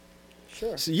us?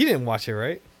 Sure. So you didn't watch it,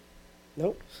 right?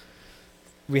 Nope.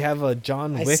 We have a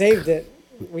John Wick. I saved it.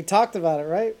 We talked about it,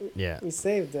 right? Yeah. We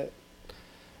saved it.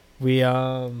 We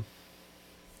have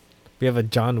a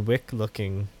John Wick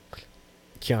looking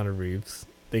Keanu Reeves.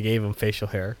 They gave him facial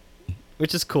hair,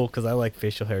 which is cool because I like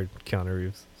facial hair Keanu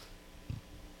Reeves.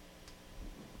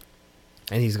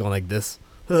 And he's going like this.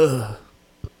 Ugh.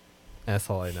 That's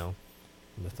all I know.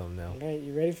 In the thumbnail. All right,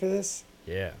 you ready for this?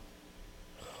 Yeah.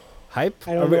 Hype?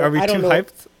 I don't know. Are we I too don't know.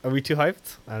 hyped? Are we too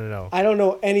hyped? I don't know. I don't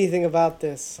know anything about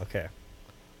this. Okay.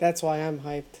 That's why I'm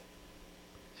hyped.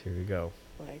 Here we go.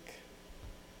 Like.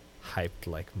 Hyped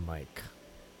like Mike.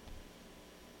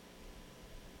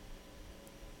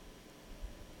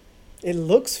 It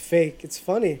looks fake. It's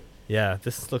funny. Yeah,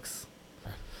 this looks.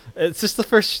 It's just the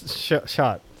first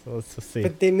shot. So let's just see.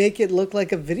 But they make it look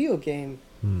like a video game.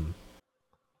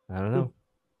 I don't know.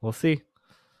 We'll see.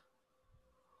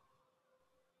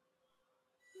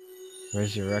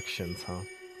 Resurrections, huh?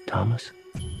 Thomas?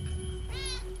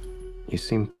 You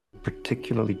seem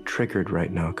particularly triggered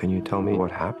right now. Can you tell me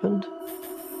what happened?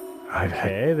 I've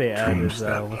Okay, they had dreams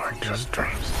added, that what's weren't his just name?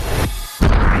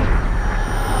 dreams.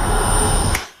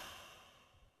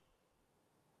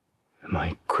 Am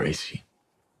I crazy?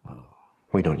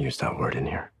 We don't use that word in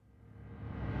here.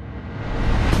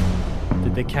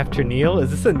 Did they capture Neo?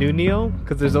 Is this a new Neo?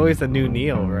 Because there's always a new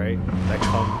Neo, right? That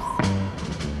comes.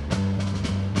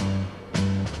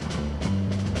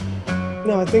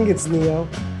 No, I think it's Neo.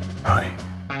 Hi.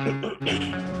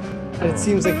 But it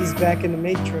seems like he's back in the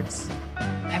Matrix.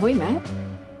 Have we met?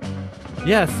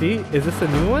 Yeah, see? Is this a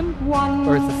new one?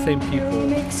 Or is it the same people?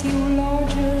 Makes you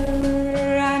larger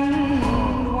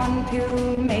and one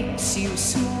pill makes you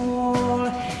small.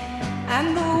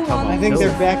 And the one I think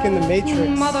they're back in the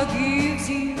Matrix. mother gives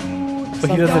you, But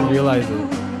he doesn't realize it.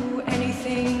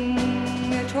 anything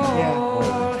at all. Yeah.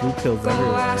 Oh, blue pills Go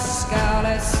everywhere. ask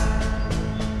Alice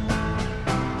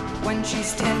when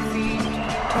she's 10 feet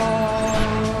tall.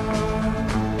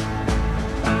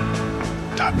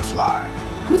 Time to fly.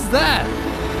 Who's that?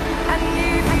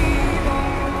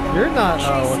 You're not,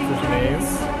 what's his name?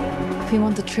 If you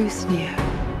want the truth, Neo,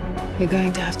 you're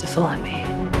going to have to follow me.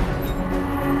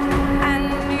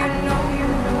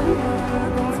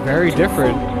 It's very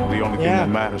different. The only thing that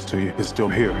matters to you is still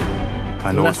here.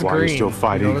 I know That's it's why you're green. still You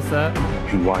fighting notice that?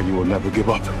 and why you will never give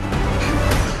up.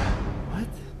 What?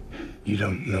 You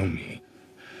don't know me.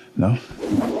 No?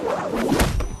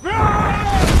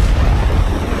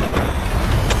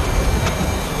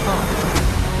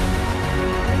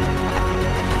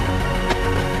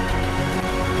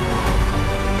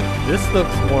 This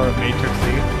looks more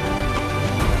Matrixy.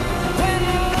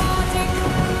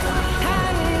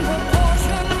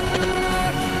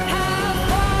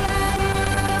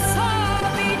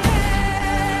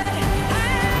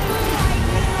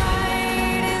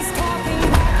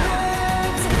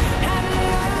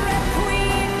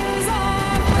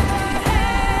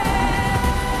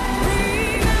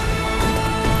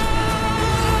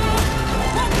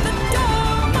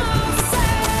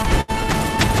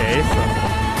 Okay, so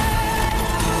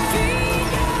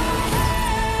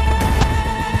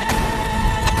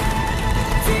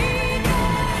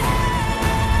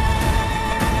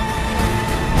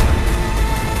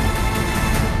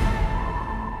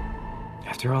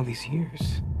After all these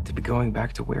years, to be going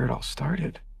back to where it all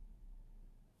started.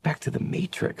 Back to the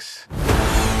Matrix.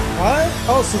 What?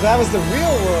 Oh, so that was the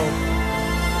real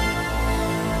world.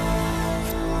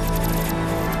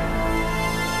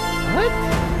 what?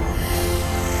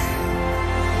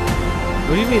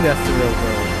 What do you mean that's the real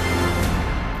world?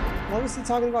 What was he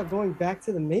talking about going back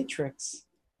to the Matrix?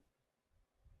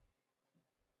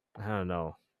 I don't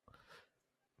know.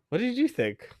 What did you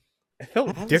think? It felt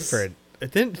That was- different.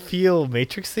 It didn't feel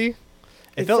Matrixy. It,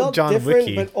 It felt John different,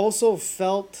 Wicky. but also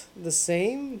felt the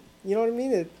same. You know what I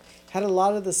mean? It had a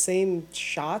lot of the same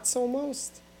shots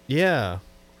almost. Yeah.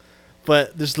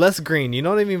 But there's less green. You know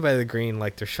what I mean by the green?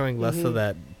 Like they're showing less of Mhm.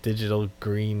 that digital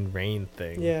green rain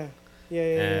thing. Yeah.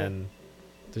 Yeah. And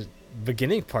the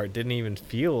beginning part didn't even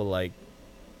feel like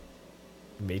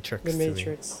Matrix. The to me.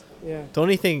 Matrix. Yeah. The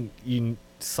only thing you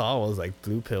saw was like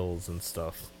blue pills and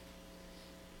stuff.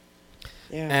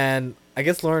 Yeah. And I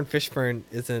guess Lauren Fishburne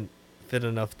isn't fit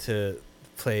enough to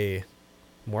play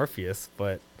Morpheus,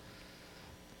 but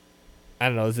I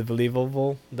don't know. Is it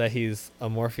believable that he's a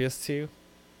Morpheus too?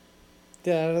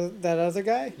 That other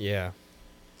guy? Yeah.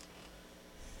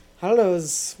 I don't know. It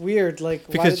was weird. Like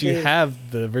why Because did you they...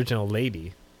 have the original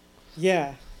lady.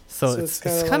 Yeah. So it's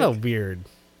kind of weird.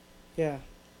 Yeah,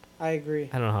 I agree.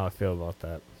 I don't know how I feel about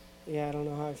that. Yeah, I don't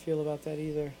know how I feel about that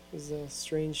either. It was a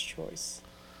strange choice.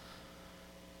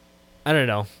 I don't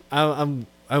know. I'm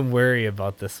wary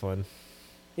about this one.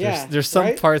 Yeah, There's some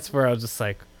right? parts where I was just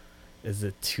like, is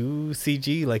it too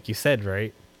CG? Like you said,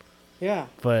 right? Yeah.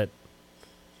 But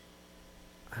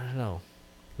I don't know.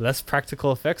 Less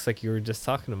practical effects, like you were just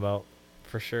talking about,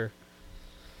 for sure.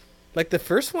 Like the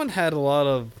first one had a lot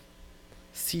of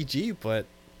CG, but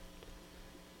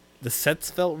the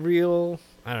sets felt real.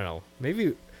 I don't know.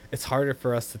 Maybe it's harder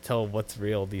for us to tell what's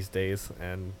real these days,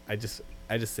 and I just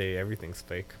say everything's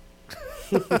fake.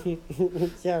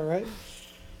 Yeah, right?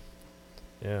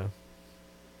 Yeah.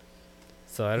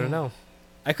 So I don't know.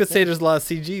 I could say there's a lot of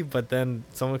CG, but then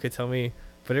someone could tell me,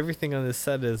 but everything on this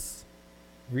set is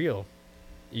real.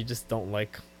 You just don't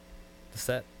like the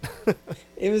set.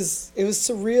 It was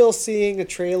surreal seeing a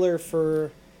trailer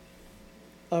for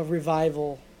a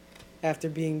revival after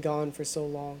being gone for so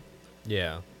long.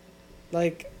 Yeah.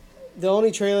 Like the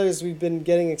only trailers we've been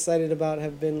getting excited about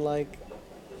have been like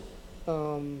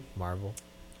Marvel.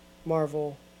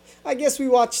 Marvel. I guess we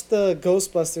watched the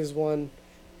Ghostbusters one,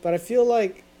 but I feel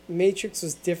like Matrix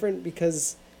was different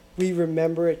because we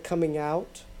remember it coming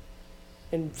out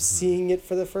and seeing it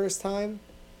for the first time.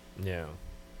 Yeah.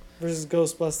 Versus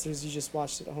Ghostbusters, you just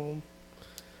watched it at home.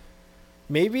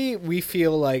 Maybe we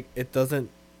feel like it doesn't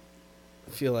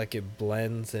feel like it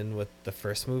blends in with the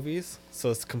first movies,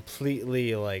 so it's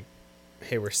completely like,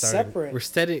 hey, we're starting separate.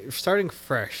 We're starting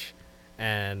fresh,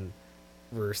 and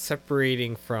we're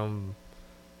separating from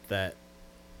that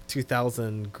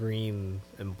 2000 green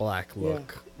and black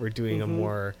look. Yeah. We're doing a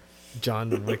more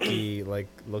John Wicky like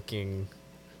looking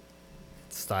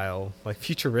style, like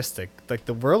futuristic. Like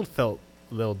the world felt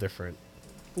a little different.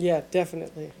 Yeah,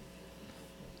 definitely.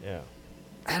 Yeah.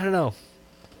 I don't know.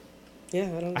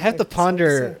 Yeah, I don't. I have to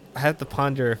ponder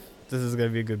if this is gonna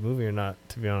be a good movie or not,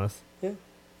 to be honest. Yeah.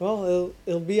 Well,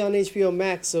 it'll be on HBO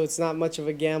Max, so it's not much of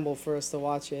a gamble for us to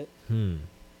watch it.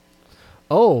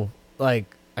 Oh,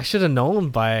 like I should have known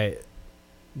by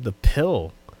the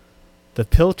pill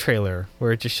trailer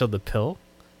where it just showed the pill.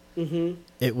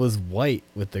 It was white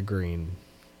with the green,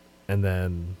 and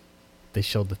then they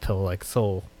showed the pill like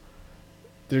so.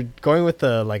 They're going with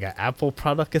the like an Apple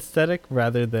product aesthetic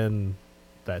rather than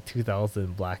that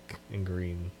 2000 black and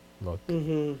green look.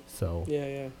 So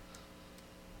yeah.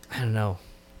 I don't know.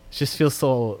 It just feels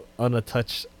so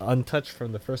untouched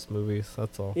from the first movies.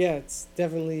 That's all. Yeah, it's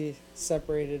definitely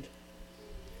separated.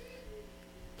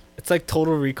 It's like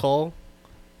Total Recall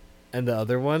and the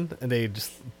other one, and they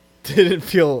just didn't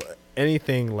feel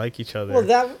anything like each other. Well,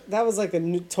 that was like a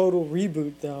new total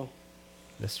reboot, though.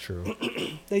 That's true.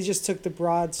 They just took the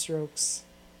broad strokes.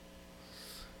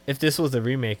 If this was a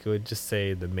remake, it would just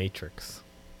say The Matrix,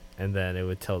 and then it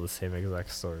would tell the same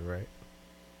exact story, right?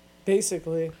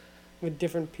 Basically, with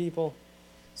different people.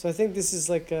 So I think this is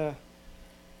like a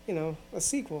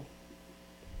sequel.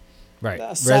 Right.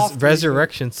 A soft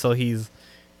Resurrection, so he's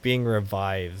being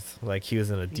revived. Like he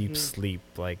was in a deep sleep.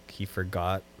 Like he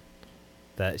forgot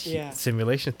that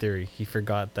simulation theory. He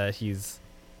forgot that he's,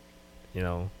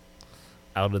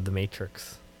 out of the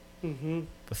Matrix.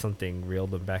 But something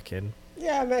reeled him back in.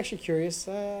 Yeah, I'm actually curious.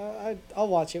 I'll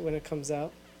watch it when it comes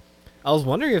out. I was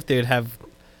wondering if they'd have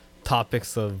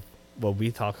topics of what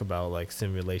we talk about, like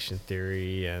simulation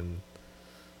theory and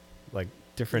like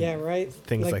different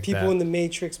things like people that. in the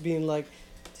Matrix being like,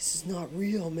 this is not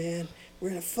real, man. We're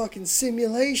in a fucking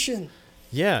simulation.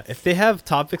 Yeah, if they have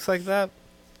topics like that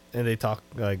and they talk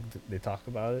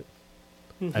about it,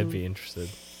 I'd be interested.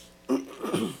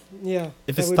 Yeah.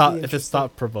 If it's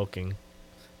thought provoking.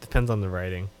 Depends on the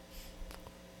writing.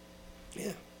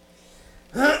 Yeah.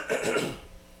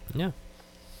 Yeah.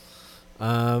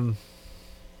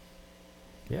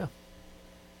 Yeah.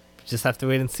 Just have to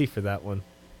wait and see for that one.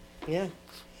 Yeah.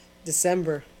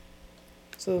 December.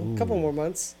 So a couple more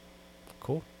months.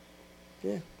 Cool.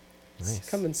 Yeah. Nice. It's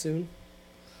coming soon.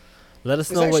 Let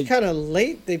us know what... It's actually kind of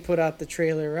late they put out the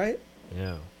trailer, right?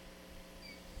 Yeah.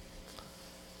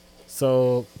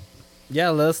 So, yeah,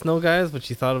 let us know, guys, what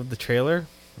you thought of the trailer.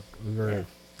 We were a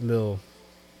little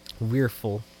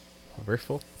wearful.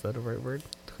 Wearful? Is that a right word?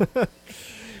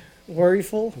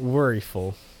 Worryful?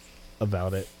 Worryful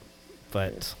about it.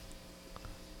 But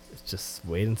just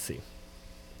wait and see.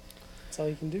 That's all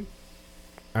you can do.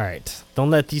 All right. Don't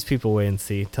let these people wait and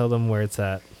see. Tell them where it's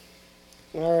at.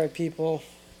 All right, people.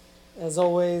 As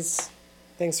always,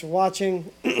 thanks for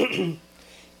watching.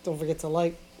 Don't forget to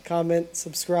like, comment,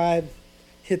 subscribe,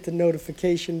 hit the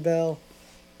notification bell.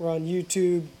 We're on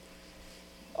YouTube,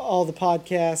 all the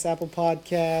podcasts, Apple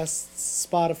Podcasts,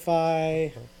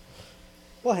 Spotify.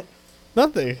 What?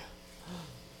 Nothing.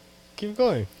 Keep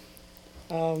going.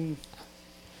 Instagram,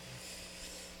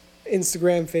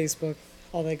 Facebook,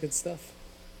 all that good stuff.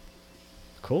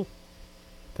 Cool.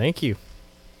 Thank you.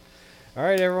 All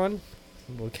right, everyone.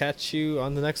 We'll catch you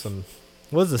on the next one.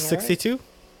 What is this, 62?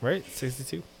 Right?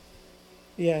 62?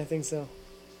 Yeah, I think so.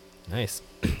 Nice.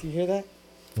 Do you hear that?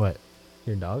 What?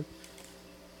 Your dog?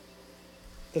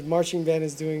 The marching band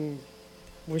is doing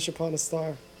Wish Upon a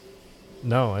Star.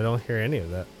 No, I don't hear any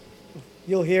of that.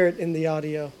 You'll hear it in the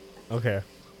audio. Okay.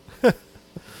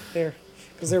 There.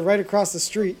 Because they're right across the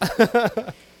street.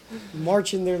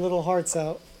 Marching their little hearts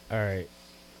out. All right.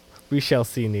 We shall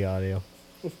see in the audio.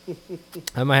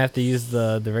 I might have to use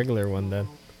the regular one then.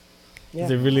 Yeah.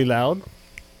 Is it really loud?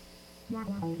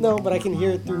 No, but I can hear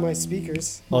it through my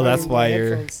speakers. Oh, that's why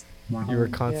you were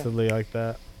constantly like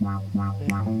that. Yeah,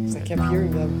 because I kept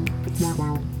hearing them.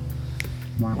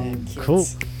 Cool.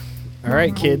 All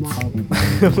right, kids.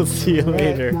 We'll see you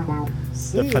later.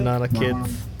 The Banana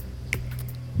Kids.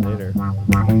 Later. I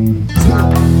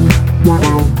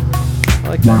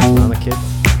like that, Banana Kids.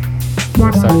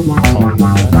 Start calling them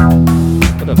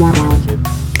that.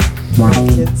 What up,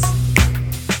 kids? Kids.